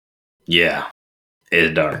 Yeah.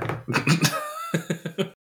 It's dark.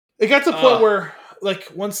 It got to the point where, like,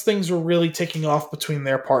 once things were really taking off between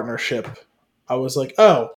their partnership, I was like,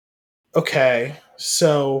 oh, okay,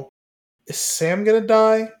 so is Sam gonna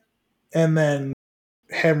die? And then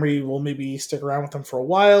Henry will maybe stick around with them for a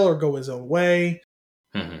while or go his own way.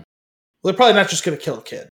 Mm-hmm. Well, they're probably not just gonna kill a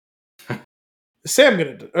kid. Is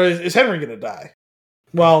Henry gonna die?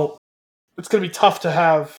 Well, it's gonna be tough to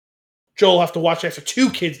have Joel have to watch after 2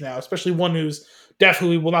 kids now, especially one who's deaf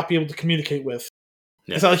who he will not be able to communicate with.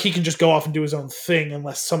 Yeah. It's not like he can just go off and do his own thing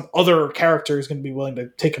unless some other character is going to be willing to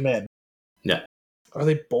take him in. Yeah. Are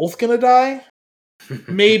they both going to die?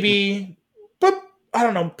 Maybe, but I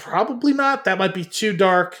don't know. Probably not. That might be too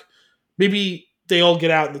dark. Maybe they all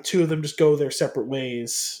get out and the 2 of them just go their separate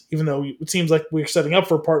ways, even though it seems like we're setting up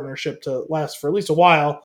for a partnership to last for at least a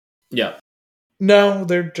while. Yeah. No,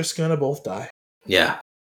 they're just going to both die. Yeah.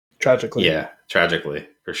 Tragically. Yeah, tragically,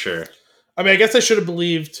 for sure. I mean, I guess I should have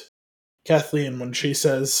believed Kathleen when she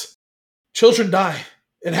says, children die.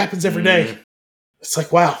 It happens every day. It's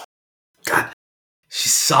like, wow. God, she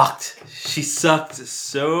sucked. She sucked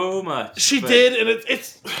so much. She did, and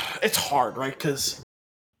it's hard, right? Because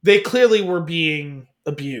they clearly were being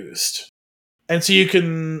abused. And so you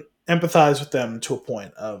can empathize with them to a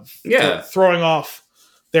point of throwing off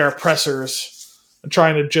their oppressors and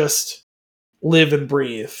trying to just live and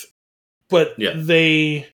breathe. But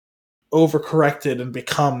they overcorrected and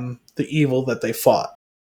become the evil that they fought.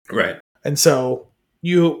 Right. And so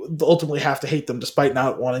you ultimately have to hate them despite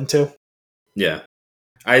not wanting to. Yeah.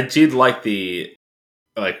 I did like we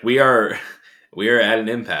are at an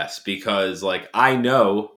impasse because I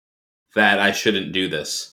know that I shouldn't do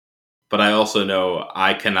this, but I also know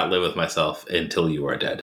I cannot live with myself until you are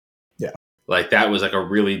dead. Yeah. That was a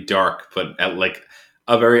really dark, but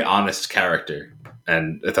a very honest character.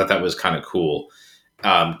 And I thought that was kind of cool.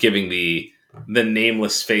 Giving the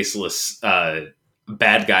nameless, faceless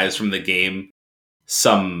bad guys from the game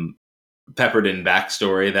some peppered in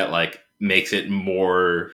backstory that makes it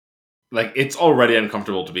more it's already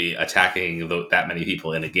uncomfortable to be attacking that many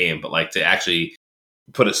people in a game, but to actually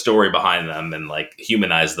put a story behind them and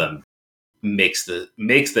humanize them makes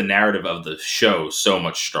the narrative of the show so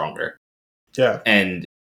much stronger. Yeah. And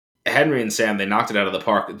Henry and Sam, they knocked it out of the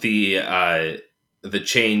park. The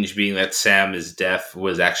change being that Sam is deaf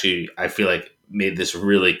was actually, I feel made this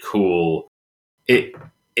really cool.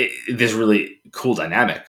 This really cool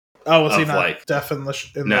dynamic. Oh, was he not deaf in the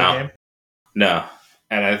game? No.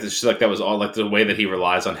 And I just that was all the way that he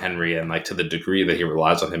relies on Henry and to the degree that he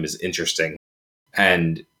relies on him is interesting.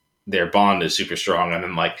 And their bond is super strong. And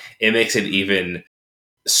then it makes it even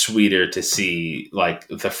sweeter to see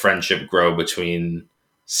the friendship grow between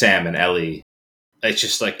Sam and Ellie. It's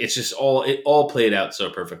just it all played out so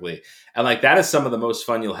perfectly. And that is some of the most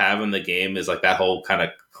fun you'll have in the game is that whole kind of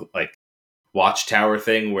watchtower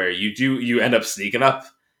thing where you end up sneaking up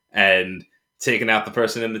and taking out the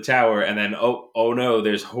person in the tower, and then oh no,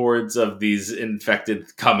 there's hordes of these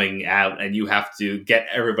infected coming out, and you have to get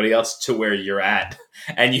everybody else to where you're at,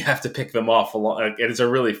 and you have to pick them off along. It is a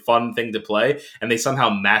really fun thing to play, and they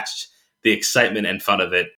somehow matched the excitement and fun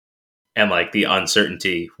of it and the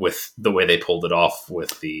uncertainty with the way they pulled it off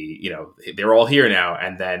with they're all here now,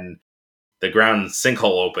 and then the ground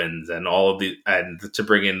sinkhole opens and all of and to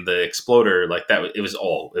bring in the exploder that it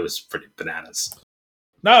was pretty bananas.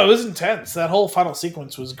 No, it was intense. That whole final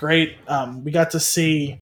sequence was great. We got to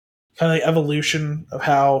see kind of the evolution of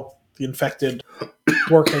how the infected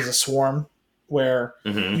work as a swarm, where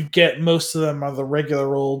you get most of them are the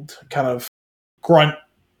regular old kind of grunt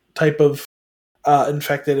type of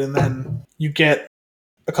infected, and then you get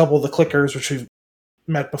a couple of the clickers, which we've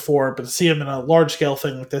met before, but to see them in a large scale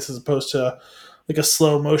thing like this as opposed to like a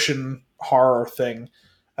slow motion horror thing,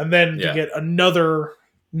 and then to get another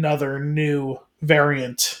new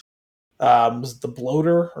variant, was it the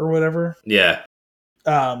bloater or whatever? Yeah.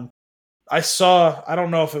 I saw, I don't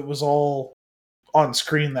know if it was all on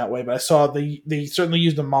screen that way, but I saw they certainly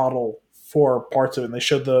used a model for parts of it, and they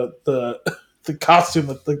showed the the costume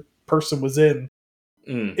that the person was in.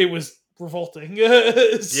 It was revolting. Yeah,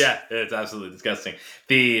 it's absolutely disgusting.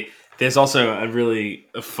 There's also a really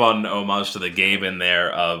fun homage to the game in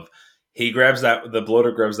there of the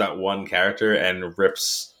bloater grabs that one character and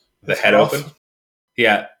rips the head open.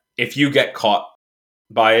 Yeah, if you get caught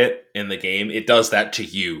by it in the game, it does that to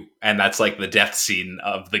you, and that's like the death scene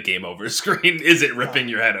of the game over screen. Is it ripping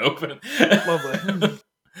your head open? Lovely.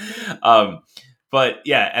 But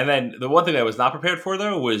yeah, and then the one thing I was not prepared for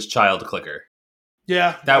though was Child Clicker.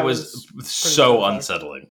 Yeah, that was so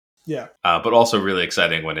unsettling. Yeah, but also really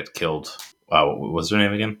exciting when it killed. What was her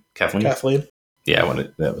name again? Kathleen. Yeah,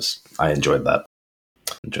 I enjoyed that.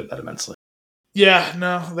 Enjoyed that immensely. Yeah,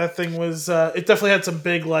 no, that thing was. It definitely had some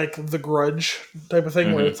big like The Grudge type of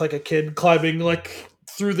thing where it's like a kid climbing like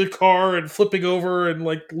through the car and flipping over and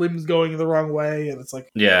like limbs going the wrong way, and it's like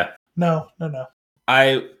no.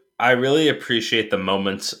 I really appreciate the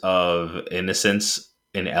moments of innocence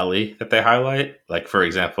in Ellie that they highlight. Like, for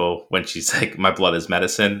example, when she's like, my blood is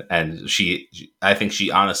medicine, and I think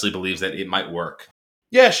she honestly believes that it might work.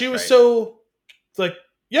 Yeah, she was so like,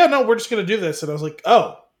 yeah, no, we're just going to do this. And I was like,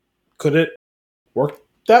 oh, could it work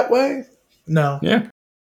that way? No. Yeah.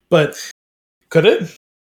 But could it?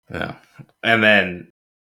 Yeah.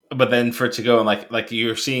 But then for it to go and like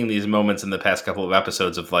you're seeing these moments in the past couple of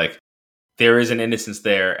episodes of like, there is an innocence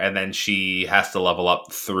there, and then she has to level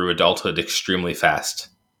up through adulthood extremely fast.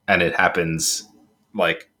 And it happens,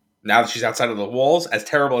 like, now that she's outside of the walls, as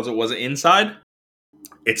terrible as it was inside,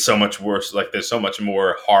 it's so much worse. Like, there's so much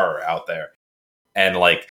more horror out there. And,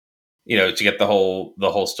 like, you know, to get the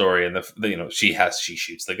whole story, and she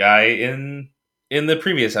shoots the guy in the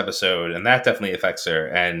previous episode, and that definitely affects her.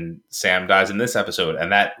 And Sam dies in this episode,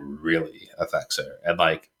 and that really affects her. And,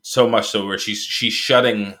 like, so much so where she's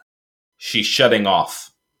shutting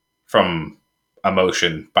off from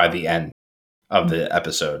emotion by the end of the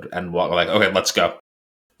episode, and like, okay, let's go.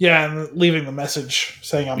 Yeah, and leaving the message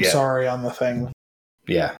saying I'm sorry on the thing.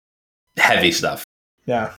 Yeah, heavy stuff.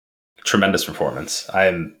 Yeah, tremendous performance.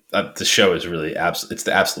 The show is really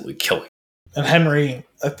absolutely killing. And Henry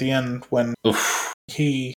at the end when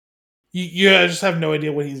you just have no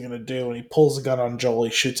idea what he's gonna do, and he pulls a gun on Joel,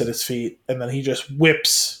 he shoots at his feet, and then he just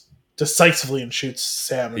whips decisively and shoots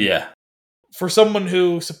Sam. Yeah. For someone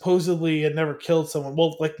who supposedly had never killed someone,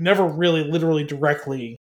 well, like never really literally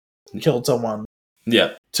directly killed someone.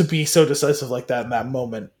 Yeah. To be so decisive like that in that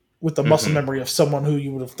moment with the muscle memory of someone who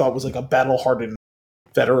you would have thought was like a battle-hardened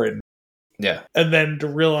veteran. Yeah. And then to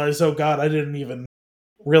realize, oh God, I didn't even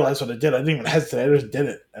realize what I did. I didn't even hesitate. I just did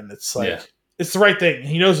it. And it's like, it's the right thing.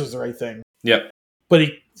 He knows it's the right thing. Yep. But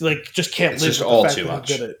he like just can't live with the fact that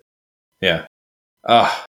he did it. Yeah.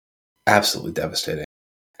 Absolutely devastating.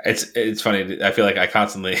 It's funny. I feel like I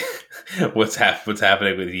constantly what's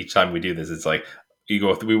happening with each time we do this. It's like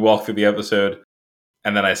we walk through the episode,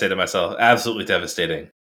 and then I say to myself, "Absolutely devastating!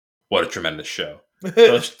 What a tremendous show!"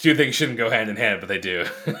 Those two things shouldn't go hand in hand, but they do.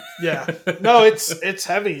 Yeah, no, it's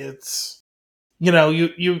heavy. It's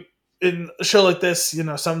you in a show like this,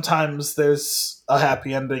 sometimes there's a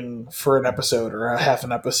happy ending for an episode or a half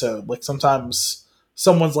an episode. Like sometimes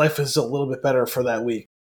someone's life is a little bit better for that week.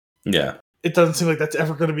 Yeah. It doesn't seem like that's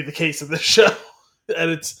ever going to be the case in this show. And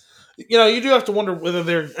it's, you do have to wonder whether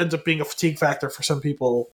there ends up being a fatigue factor for some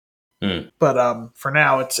people. But for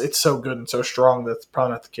now, it's so good and so strong that's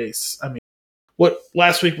probably not the case. I mean, what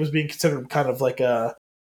last week was being considered kind of like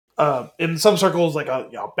in some circles, like a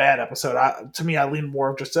bad episode. To me, I lean more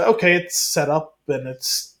of just, okay, it's set up and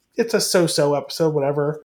it's a so-so episode,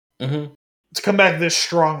 whatever. Mm-hmm. To come back this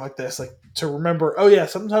strong like this, like to remember, oh yeah,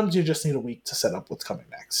 sometimes you just need a week to set up what's coming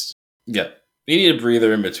next. Yeah. You need a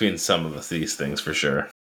breather in between some of these things for sure.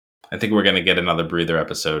 I think we're going to get another breather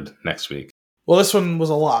episode next week. Well, this one was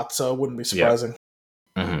a lot, so it wouldn't be surprising.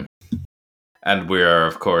 Yeah. Mm-hmm. And we are,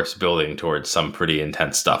 of course, building towards some pretty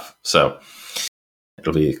intense stuff. So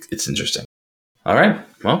it's interesting. All right.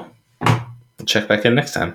 Well, we'll check back in next time.